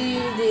 B,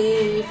 C,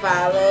 D,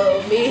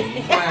 follow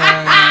me.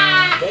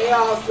 They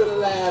all still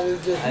alive.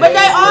 It's just. But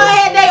they all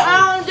had their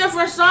own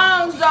different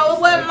songs though. It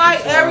wasn't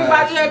like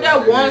everybody had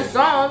that one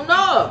song.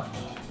 No.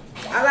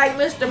 I like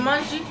Mr.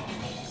 Munchie.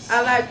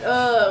 I like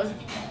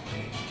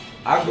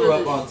I grew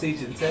up on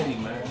Teaching Teddy,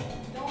 man.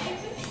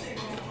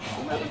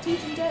 Whoever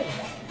teaching Teddy.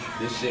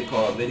 This shit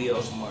called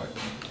Video Smart.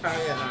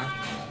 Oh yeah, nah.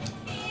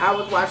 I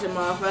was watching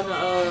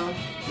motherfucking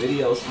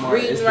Video Smart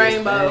Reading is this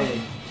Rainbow.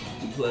 thing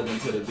you plug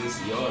into the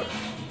VCR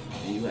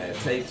and you had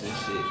tapes and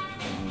shit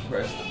and you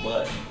press the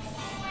button.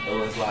 It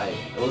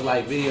was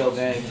like video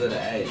games of the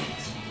 80s.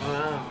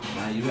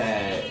 Now you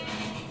had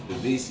the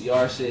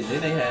VCR shit, and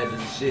then they had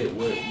this shit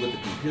with the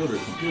computer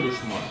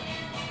smart.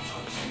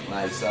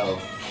 Like, so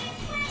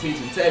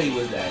Teaching Teddy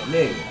was that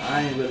nigga.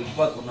 I ain't really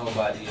fuck with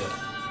nobody else.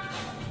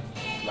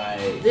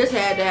 Like, This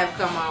had to have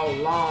come out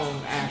long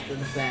after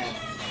the fact.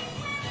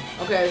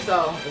 Okay,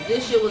 so if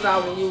this shit was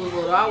out when you was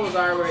little, I was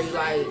already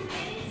like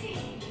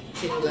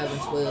 10, 11,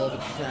 12 at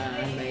the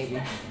time,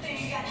 maybe.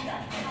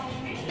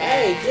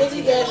 Hey,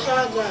 Dizzy got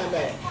Sean John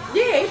back.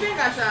 Yeah, he been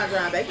got Sean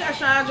John back. He got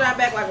Sean John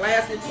back like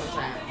last week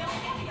sometime.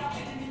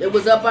 It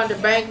was up under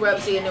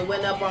bankruptcy and it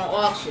went up on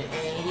auction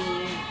and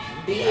he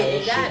beat it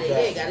and got it.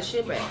 Yeah, he got his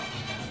shit back.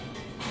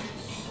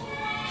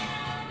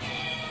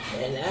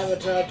 And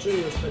Avatar 2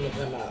 is finna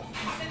come out.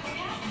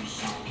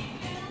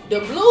 The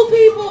blue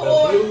people The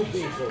or Blue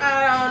People.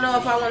 I don't know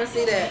if I want to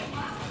see that.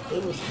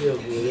 It was still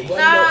good. It wasn't,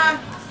 Nah,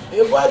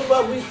 it wasn't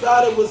what we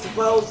thought it was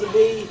supposed to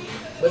be,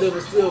 but it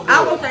was still good.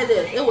 I will say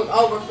this: it was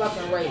over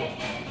fucking rated.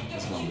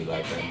 it's gonna be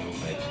like that new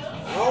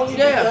making. Only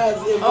Yeah,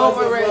 because it wasn't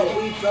overrated.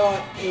 what we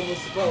thought it was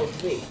supposed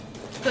to be.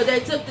 Cause they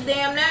took the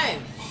damn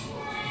name.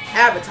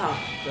 Avatar,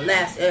 The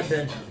Last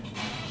Airbender.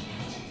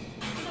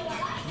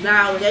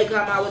 Now when they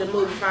come out with a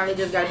movie, finally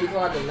just gotta be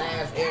called The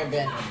Last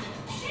Airbender.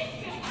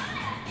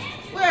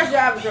 Where's your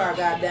Avatar,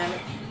 goddammit?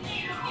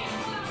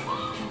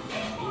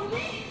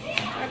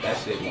 That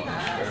shit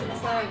gonna be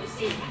Trying to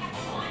see.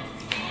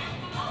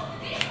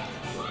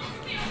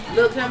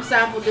 Look, him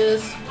sample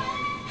this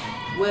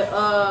with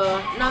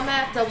no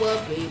matter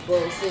what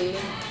people see,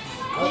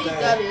 we Okay.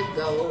 gotta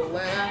go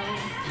well.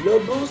 Lil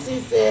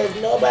Boosie says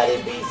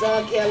nobody beats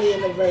R. Kelly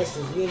in the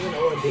verses, living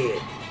or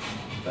dead.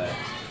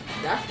 facts.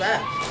 That's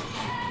that.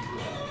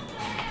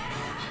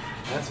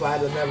 That's why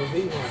there'll never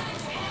be one.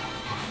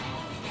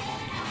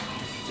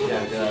 You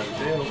gotta get out of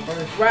jail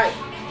first. Right.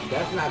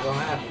 That's not gonna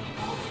happen.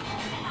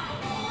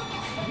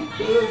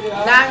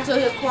 Not until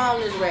his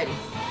clone is ready.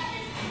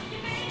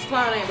 His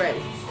clone ain't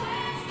ready.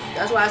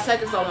 That's why it's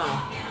taking so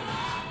long.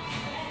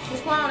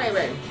 His clone ain't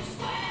ready.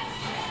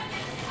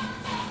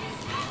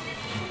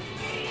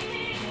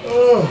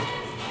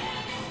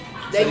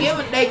 They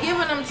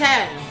giving him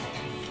time,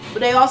 but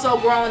they also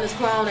growing his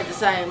clone at the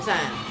same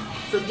time.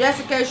 So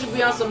just in case you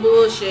be on some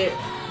bullshit,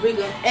 we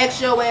can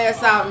X your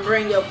ass out and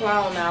bring your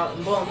clone out,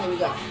 and boom, here we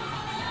go.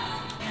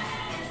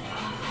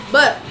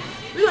 But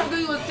we gonna give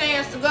you a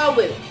chance to go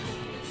with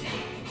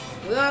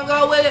it. We're gonna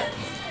go with it.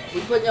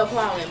 We putting your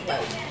clone in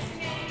place.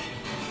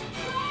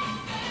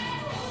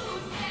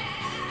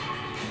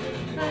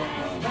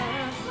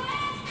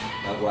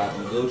 Like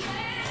rocking Gucci.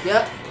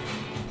 Yep.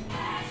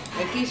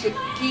 And Keisha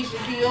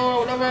Kior,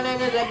 whatever her name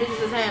is, that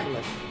bitch is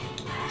handling.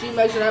 She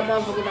make sure that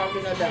motherfucker don't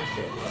do no dumb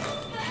shit.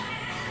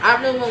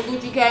 I knew when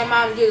Gucci came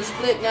out and did a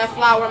split in that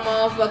flower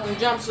motherfucking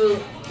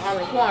jumpsuit on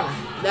the corner.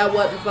 That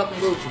wasn't fucking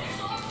Gucci.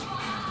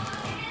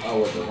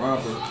 Oh, with the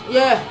romper.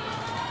 Yeah.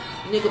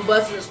 Nigga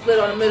busting a split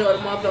on the middle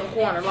of the motherfucking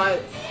corner.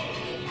 Like,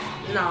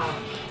 nah.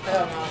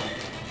 Hell no.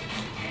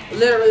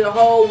 Literally the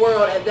whole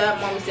world at that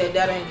moment said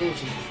that ain't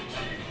Gucci.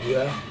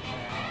 Yeah.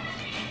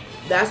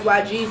 That's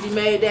why Jeezy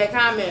made that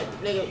comment.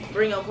 Nigga,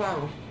 bring your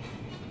clone.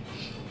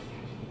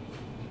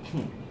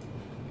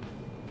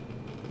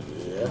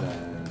 Yeah.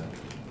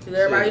 Cause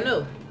everybody Shit.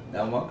 knew.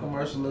 That one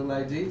commercial looked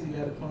like Jeezy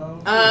had a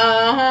clone.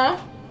 Uh-huh.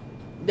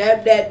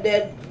 That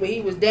when he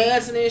was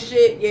dancing and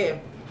shit, yeah.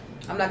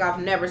 I'm like, I've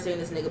never seen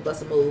this nigga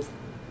bust a move.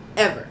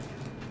 Ever.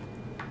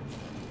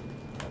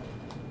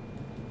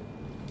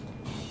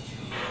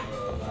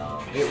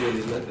 It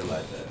really looked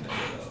like that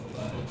nigga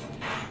though. Like,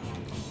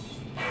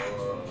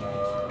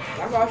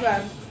 That's all I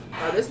said.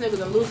 Oh, this nigga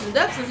done loosened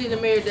up since he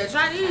done married that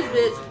Chinese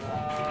bitch.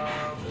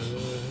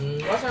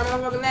 What's her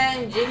motherfucking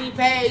name? Jenny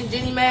Page,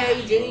 Jenny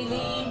May, Jenny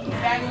Lee,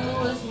 Fannie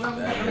Lewis, that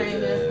motherfucking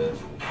name is. nigga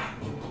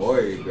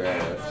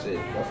choreographed shit.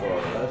 That's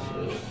all that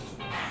shit.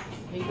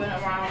 He been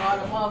around all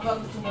the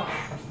motherfuckers too long.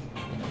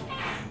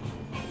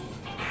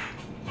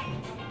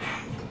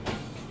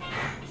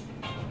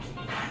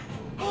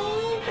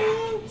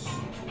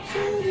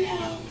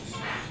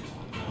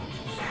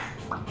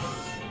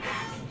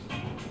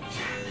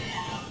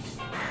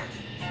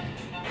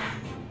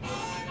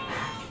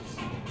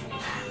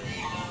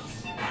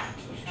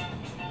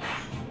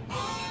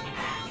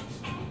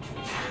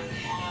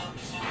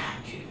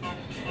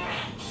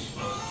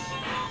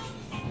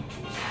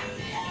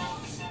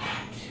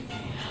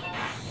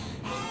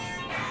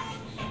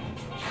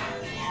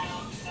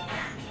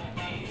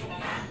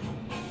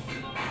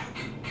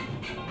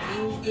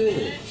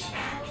 this?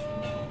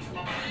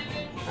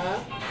 Huh?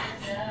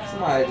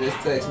 Somebody just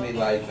text me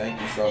like, thank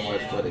you so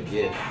much for the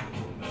gift.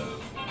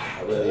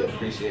 I really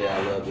appreciate it.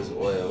 I love this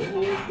oil.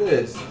 Who is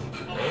this?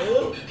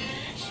 Well,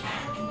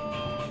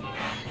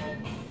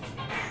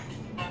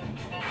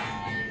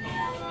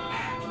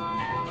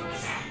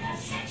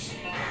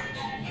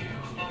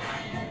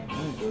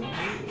 Nigga, who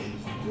is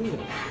this? Who is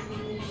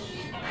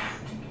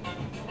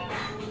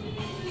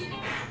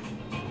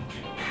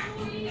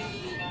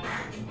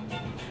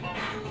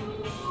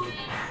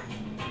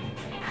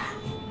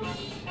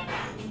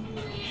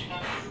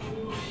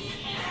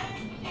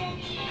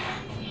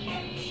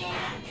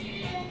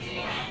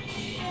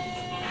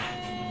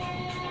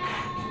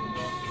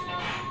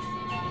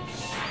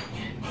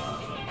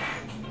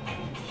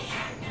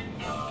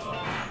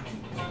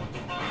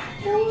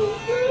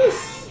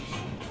this?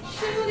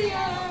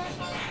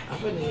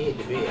 I'm gonna hit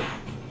the bed.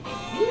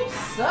 You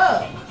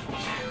suck.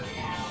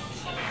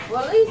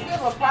 Well, at least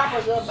give a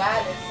proper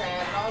goodbye this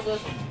time. Don't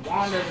just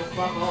wander the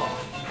fuck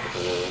off.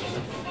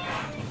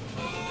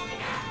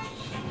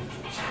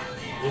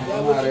 Is that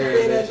I'm what out you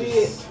here, said I did?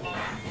 bitches.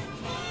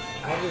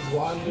 I just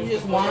wandered. You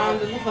just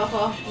wander the fuck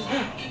off.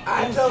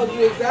 I told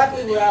you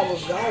exactly where I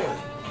was going. I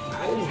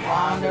didn't Wander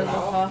wander the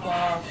off. fuck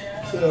off.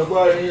 Get up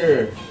out of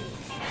here.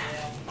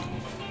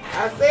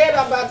 I said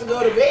I'm about to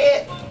go to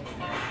bed,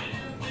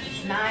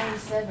 It's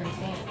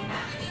 9:17.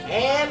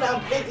 and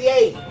I'm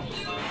 58.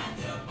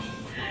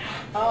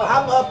 Oh.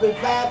 I'm up at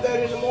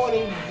 5:30 in the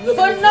morning looking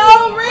For to no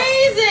looking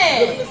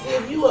reason. to see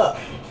if you up.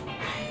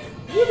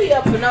 You be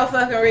up for no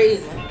fucking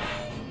reason.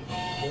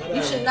 Whatever.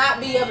 You should not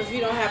be up if you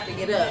don't have to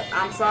get up.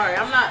 I'm sorry.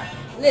 I'm not.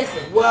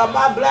 Listen. Well,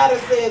 my bladder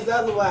says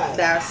otherwise.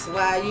 That's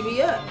why you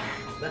be up.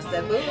 That's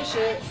that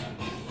bullshit.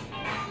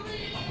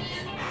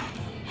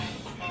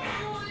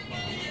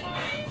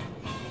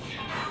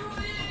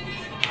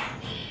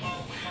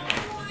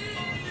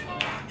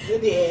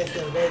 Cindy ass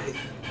in Vegas.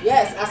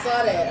 Yes, I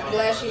saw that. I'm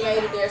glad she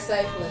made it there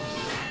safely.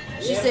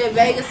 She Yeah. said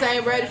Vegas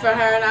ain't ready for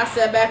her, and I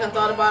sat back and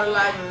thought about it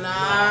like,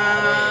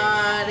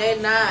 nah, they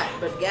not.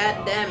 But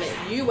god damn it,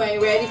 you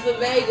ain't ready for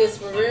Vegas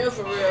for real,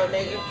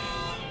 nigga.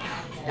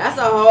 That's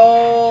a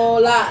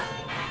whole lot.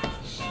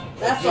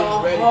 That's a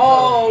Getting ready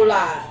whole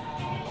lot.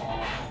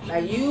 Now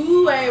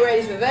you ain't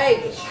ready for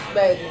Vegas,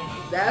 baby.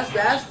 That's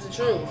the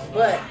truth.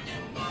 But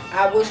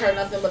I wish her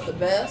nothing but the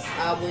best.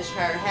 I wish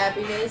her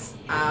happiness.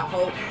 I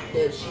hope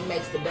that she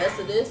makes the best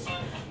of this.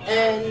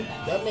 And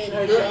That made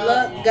her good job.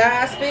 luck,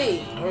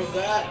 Godspeed.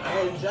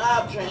 Her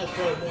job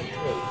transfer went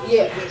through.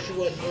 Yeah. Because she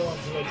wasn't going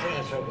to no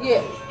transfer. went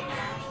Yeah. through.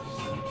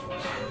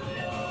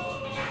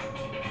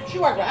 She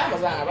worked for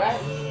Amazon, right?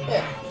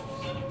 Yeah.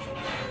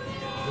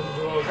 Them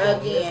girls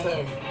Again. miss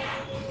her.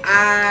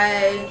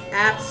 I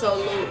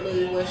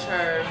absolutely wish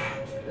her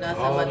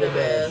nothing All but the the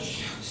best.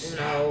 best. You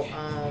know,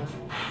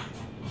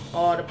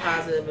 all the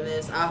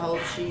positiveness. I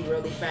hope she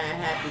really find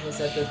happiness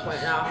at this point,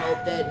 and I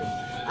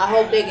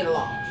hope they get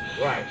along.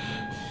 Right.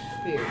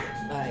 Period.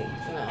 Like,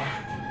 you know,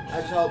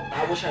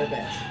 I wish her the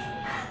best.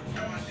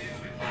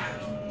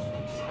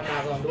 I'm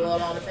not gonna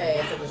dwell on the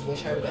past. I just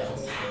wish her the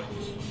best.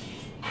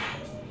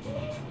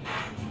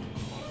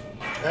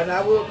 And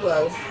I will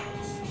play.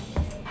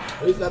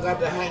 At least I got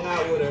to hang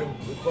out with her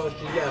before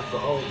she left for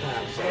old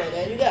time's So sake.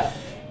 there you go.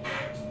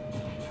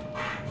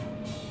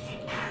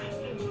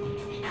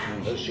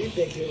 But she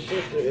thinks your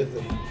sister is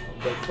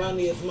the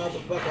funniest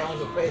motherfucker on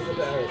the face of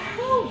the earth.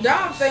 Who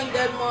don't think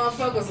that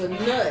motherfucker's a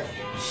nut?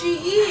 She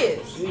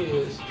is. She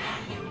is.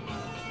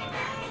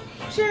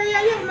 Sherry,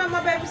 yeah, you ever met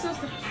my baby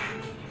sister?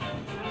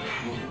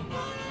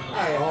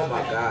 Oh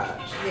my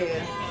God.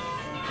 Yeah.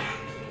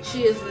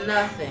 She is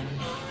nothing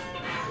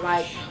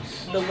like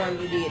the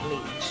one you did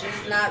meet.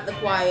 She's not the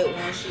quiet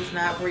one. She's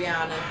not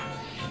Brianna.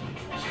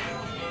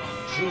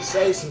 She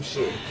say some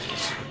shit.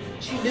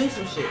 She do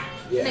some shit.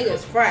 Yeah.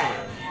 Nigga's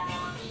fried.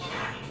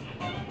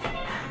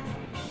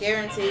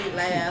 Guaranteed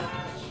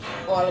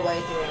laugh all the way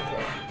through and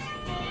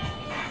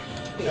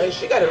through. Hey,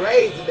 she got a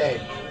raise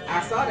today.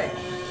 I saw that.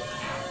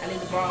 I need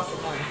to borrow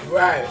some money.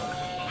 Right.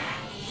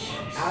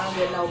 I don't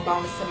get no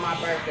bonus to my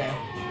birthday.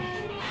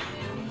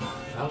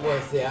 I'm going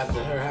to stay out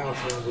to her house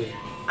one week.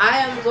 I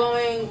am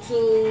going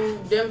to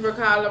Denver,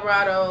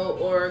 Colorado,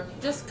 or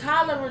just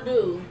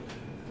Colorado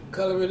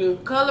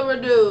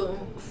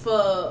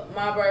for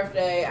my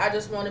birthday. I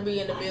just want to be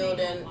in the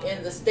building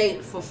in the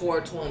state for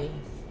 420.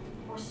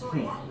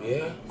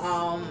 Yeah.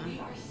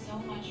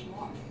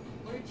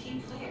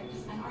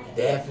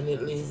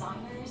 Definitely.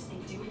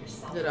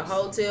 Get a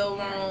hotel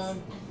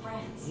room,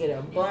 get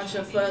a bunch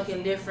of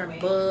fucking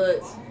different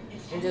buds,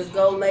 and just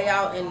go lay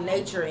out in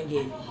nature and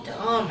get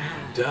dumb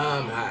high.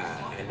 Dumb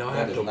high. And don't That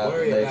have is to not the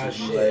worry nature about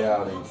you lay shit.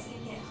 out in.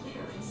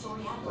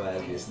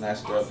 Like get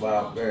snatched up by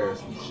a bear or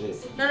some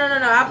shit. No.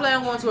 I plan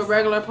on going to a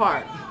regular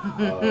park.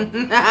 Oh.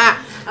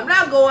 I'm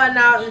not going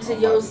out into I'm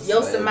about to say,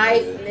 Yosemite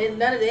nigga. and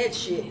none of that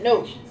shit.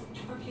 No.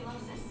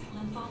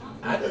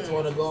 I just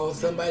want to go on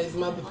somebody's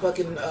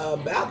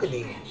motherfucking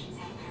balcony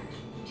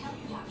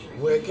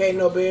where can't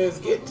no bears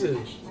get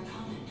to.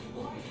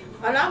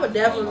 And I would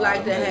definitely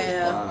like to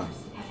have. Fine.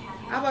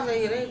 I was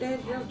like,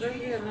 no.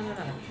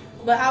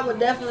 But I would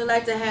definitely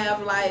like to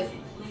have like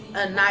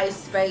a nice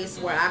space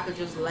where I could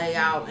just lay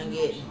out and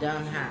get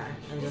dumb high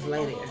and just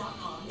lay there.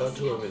 Go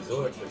to a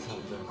resort or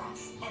something.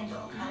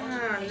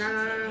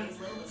 Nah.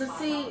 But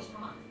see,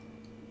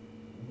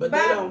 But they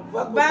don't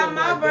fuck with by them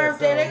my like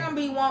birthday, that, they gonna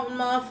be wanting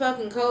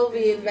motherfucking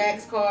COVID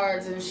vax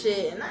cards and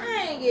shit, and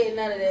I ain't getting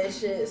none of that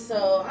shit.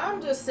 So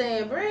I'm just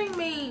saying, bring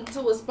me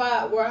to a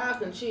spot where I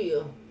can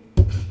chill.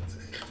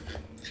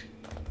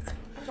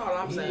 That's all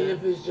I'm Even saying.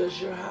 if it's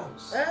just your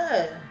house.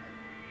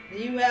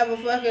 You have a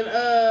fucking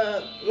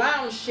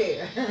lounge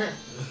chair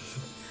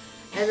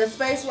and a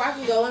space where I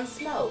can go and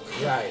smoke.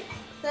 Right.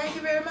 Thank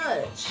you very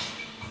much.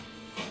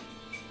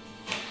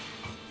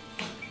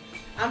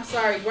 I'm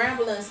sorry,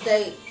 Grambling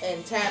State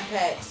and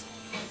Tampax.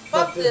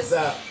 Fuck this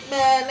up.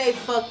 Man, they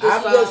fucked this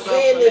I'm song just up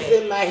saying for this me.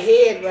 in my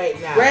head right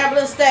now.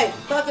 Grambling State,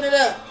 fucking it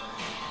up.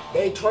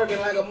 They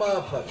twerking like a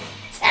motherfucker.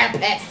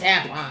 Tampax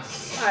tampon.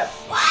 Like,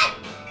 what?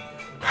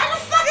 How the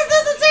fuck is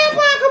this a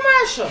tampon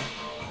commercial?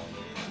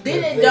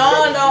 Then it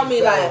dawned on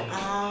me like,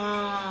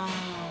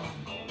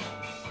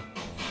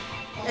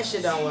 that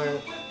shit don't work.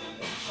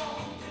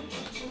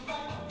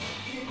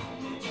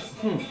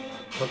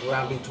 Fuck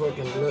around, be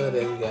twerking blood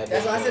every goddamn.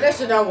 That's why I said that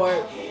shit don't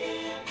work.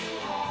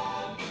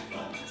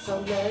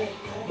 So good.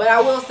 But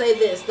I will say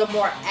this, the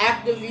more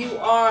active you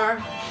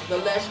are, the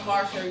less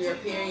harsher your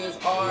periods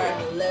are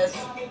and the less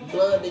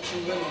blood that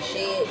you really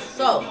shed.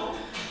 So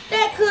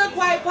that could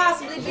quite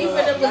possibly be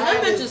for them, because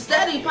them bitches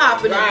steady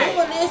popping and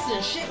doing this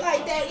and shit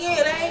like that.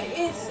 Yeah,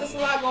 it's a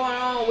lot going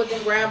on within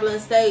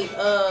Grambling State,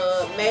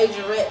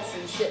 majorettes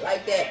and shit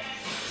like that.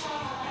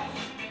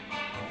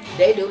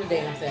 They do the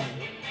damn thing.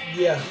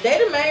 Yeah. They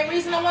the main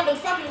reason I wanted to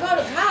fucking go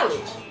to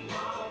college.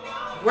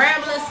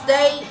 Grambling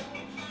State,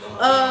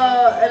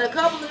 and a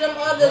couple of them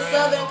other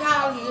southern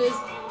colleges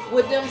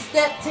with them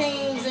step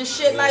teams and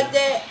shit like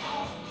that.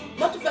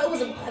 What the fuck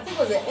was I think it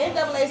was an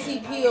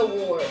NAACP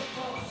award.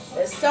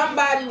 That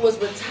somebody was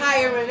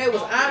retiring, they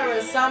was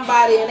honoring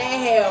somebody, and they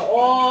had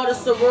all the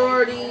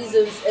sororities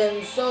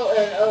and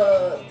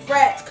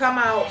frats come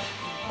out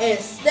and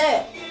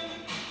step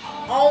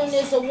on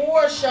this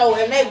award show,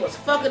 and they was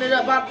fucking it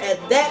up at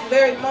that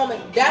very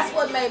moment. That's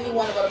what made me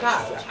want to go to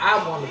college. I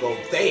want to go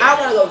there. I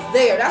want to go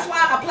there. That's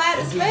why I applied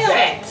to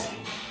Spelman.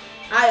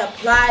 I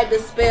applied to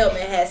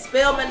Spelman. Had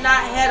Spelman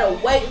not had a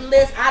waiting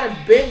list, I'd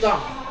have been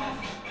gone.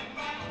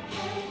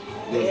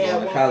 You was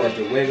going to college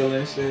to wiggle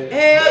and shit.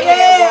 Hell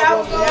yeah, I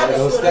was going Gotta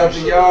go to stump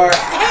the yard.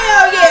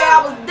 Hell yeah, I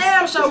was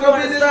damn sure Let's go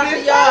going to visit start the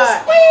this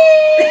yard.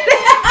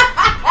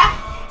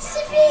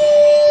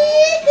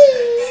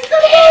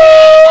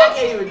 I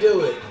can't even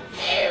do it.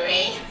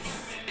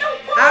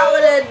 I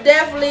would have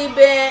definitely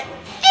been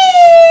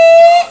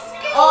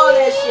all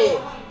that shit.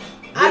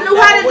 I knew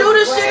how to do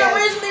this shit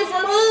originally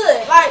from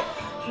hood. Like,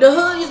 the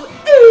hood used to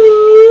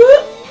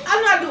I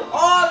knew how to do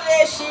all of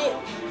that shit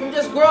from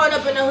just growing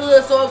up in the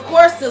hood. So, of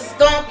course, to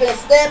stomp and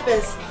step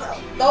and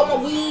throw my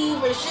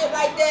weave and shit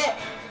like that,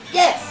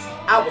 yes,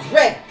 I was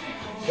ready.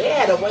 They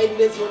had a waiting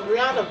list when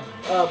Rihanna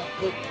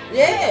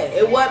Yeah,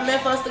 it wasn't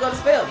meant for us to go to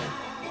Spelman.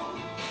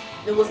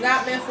 It was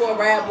not meant for a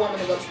rap woman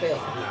to go to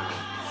Spelman.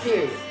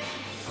 Period.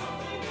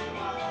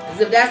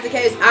 Because if that's the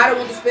case, I don't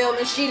want to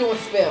Spelman, she don't want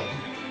to Spelman.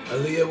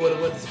 Aaliyah would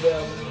have went to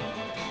Spelman.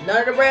 None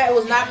of the rap, it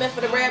was not meant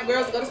for the rap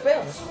girls to go to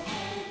Spelman.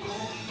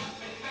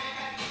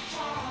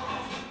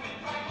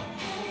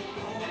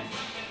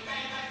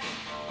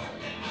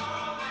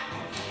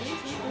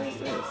 What is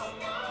this?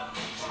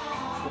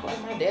 It's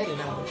like my daddy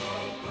number.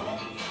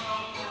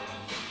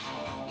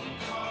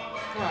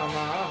 Oh no, I don't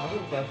know who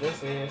the fuck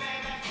this is.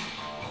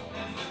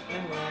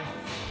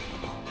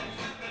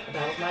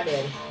 That was my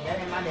daddy. That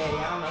ain't my daddy. I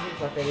don't know who the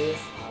fuck that is.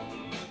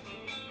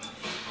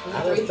 I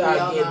just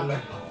started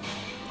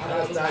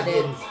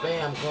getting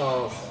spam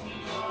calls.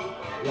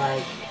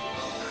 Like,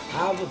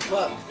 how the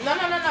fuck? No.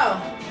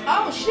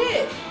 Oh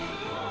shit.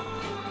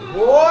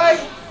 Boy!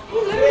 You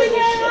literally Shit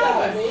got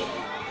out it of me.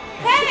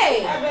 Hey!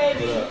 Hi,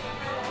 baby.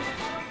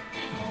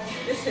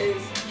 This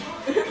is.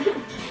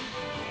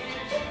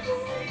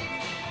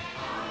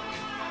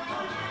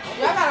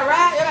 Y'all got a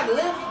ride? Y'all got to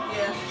live?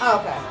 Yeah. Oh,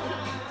 okay.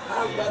 I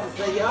was about to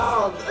say,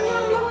 y'all,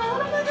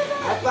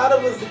 I thought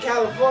it was the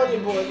California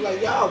boys.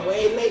 Like, y'all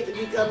way late to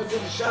be coming to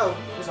the show.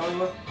 That's all you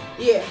want?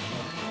 Yeah.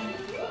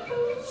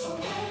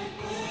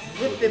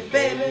 Whip it,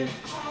 baby.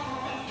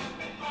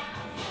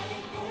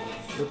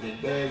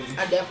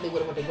 I definitely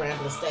would have went to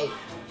Grambling State.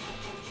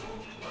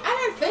 I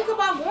didn't think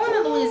about going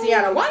to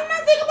Louisiana. Why didn't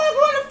I think about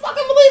going to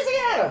fucking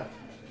Louisiana?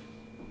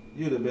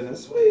 You'd have been a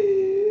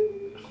sweet.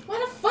 Why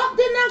the fuck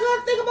didn't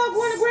I think about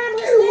going to Grambling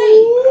State? I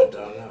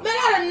don't know. Man,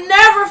 I'd have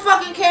never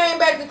fucking came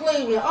back to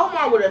Cleveland.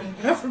 Omar would have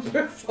never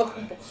been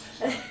fucking.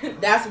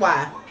 That's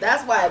why.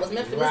 That's why it was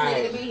meant for this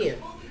nigga to be here.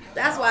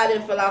 That's why I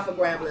didn't fill out for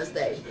Grambling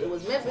State. It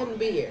was meant for him to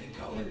be here.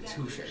 I wanted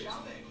 2 shirts.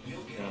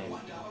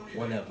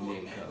 one of them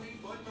didn't come.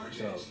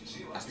 So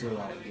I still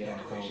like get on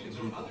the phone with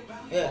people.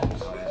 Yeah.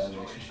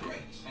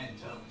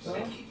 So,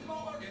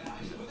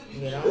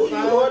 Get on Who the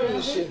you phone ordering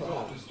with this shit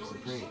people. from?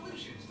 Supreme.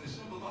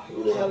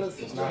 Who the hell is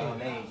It's this? not on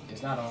name.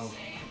 It's not on.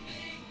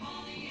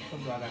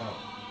 What do I got on?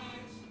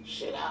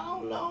 Shit, I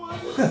don't know.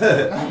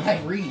 I'm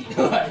like Reed.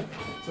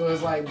 So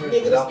it's like, bro,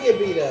 Nigga, don't get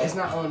beat up. it's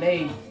not on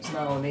they. It's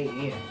not on they end.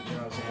 You know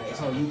what I'm saying?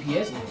 It's on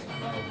UPS end.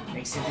 Like,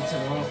 they sent it to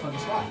the wrong fucking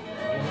spot.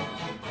 You know?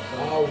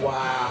 Oh,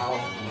 wow.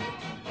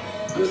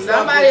 Good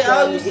Somebody luck with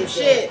trying owe you to some get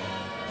shit. that.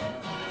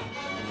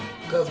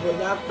 Cause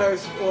when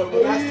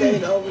I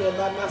stayed over there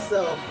by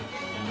myself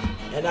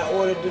and I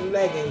ordered the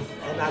leggings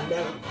and I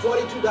never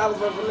 $42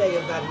 worth of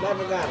leggings, I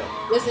never got it.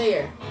 Listen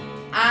here.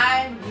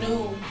 I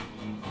knew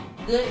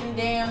good and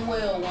damn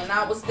well when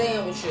I was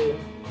staying with you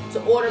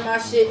to order my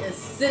shit and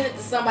send it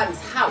to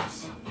somebody's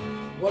house.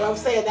 What I'm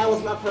saying, that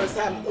was my first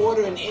time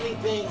ordering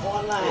anything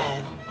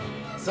online.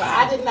 So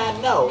I did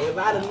not know. If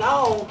I'd have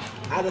known,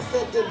 I'd have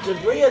sent them to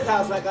Bria's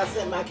house like I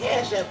sent my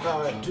Cash App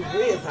card to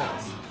Bria's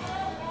house.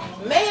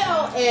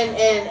 Mail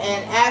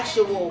and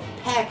actual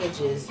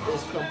packages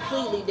is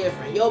completely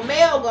different. Your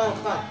mail gonna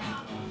come.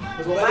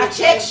 Cause when But my it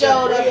check came to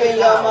showed up in Bria's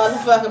your house.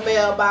 motherfucking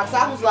mailbox,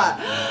 I was like,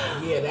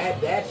 Yeah,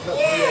 that fucked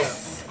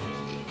yes,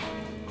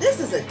 this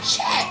is a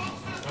check. me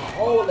up. A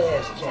whole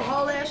ass It's a check.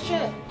 whole ass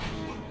check.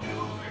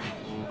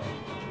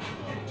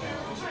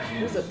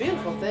 It was a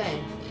beautiful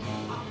thing.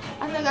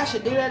 I think I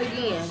should do that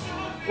again.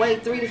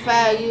 Wait 3 to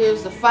 5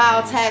 years to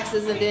file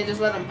taxes and then just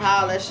let them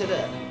pile that shit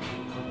up.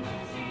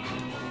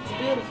 It's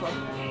beautiful.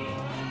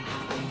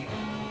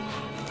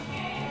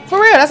 For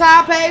real, that's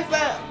how I pay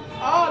for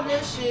all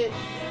this shit.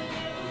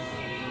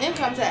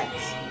 Income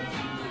tax.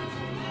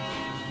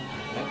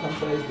 That come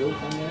tax do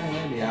come in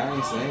handy. I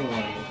ain't seen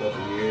one in a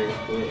couple years,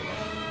 but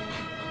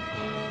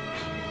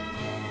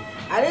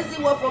I didn't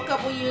see one for a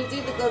couple years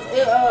either because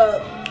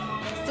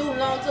student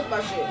loan took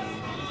my shit.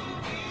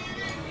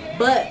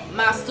 But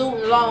my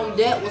student loan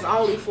debt was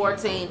only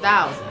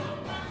 $14,000.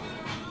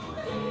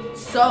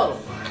 So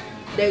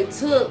they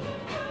took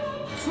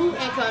 2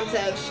 income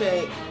tax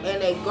checks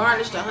and they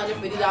garnished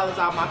 $150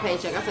 off my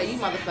paycheck. I said, you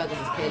motherfuckers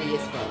is petty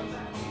as fuck.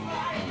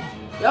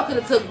 Y'all could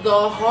have took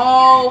the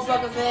whole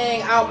fucking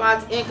thing out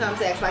my income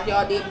tax like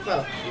y'all did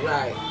before.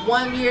 Right.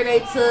 1 year they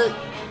took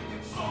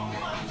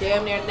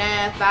damn near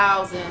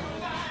 9,000,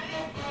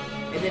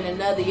 and then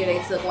another year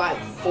they took like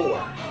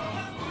 4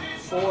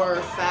 or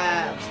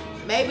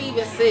 5, maybe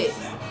even 6.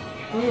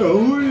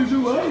 who did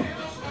you owe?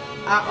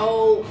 I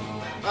owe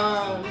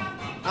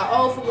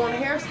for going to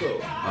hair school.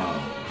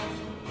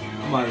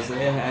 I'm about to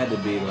say it had to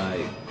be like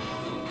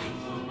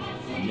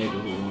a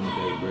nigga who wanted to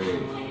bake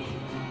bread.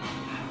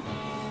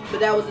 But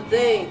that was the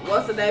thing.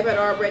 What's the name had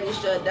already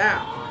shut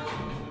down.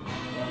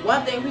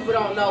 One thing people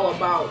don't know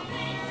about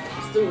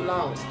student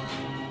loans: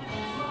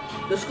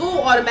 the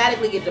school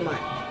automatically get the money.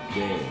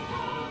 Yeah.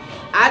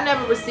 I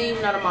never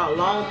received none of my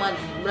loan money,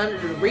 none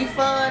of the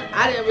refund.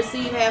 I didn't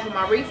receive half of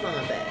my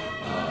refund back.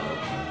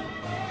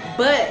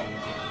 But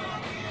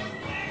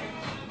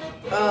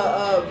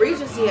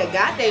Regency had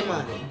got their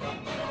money.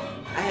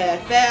 I had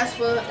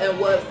FAFSA, and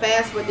what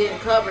FAFSA didn't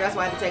cover, that's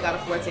why I had to take out a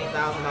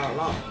 $14,000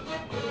 loan.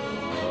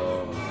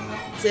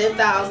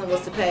 $10,000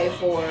 was to pay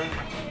for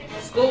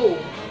school.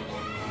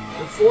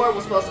 The $4,000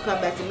 was supposed to come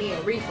back to me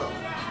in refund.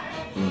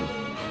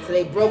 So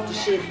they broke the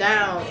shit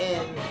down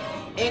in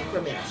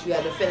increments. You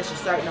had to finish a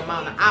certain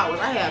amount of hours.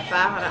 I had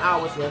 500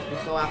 hours left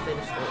before I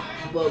finished school.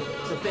 Well,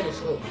 to finish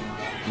school.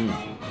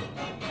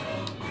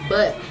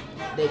 But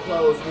they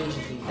closed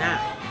Regency down.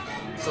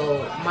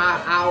 So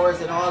my hours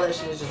and all that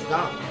shit is just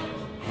gone.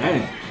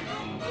 Dang.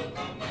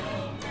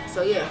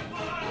 So yeah.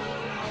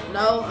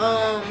 No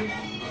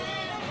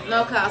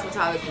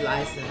cosmetology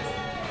license.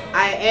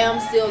 I am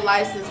still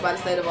licensed by the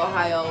state of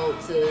Ohio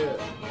to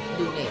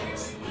do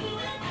nails.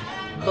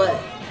 But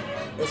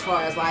as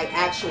far as like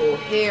actual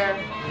hair,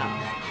 no.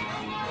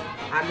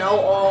 I know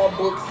all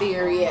book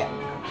theory.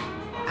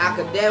 I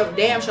could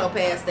damn sure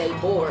pass state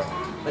board,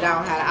 but I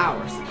don't have the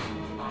hours.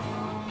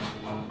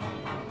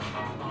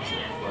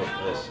 Fuck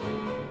that shit.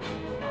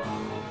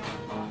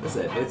 What's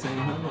that,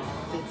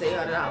 $1,500?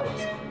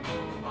 $1,500.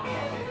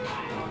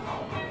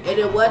 And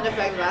it wasn't the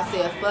fact that I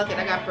said, fuck it,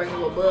 I got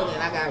pregnant with Bug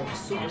and I got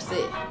super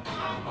sick.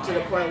 To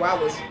the point where I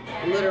was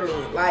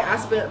literally, like, I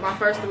spent my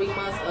first 3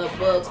 months of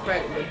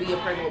being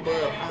pregnant with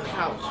Bug on the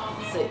couch,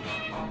 sick.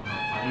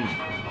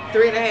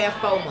 3.5,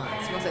 4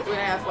 months. I'm gonna say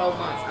 3.5, 4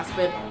 months. I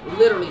spent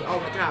literally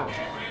on the couch.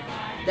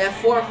 That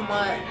 4th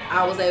month,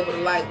 I was able to,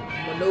 like,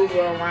 maneuver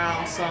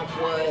around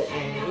somewhat.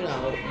 And, you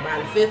know, by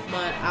the 5th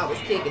month, I was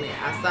kicking it.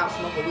 I stopped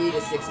smoking weed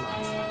at 6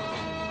 months.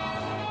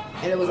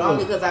 And it was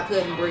only because I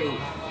couldn't breathe.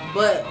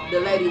 But the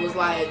lady was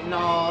like,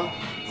 no,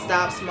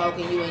 stop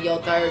smoking. You in your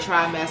 3rd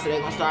trimester, they're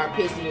going to start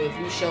pissing you. If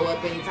you show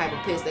up any type of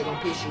piss, they're going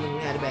to piss you when you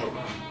had a baby.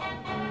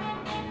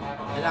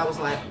 And I was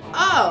like,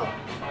 oh,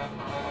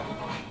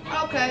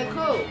 okay,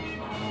 cool.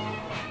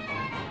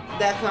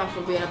 That comes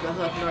from being up in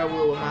Huff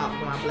Norwood with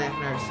my black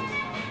nurses.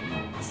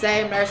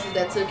 Same nurses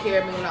that took care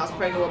of me when I was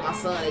pregnant with my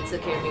son, they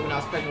took care of me when I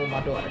was pregnant with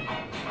my daughter.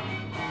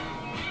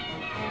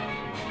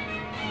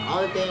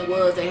 Only thing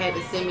was they had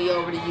to send me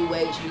over to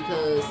UH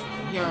because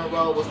Huron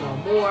Road was no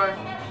more.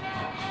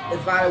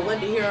 If I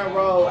went to Huron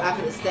Road, I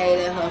could have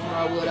stayed at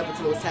Huffman Road up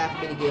until it was time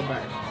for me to give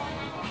birth.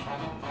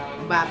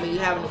 By me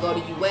having to go to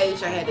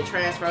UH, I had to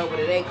transfer over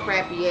to their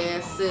crappy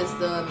ass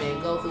system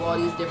and go through all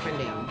these different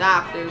damn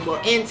doctors.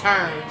 Well,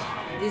 interns.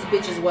 These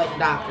bitches wasn't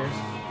doctors.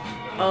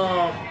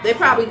 They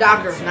probably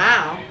doctors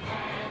now.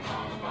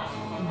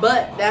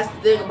 But that's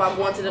the thing about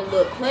going to them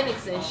little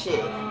clinics and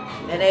shit.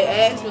 And they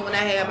asked me when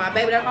I had my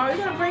baby, they're like, oh,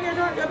 you gonna bring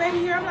your baby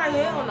here? I'm like,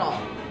 hell no.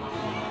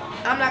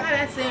 I'm like, I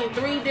done seen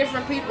 3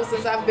 different people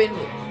since I've been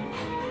here.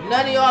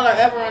 None of y'all are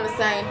ever on the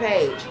same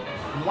page.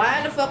 Why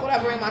in the fuck would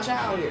I bring my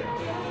child here?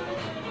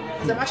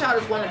 So my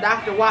child is going to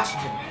Dr.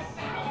 Washington.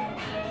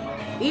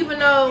 Even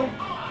though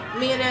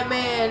me and that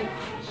man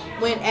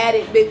went at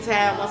it big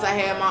time once I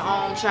had my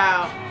own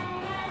child,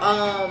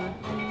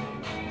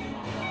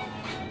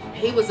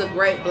 he was a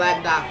great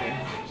black doctor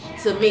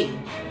to me.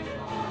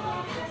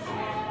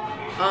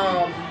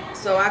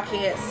 So I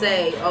can't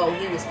say, oh,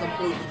 he was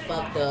completely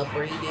fucked up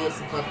or he did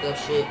some fucked up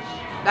shit.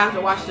 Dr.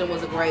 Washington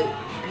was a great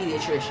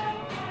pediatrician.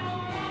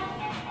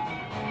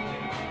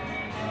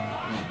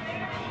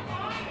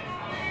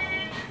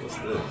 What's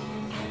this?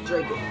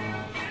 Drink it.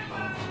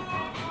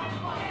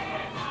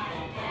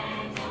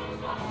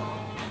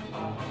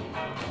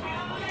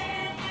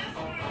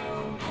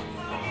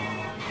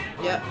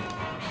 Yep.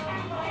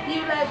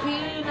 You like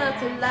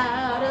peanuts and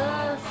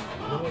lighters.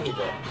 Let me get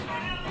that.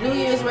 New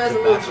Year's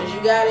resolutions. You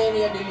got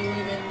any or do you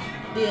even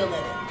deal in it?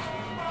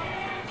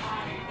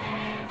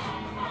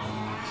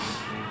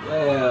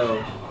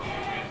 Well,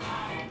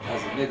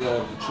 as a nigga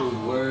of the true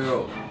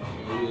world,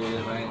 New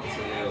Year's ain't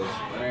till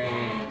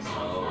spring, so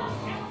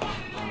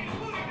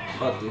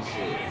fuck this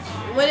shit.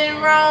 When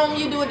in Rome,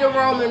 you do what the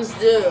Romans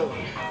do.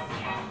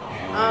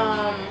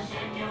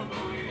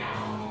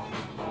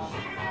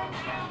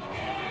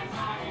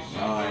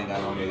 No, I ain't got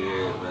no New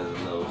Year's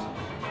resolution.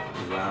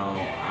 Cause I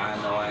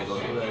know I ain't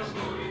gonna do that shit.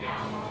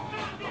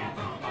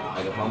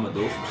 Like if I'ma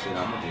do some shit,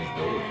 I'ma just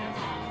do it.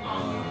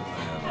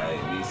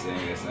 Like me sitting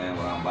here saying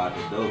what I'm about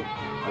to do,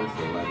 I just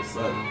feel like it's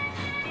sucking.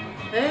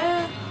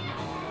 Yeah.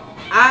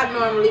 I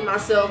normally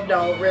myself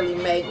don't really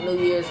make New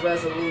Year's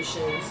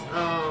resolutions.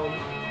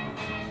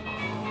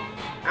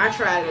 I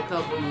tried it a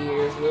couple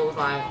years, but it was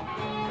like,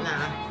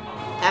 nah.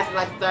 After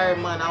like the 3rd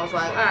month, I was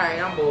like, alright,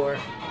 I'm bored.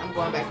 I'm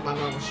going back to my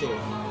normal shit.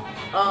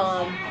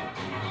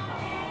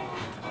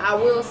 I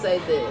will say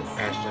this,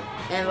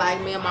 and like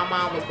me and my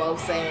mom was both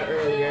saying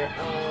earlier,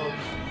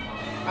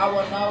 I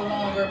will no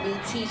longer be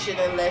teaching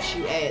unless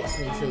you ask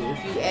me to.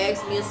 If you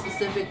ask me a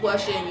specific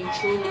question and you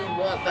truly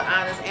want the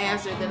honest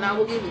answer, then I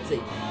will give it to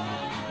you.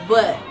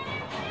 But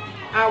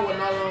I will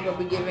no longer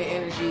be giving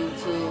energy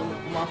to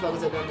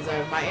motherfuckers that don't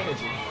deserve my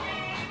energy.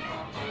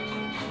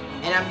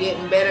 And I'm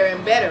getting better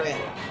and better at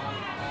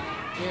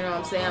it. You know what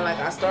I'm saying? Like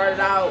I started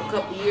out a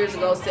couple years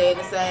ago saying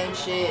the same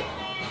shit,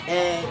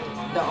 and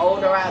the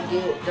older I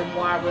get, the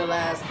more I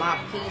realize my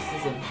peace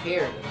is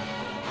imperative.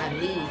 I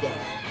need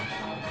that.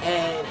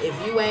 And if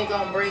you ain't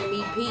gonna bring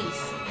me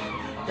peace,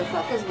 the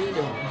fuck is we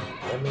doing?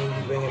 That means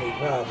you bringing me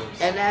problems.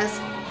 And that's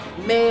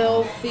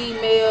male,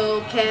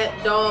 female, cat,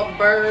 dog,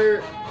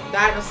 bird,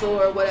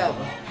 dinosaur,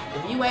 whatever.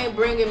 If you ain't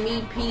bringing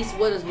me peace,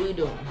 what is we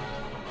doing?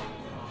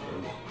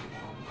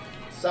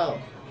 So,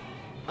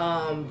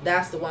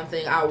 that's the one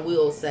thing I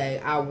will say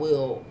I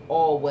will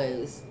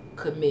always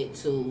commit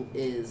to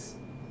is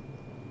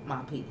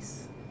my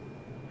peace.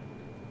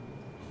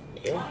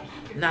 Yeah.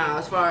 Now,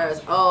 as far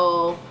as,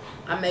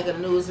 I'm making a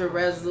New Year's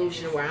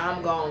resolution where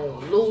I'm going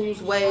to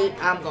lose weight,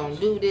 I'm going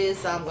to do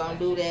this, I'm going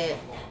to do that.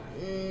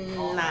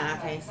 Nah, I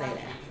can't say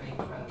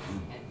that.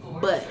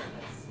 But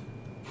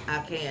I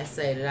can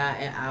say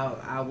that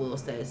I will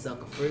stay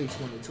sucker free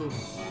 22.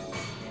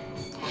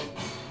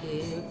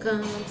 Here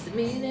comes the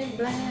men in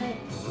black.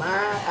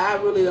 I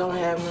really don't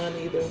have none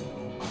either.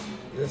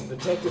 Just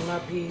protecting my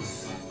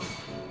peace.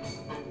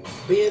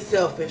 Being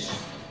selfish.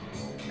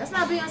 That's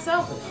not being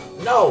selfish.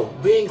 No,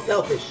 being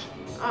selfish.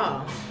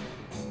 Oh.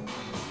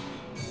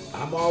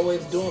 I'm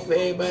always doing for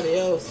everybody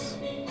else.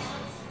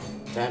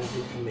 Time to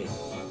do for me.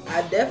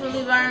 I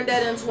definitely learned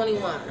that in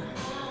 21.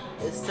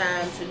 It's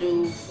time to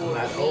do for I'm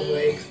not me.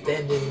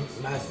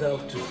 overextending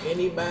myself to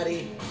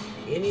anybody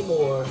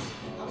anymore.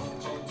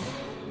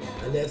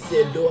 Unless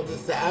they're doing the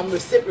same. I'm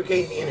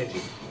reciprocating the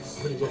energy.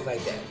 Put it just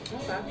like that.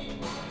 Okay.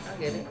 I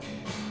get it.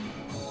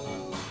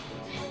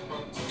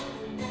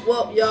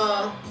 Well,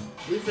 y'all,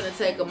 we finna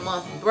take a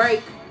month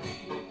break.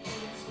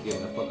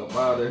 Getting the fuck up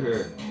out of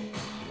here.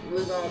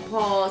 We're gonna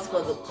pause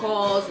for the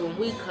calls. When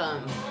we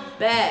come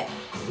back,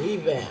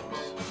 Revamped.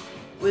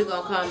 we're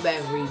gonna come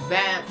back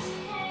revamped.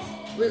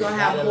 We're gonna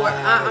have more.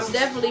 I'm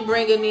definitely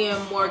bringing in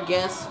more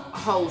guest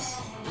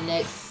hosts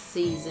next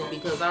season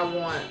because I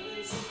want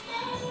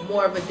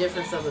more of a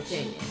difference of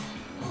opinion.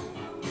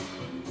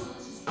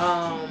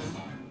 I'm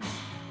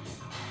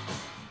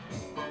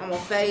gonna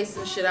phase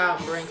some shit out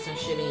and bring some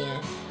shit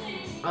in.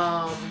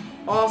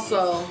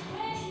 Also,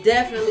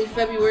 definitely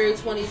February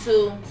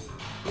 22.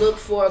 Look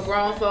for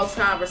Grown Folks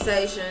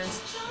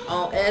Conversations.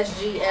 on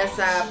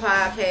SGSI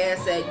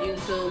Podcast at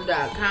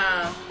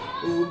YouTube.com.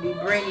 We will be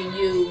bringing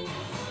you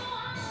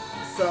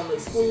some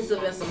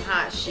exclusive and some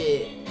hot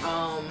shit.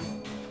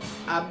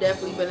 I've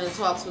definitely been in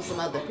talks with some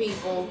other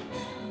people.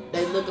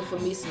 They looking for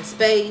me some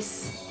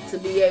space to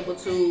be able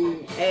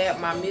to add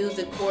my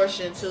music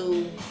portion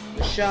to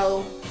the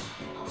show.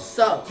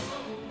 So,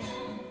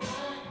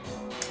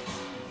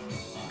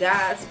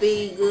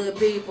 Godspeed, good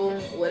people.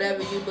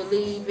 Whatever you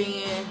believe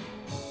in,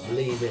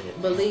 Believe in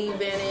it.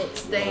 believe in it.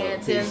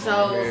 Stand 10 Peace and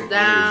toes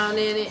down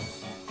in it.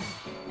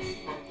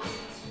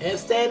 And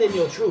stand in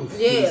your truth.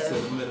 Yeah, Peace to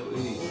the Middle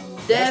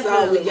East. That's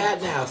all we definitely.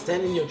 got now.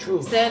 Stand in your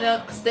truth. Stand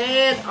up,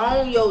 stand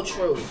on your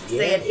truth. Yeah.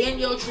 Stand in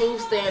your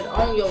truth, stand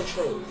on your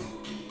truth.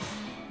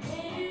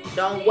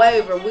 Don't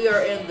waver. We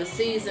are in the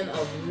season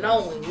of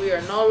knowing. We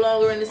are no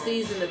longer in the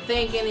season of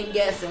thinking and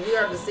guessing. We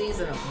are in the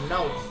season of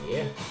knowing.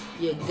 Yeah.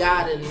 You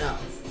gotta know.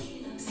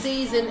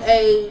 Season,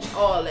 age,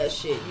 all that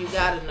shit. You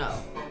gotta know.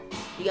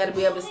 You gotta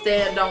be able to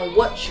stand on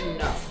what you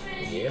know.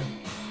 Yeah.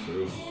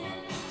 True.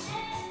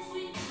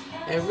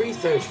 And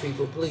research,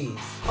 people, please.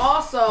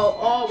 Also,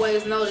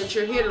 always know that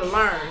you're here to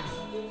learn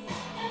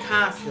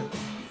constantly.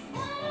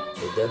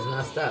 It does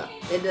not stop.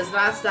 It does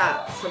not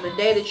stop. From the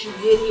day that you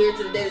get here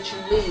to the day that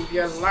you leave,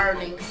 you're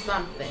learning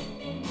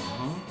something.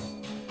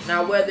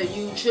 Now, whether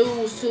you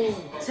choose to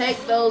take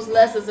those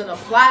lessons and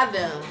apply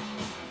them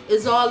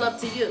is all up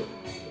to you.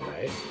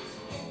 Right?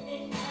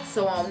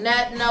 So on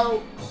that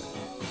note,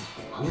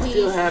 We peace,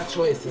 still have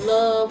choices.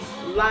 love,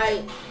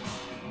 light,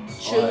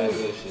 All that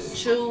good shit.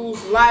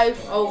 choose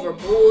life over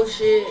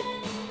bullshit.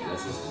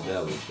 This is the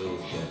devil.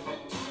 Choose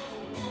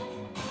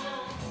that.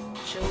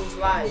 Choose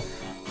life.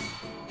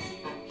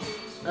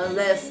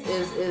 Unless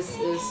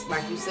it's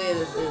like you said,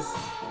 it's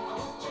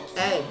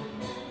hey,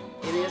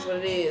 it is what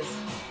it is.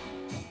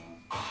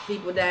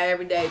 People die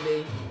every day,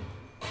 B.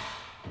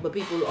 But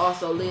people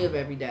also live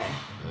every day.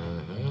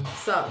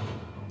 So,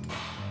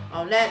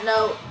 on that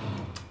note,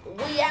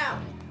 we out.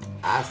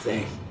 I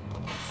say.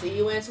 See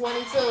you in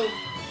 22.